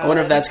 my God. I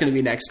wonder if that's going to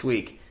be next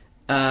week.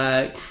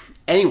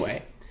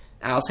 Anyway,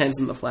 Alice hands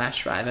him the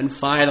flash drive, and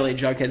finally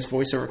Jughead's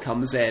voiceover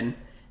comes in.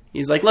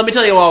 He's like, let me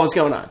tell you all what's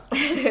going on.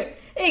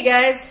 Hey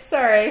guys,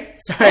 sorry,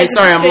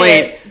 I'm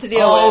late. To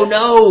deal with.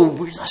 No,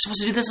 we're not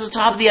supposed to do this at the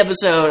top of the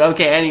episode.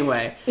 Okay,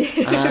 anyway.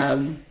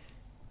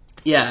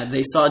 Yeah,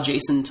 they saw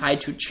Jason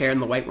tied to a chair in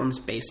the White Room's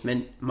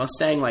basement.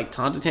 Mustang,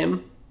 taunted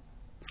him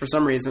for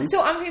some reason.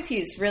 So I'm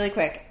confused, really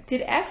quick.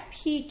 Did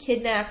FP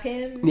kidnap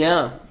him?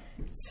 Yeah.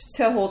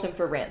 To hold him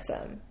for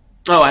ransom?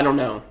 Oh, I don't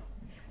know.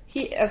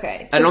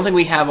 Okay. So I don't think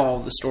we have all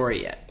the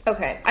story yet.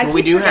 Okay. What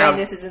we do have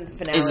this isn't the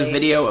finale. Is a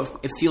video of,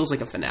 it feels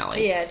like a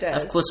finale. Yeah, it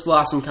does. Of Cliff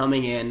Blossom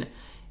coming in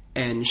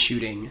and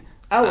shooting.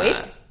 Oh,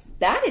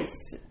 that is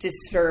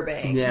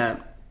disturbing. Yeah,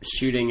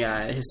 shooting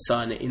his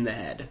son in the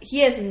head.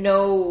 He has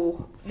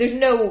there's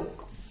no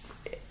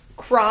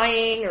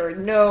crying or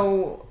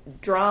no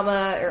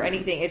drama or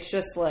anything. It's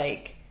just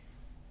like,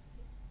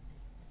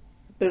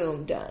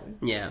 boom, done.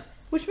 Yeah.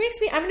 Which makes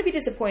me, I'm going to be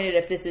disappointed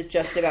if this is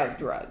just about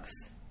drugs.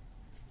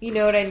 You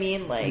know what I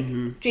mean?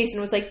 Like, Jason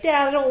was like,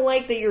 Dad, I don't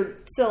like that you're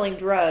selling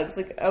drugs.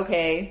 Like,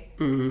 okay.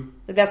 Mm-hmm.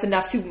 Like, that's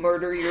enough to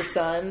murder your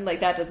son? Like,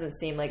 that doesn't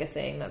seem like a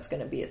thing that's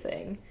going to be a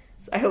thing.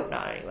 So I hope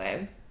not,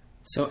 anyway.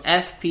 So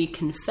FP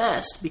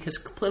confessed because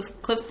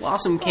Cliff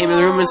Blossom came in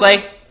the room and was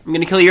like, I'm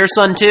going to kill your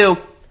son, too.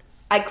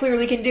 I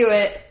clearly can do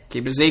it.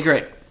 Keep it a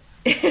secret.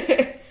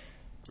 It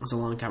was a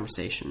long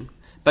conversation.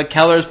 But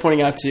Keller's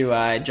pointing out to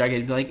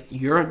Jughead, like,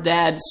 your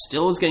dad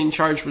still is getting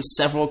charged with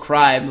several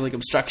crimes, like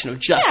obstruction of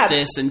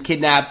justice and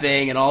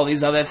kidnapping and all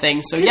these other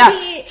things. So,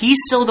 he's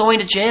still going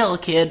to jail,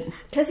 kid.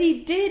 Because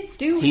he did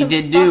do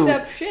fucked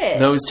up shit.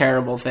 Those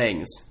terrible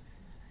things.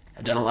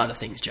 I've done a lot of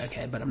things,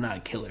 Jughead, but I'm not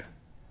a killer.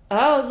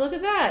 Oh, look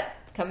at that.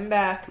 Coming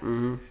back.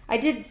 Mm-hmm. I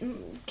did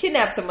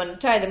kidnap someone,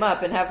 tie them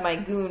up, and have my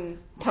goon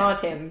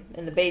taunt him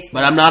in the basement.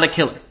 But I'm not a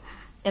killer.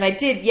 And I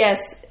did,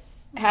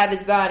 have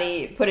his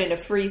body put in a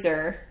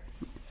freezer.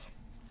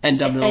 And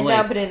dump it in the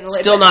lake. lake.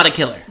 Still not a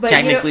killer,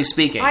 technically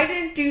speaking. I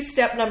didn't do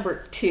step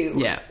number 2.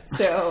 Yeah.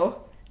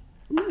 So,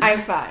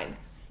 I'm fine.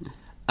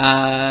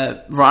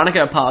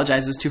 Veronica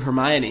apologizes to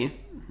Hermione.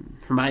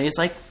 Hermione's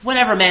like,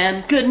 whatever,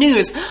 man. Good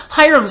news.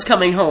 Hiram's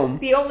coming home.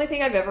 The only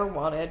thing I've ever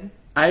wanted.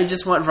 I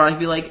just want Veronica to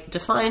be like,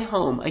 define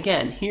home.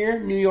 Again, here,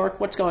 New York,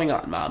 what's going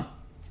on, Mom?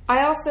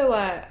 I also,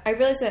 I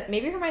realized that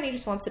maybe Hermione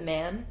just wants a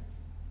man.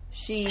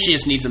 She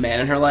just needs a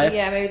man in her life?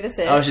 Yeah, maybe that's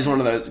it. Oh, she's one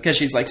of those, because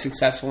she's,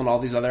 successful in all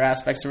these other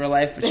aspects of her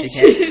life, but she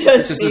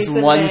can't, just this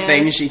one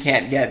thing she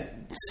can't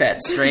get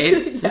set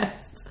straight. Yes.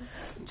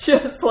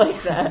 Just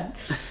like that.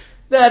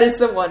 That is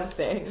the one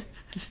thing.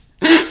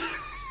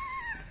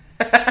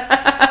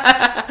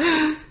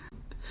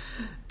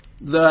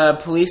 the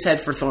police head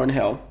for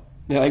Thornhill.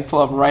 They like pull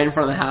up right in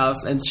front of the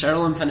house, and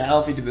Cheryl and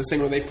Penelope do this thing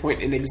where they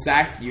point in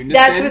exact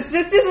unison.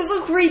 This was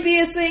the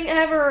creepiest thing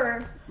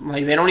ever.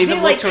 Like they don't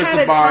even look towards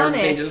the barn;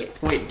 they just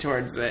point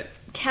towards it.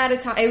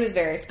 Catatonic. It was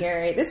very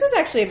scary. This was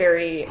actually a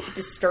very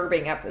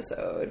disturbing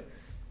episode.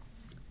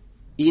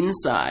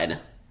 Inside,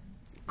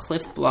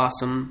 Cliff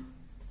Blossom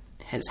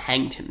has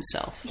hanged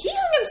himself. He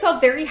hung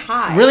himself very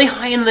high. Really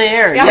high in the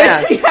air,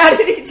 yeah. How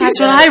did he do That's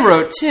that? what I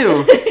wrote,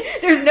 too.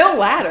 There's no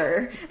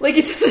ladder. Like,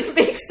 it doesn't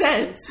make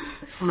sense.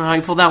 I don't know how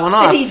he pulled that one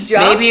off. Did he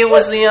jump? Maybe it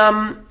was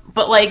the,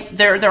 but, like,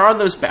 there are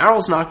those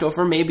barrels knocked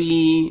over.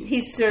 Maybe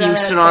he stood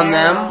on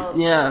them.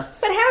 Yeah.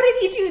 But how did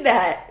he do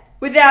that?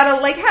 Without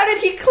how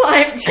did he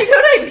climb? Do you know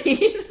what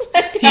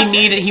I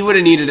mean? He would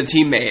have needed a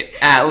teammate,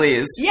 at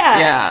least.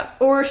 Yeah.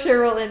 Or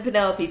Cheryl and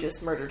Penelope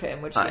just murdered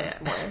him, which seems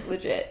more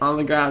legit. On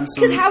the ground.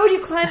 Because how would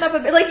you climb up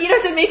you'd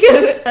have to make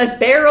a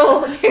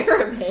barrel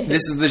pyramid.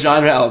 This is the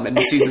genre element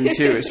in season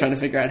 2, is trying to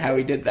figure out how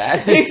he did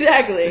that.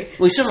 Exactly.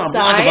 We stood on a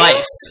block of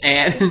ice,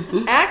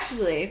 and...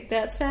 Actually,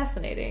 that's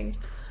fascinating.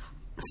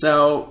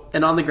 So,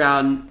 and on the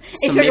ground,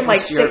 it took him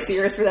 6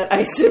 years for that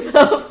ice to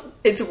melt.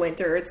 It's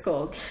winter, it's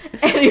cold.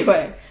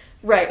 Anyway...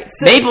 Right.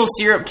 So maple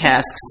syrup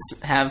casks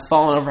have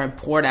fallen over and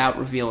poured out,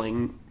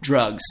 revealing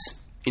drugs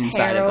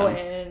inside of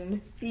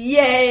them.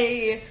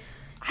 Yay!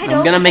 I'm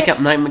gonna make a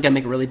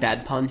really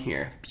bad pun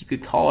here. You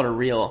could call it a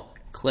real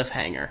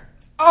cliffhanger.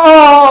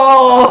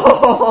 Oh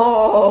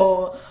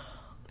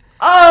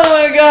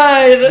my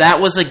god!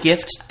 That was a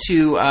gift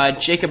to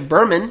Jacob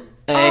Berman,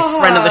 a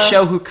friend of the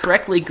show, who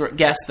correctly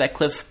guessed that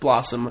Cliff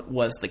Blossom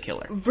was the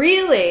killer.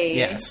 Really?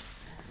 Yes.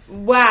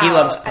 Wow. He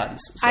loves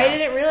puns. So. I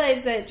didn't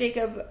realize that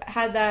Jacob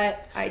had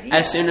that idea.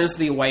 As soon as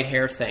the white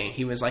hair thing,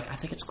 he was like, I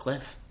think it's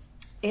Cliff.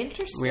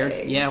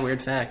 Interesting.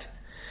 Weird fact.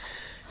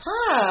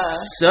 Huh.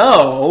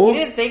 So... You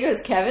didn't think it was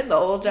Kevin the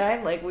whole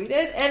time like we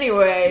did?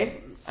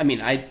 Anyway. I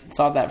mean, I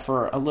thought that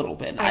for a little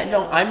bit.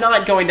 I'm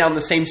not going down the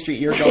same street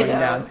you're going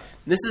down.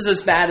 This is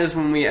as bad as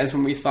when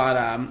we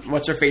thought,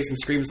 what's-her-face in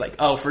Scream was like,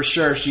 oh, for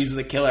sure, she's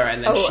the killer,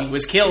 and then she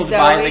was killed Zoe?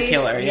 by the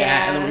killer.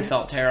 Yeah, and then we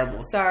felt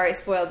terrible. Sorry,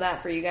 spoiled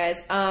that for you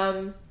guys.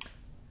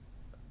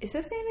 Is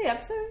this the end of the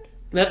episode?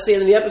 That's the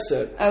end of the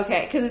episode.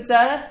 Okay, because it's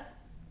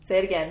say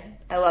it again.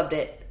 I loved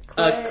it.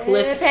 A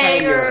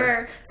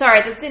cliffhanger.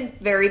 Sorry, that's in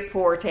very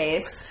poor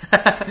taste.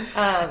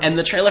 And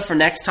the trailer for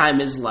next time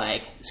is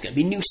like, there's going to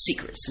be new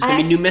secrets. There's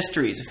going to be new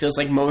mysteries. It feels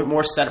like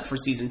more setup for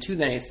season 2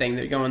 than anything.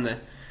 They're going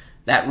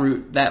that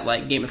route that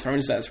like Game of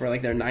Thrones does, where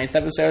like their 9th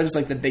episode is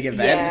like the big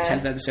event, and the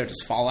 10th episode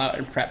is fallout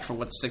and prep for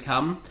what's to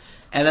come.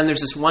 And then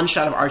there's this one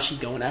shot of Archie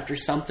going after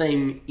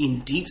something in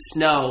deep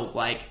snow,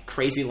 like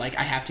crazy, like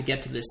I have to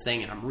get to this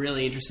thing, and I'm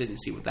really interested in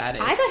see what that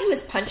is. I thought he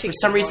was punching. For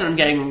some reason, I'm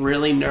getting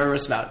really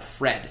nervous about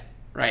Fred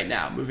right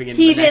now, moving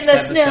into He's the next in the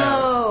episode.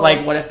 Snow.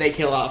 Like, what if they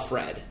kill off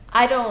Fred?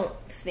 I don't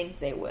think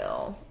they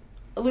will.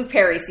 Luke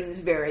Perry seems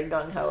very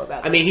gung-ho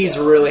about this. I mean, he's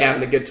really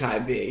having a good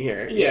time being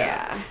here.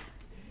 Yeah.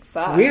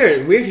 Fuck.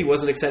 Weird he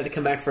wasn't excited to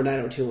come back for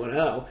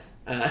 90210.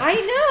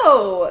 I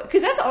know,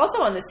 because that's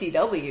also on the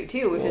CW,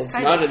 too, which is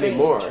kind of strange. It's not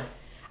anymore.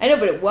 I know,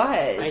 but it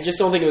was. I just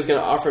don't think it was going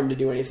to offer him to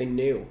do anything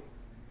new.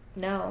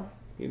 No.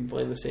 You've been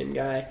playing the same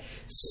guy.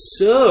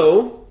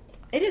 So...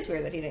 It is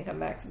weird that he didn't come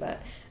back for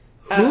that.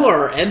 Who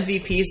are our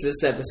MVPs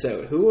this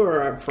episode? Who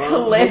are our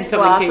prom Cliff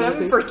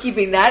Blossom for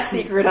keeping that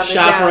secret on the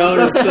chaperone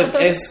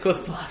is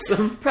Cliff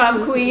Blossom.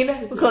 Prom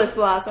queen, Cliff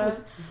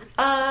Blossom.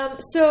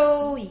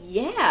 So,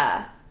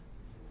 yeah.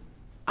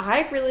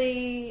 I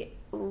really...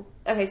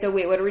 Okay, so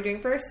wait, what are we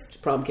doing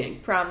first? Prom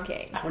king. Prom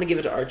king. I want to give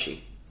it to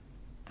Archie.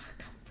 Oh,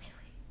 God, really?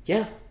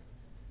 Yeah.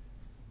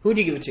 Who would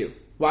you give it to?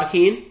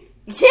 Joaquin?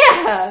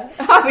 Yeah,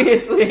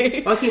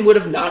 obviously. Joaquin would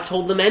have not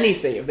told them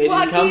anything if they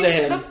didn't come to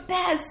him. Joaquin's the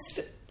best.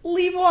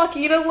 Leave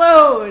Joaquin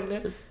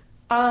alone.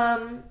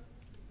 The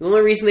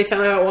only reason they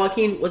found out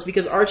Joaquin was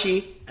because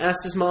Archie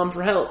asked his mom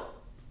for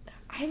help.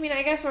 I mean,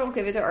 I guess we'll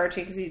give it to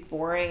Archie because he's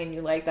boring and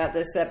you like that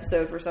this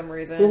episode for some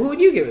reason. Well, who would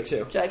you give it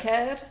to?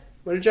 Jughead.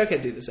 What did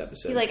Jughead do this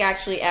episode? He,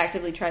 actually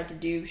actively tried to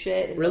do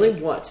shit. And, really?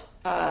 What?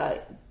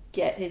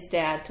 Get his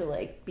dad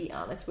to, be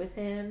honest with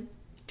him.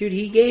 Dude,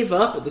 he gave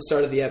up at the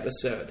start of the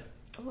episode.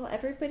 Well,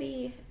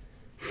 everybody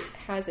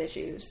has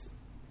issues.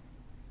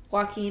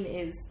 Joaquin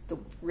is the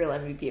real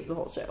MVP of the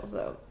whole show,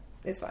 so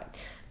it's fine.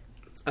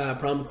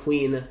 Prom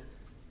queen,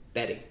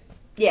 Betty.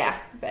 Yeah,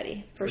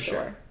 Betty, for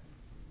sure.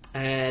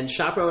 And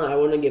chaperone, I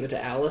want to give it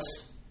to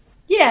Alice.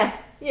 Yeah.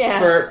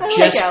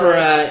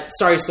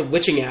 Sorry, it's the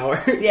witching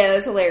hour. Yeah,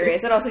 that's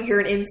hilarious. And also,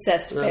 you're an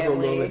incest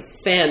family.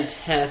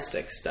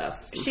 Fantastic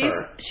stuff.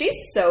 She's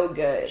so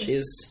good.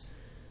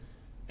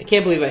 I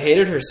can't believe I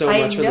hated her so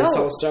much when this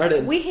all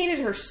started. We hated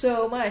her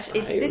so much.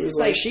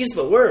 She's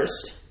the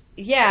worst.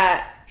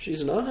 Yeah.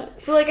 She's not.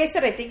 But like I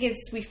said, I think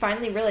we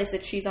finally realized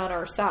that she's on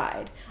our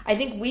side. I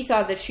think we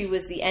thought that she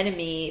was the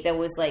enemy that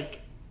was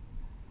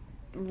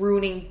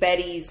ruining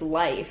Betty's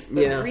life.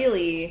 But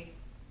really,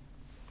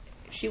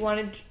 she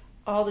wanted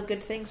all the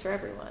good things for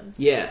everyone.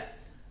 Yeah.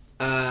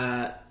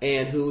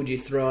 And who would you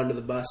throw under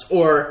the bus?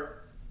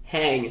 Or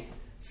hang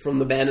from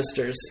the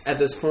Bannisters at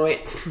this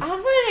point?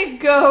 I'm gonna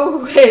go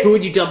with... Who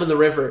would you dump in the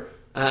river?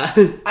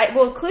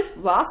 Well, Cliff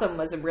Blossom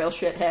was a real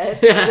shithead,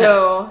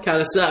 so...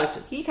 kind of sucked.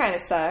 He kind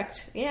of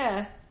sucked,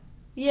 yeah.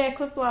 Yeah,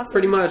 Cliff Blossom.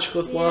 Pretty much,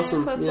 Cliff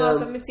Blossom. Cliff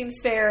Blossom, it seems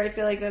fair. I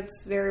feel like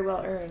that's very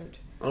well earned.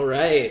 All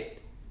right.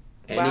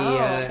 Wow.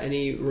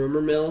 Any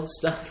rumor mill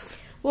stuff?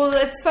 Well,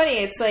 that's funny.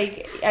 It's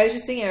like, I was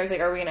just thinking, I was like,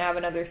 are we going to have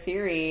another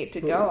theory to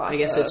go off I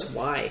guess of? it's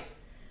why.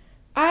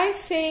 I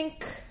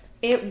think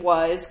it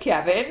was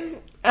Kevin.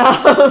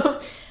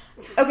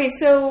 Okay,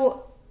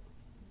 so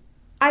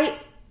I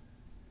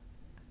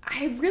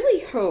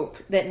really hope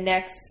that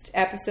next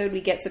episode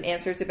we get some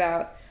answers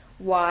about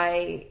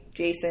why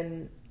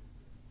Jason...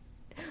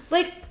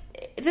 Like,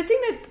 the thing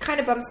that kind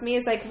of bumps me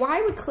is, like,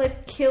 why would Cliff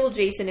kill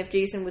Jason if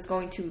Jason was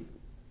going to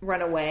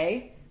run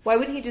away? Why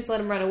wouldn't he just let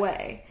him run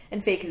away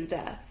and fake his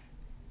death?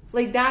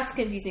 Like, that's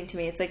confusing to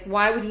me. It's like,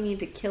 why would he need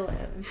to kill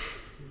him?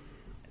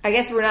 I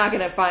guess we're not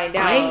going to find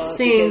out. I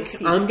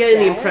think I'm getting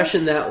the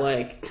impression that,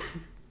 like,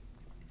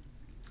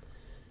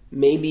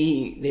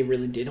 maybe they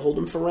really did hold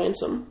him for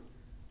ransom.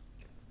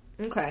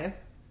 Okay.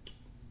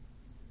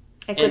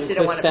 And Cliff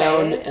didn't want to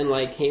pay it. And,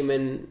 like, came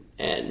in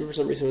and for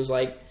some reason was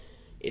like,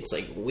 it's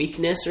like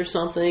weakness or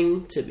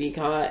something to be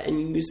caught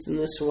and used in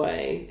this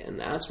way, and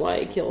that's why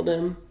he killed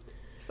him.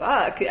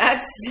 Fuck,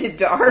 that's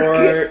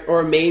dark.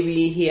 Or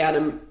maybe he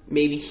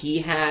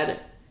had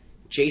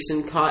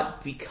Jason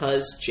caught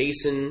because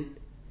Jason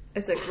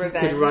it's like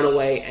revenge. Could run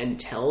away and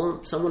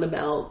tell someone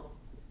about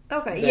the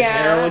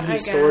heroin he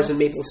stores in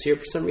maple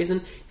syrup for some reason.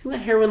 You think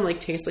that heroin like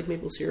tastes like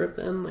maple syrup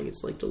then? Like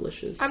it's like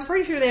delicious. I'm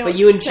pretty sure they don't. But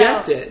you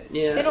inject it.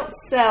 Yeah. They don't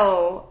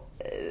sell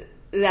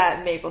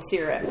that maple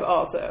syrup.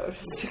 Also,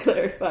 just to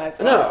clarify.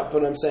 No,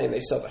 but I'm saying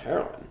they sell the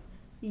heroin.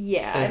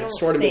 Yeah, and it's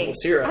stored in maple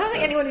syrup. I don't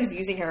think anyone who's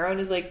using heroin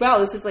is like, wow,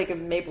 this is like a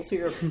maple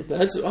syrup.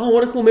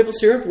 What a cool maple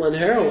syrup blend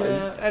heroin.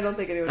 Yeah, I don't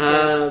think anyone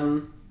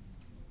does.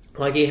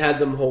 Like he had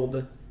them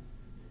hold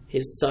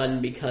his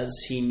son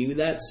because he knew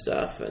that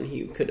stuff and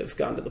he could have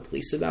gone to the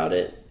police about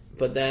it.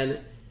 But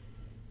then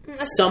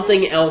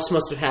something else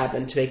must have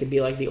happened to make it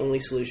be like the only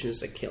solution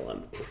is to kill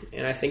him.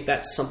 And I think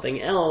that something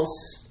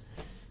else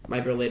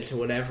might be related to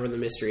whatever the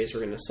mystery is we're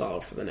going to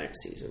solve for the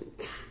next season.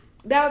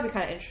 That would be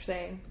kind of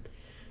interesting.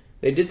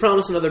 They did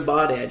promise another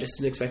body. I just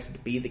didn't expect it to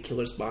be the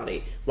killer's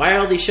body. Why are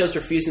all these shows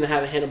refusing to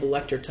have a Hannibal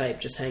Lecter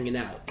type just hanging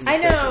out? I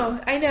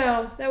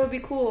know. That would be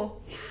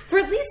cool. For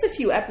at least a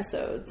few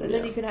episodes. And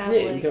then you can have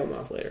you can kill him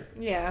off later.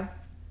 Yeah.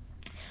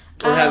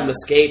 Or have him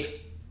escape.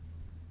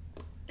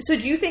 So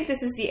do you think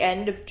this is the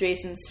end of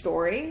Jason's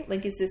story?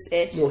 Like, is this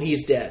it? Well,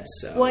 he's dead,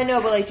 so... Well, I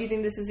know, but, like, do you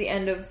think this is the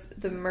end of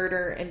the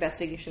murder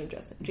investigation of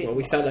Jason? Well,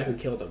 we found out who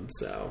killed him,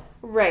 so...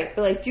 Right,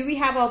 but, like, do we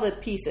have all the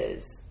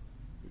pieces?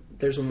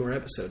 There's one more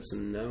episode, so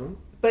no.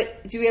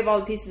 But do we have all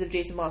the pieces of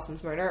Jason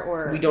Blossom's murder,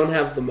 or... We don't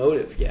have the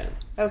motive yet.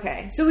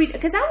 Okay. So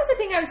because that was the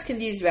thing I was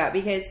confused about,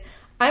 because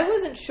I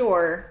wasn't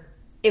sure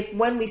if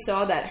when we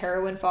saw that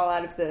heroin fall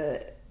out of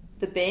the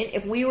bin,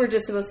 if we were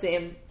just supposed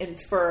to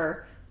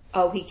infer,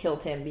 oh, he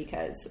killed him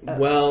because of...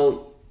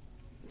 Well,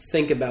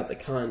 think about the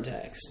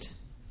context.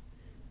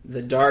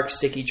 The dark,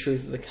 sticky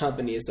truth of the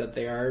company is that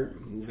they are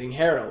moving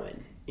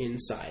heroin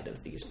inside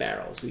of these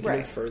barrels. We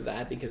can infer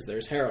that because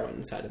there's heroin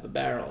inside of the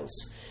barrels.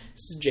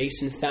 So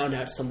Jason found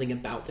out something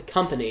about the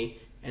company,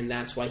 and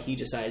that's why he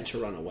decided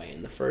to run away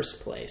in the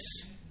first place.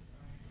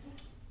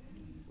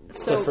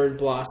 So, Clifford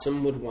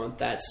Blossom would want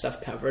that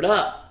stuff covered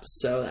up,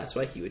 so that's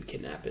why he would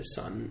kidnap his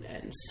son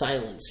and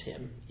silence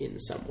him in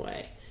some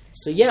way.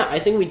 So yeah, I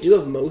think we do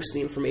have most of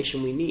the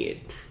information we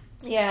need.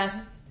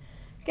 Yeah.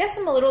 I guess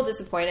I'm a little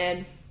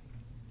disappointed.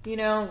 You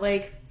know,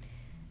 like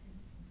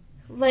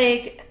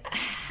the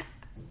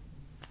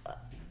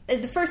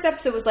first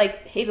episode was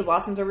like, hey, the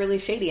Blossoms are really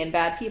shady and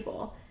bad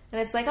people. And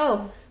it's like,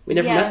 oh... We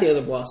never met the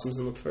other Blossoms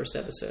in the first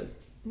episode.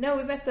 No,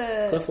 we met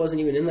the... Cliff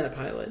wasn't even in that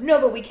pilot.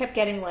 No, but we kept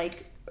getting,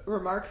 like,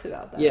 remarks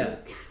about them. Yeah.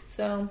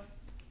 So...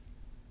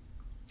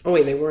 Oh,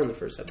 wait, they were in the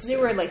first episode. They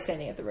were, like,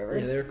 standing at the river.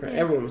 Yeah, they were crying.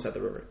 Yeah. Everyone was at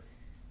the river.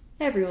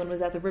 Everyone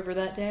was at the river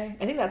that day.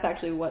 I think that's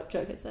actually what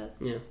Jughead said.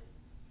 Yeah.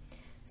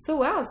 So,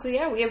 wow. So,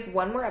 yeah, we have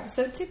one more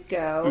episode to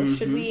go. Mm-hmm.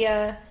 Should we,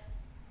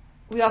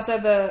 We also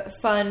have a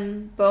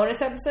fun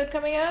bonus episode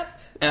coming up.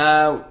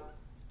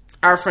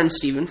 Our friend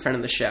Steven, friend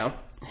of the show,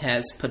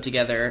 has put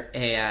together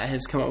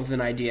has come up with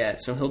an idea.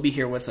 So he'll be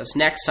here with us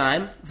next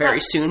time, very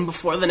soon.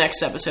 Before the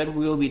next episode,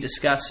 we will be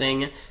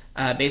discussing,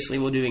 basically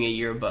we're doing a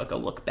yearbook, a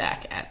look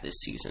back at this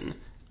season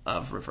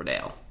of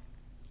Riverdale.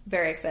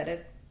 Very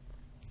excited.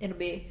 It'll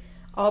be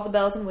all the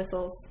bells and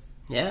whistles.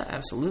 Yeah,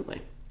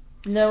 absolutely.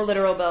 No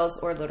literal bells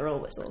or literal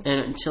whistles.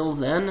 And until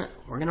then,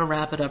 we're going to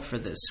wrap it up for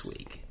this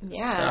week.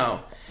 Yeah. So,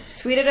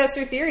 tweet at us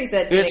your theories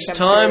that didn't come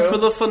true. It's time for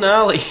the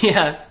finale.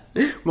 Yeah.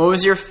 What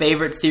was your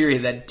favorite theory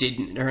that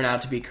didn't turn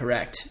out to be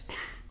correct?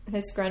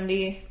 Miss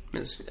Grundy.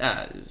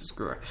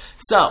 Screw her.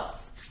 So,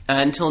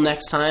 until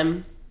next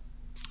time,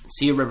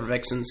 see you, River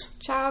Vixens.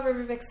 Ciao,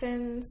 River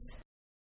Vixens.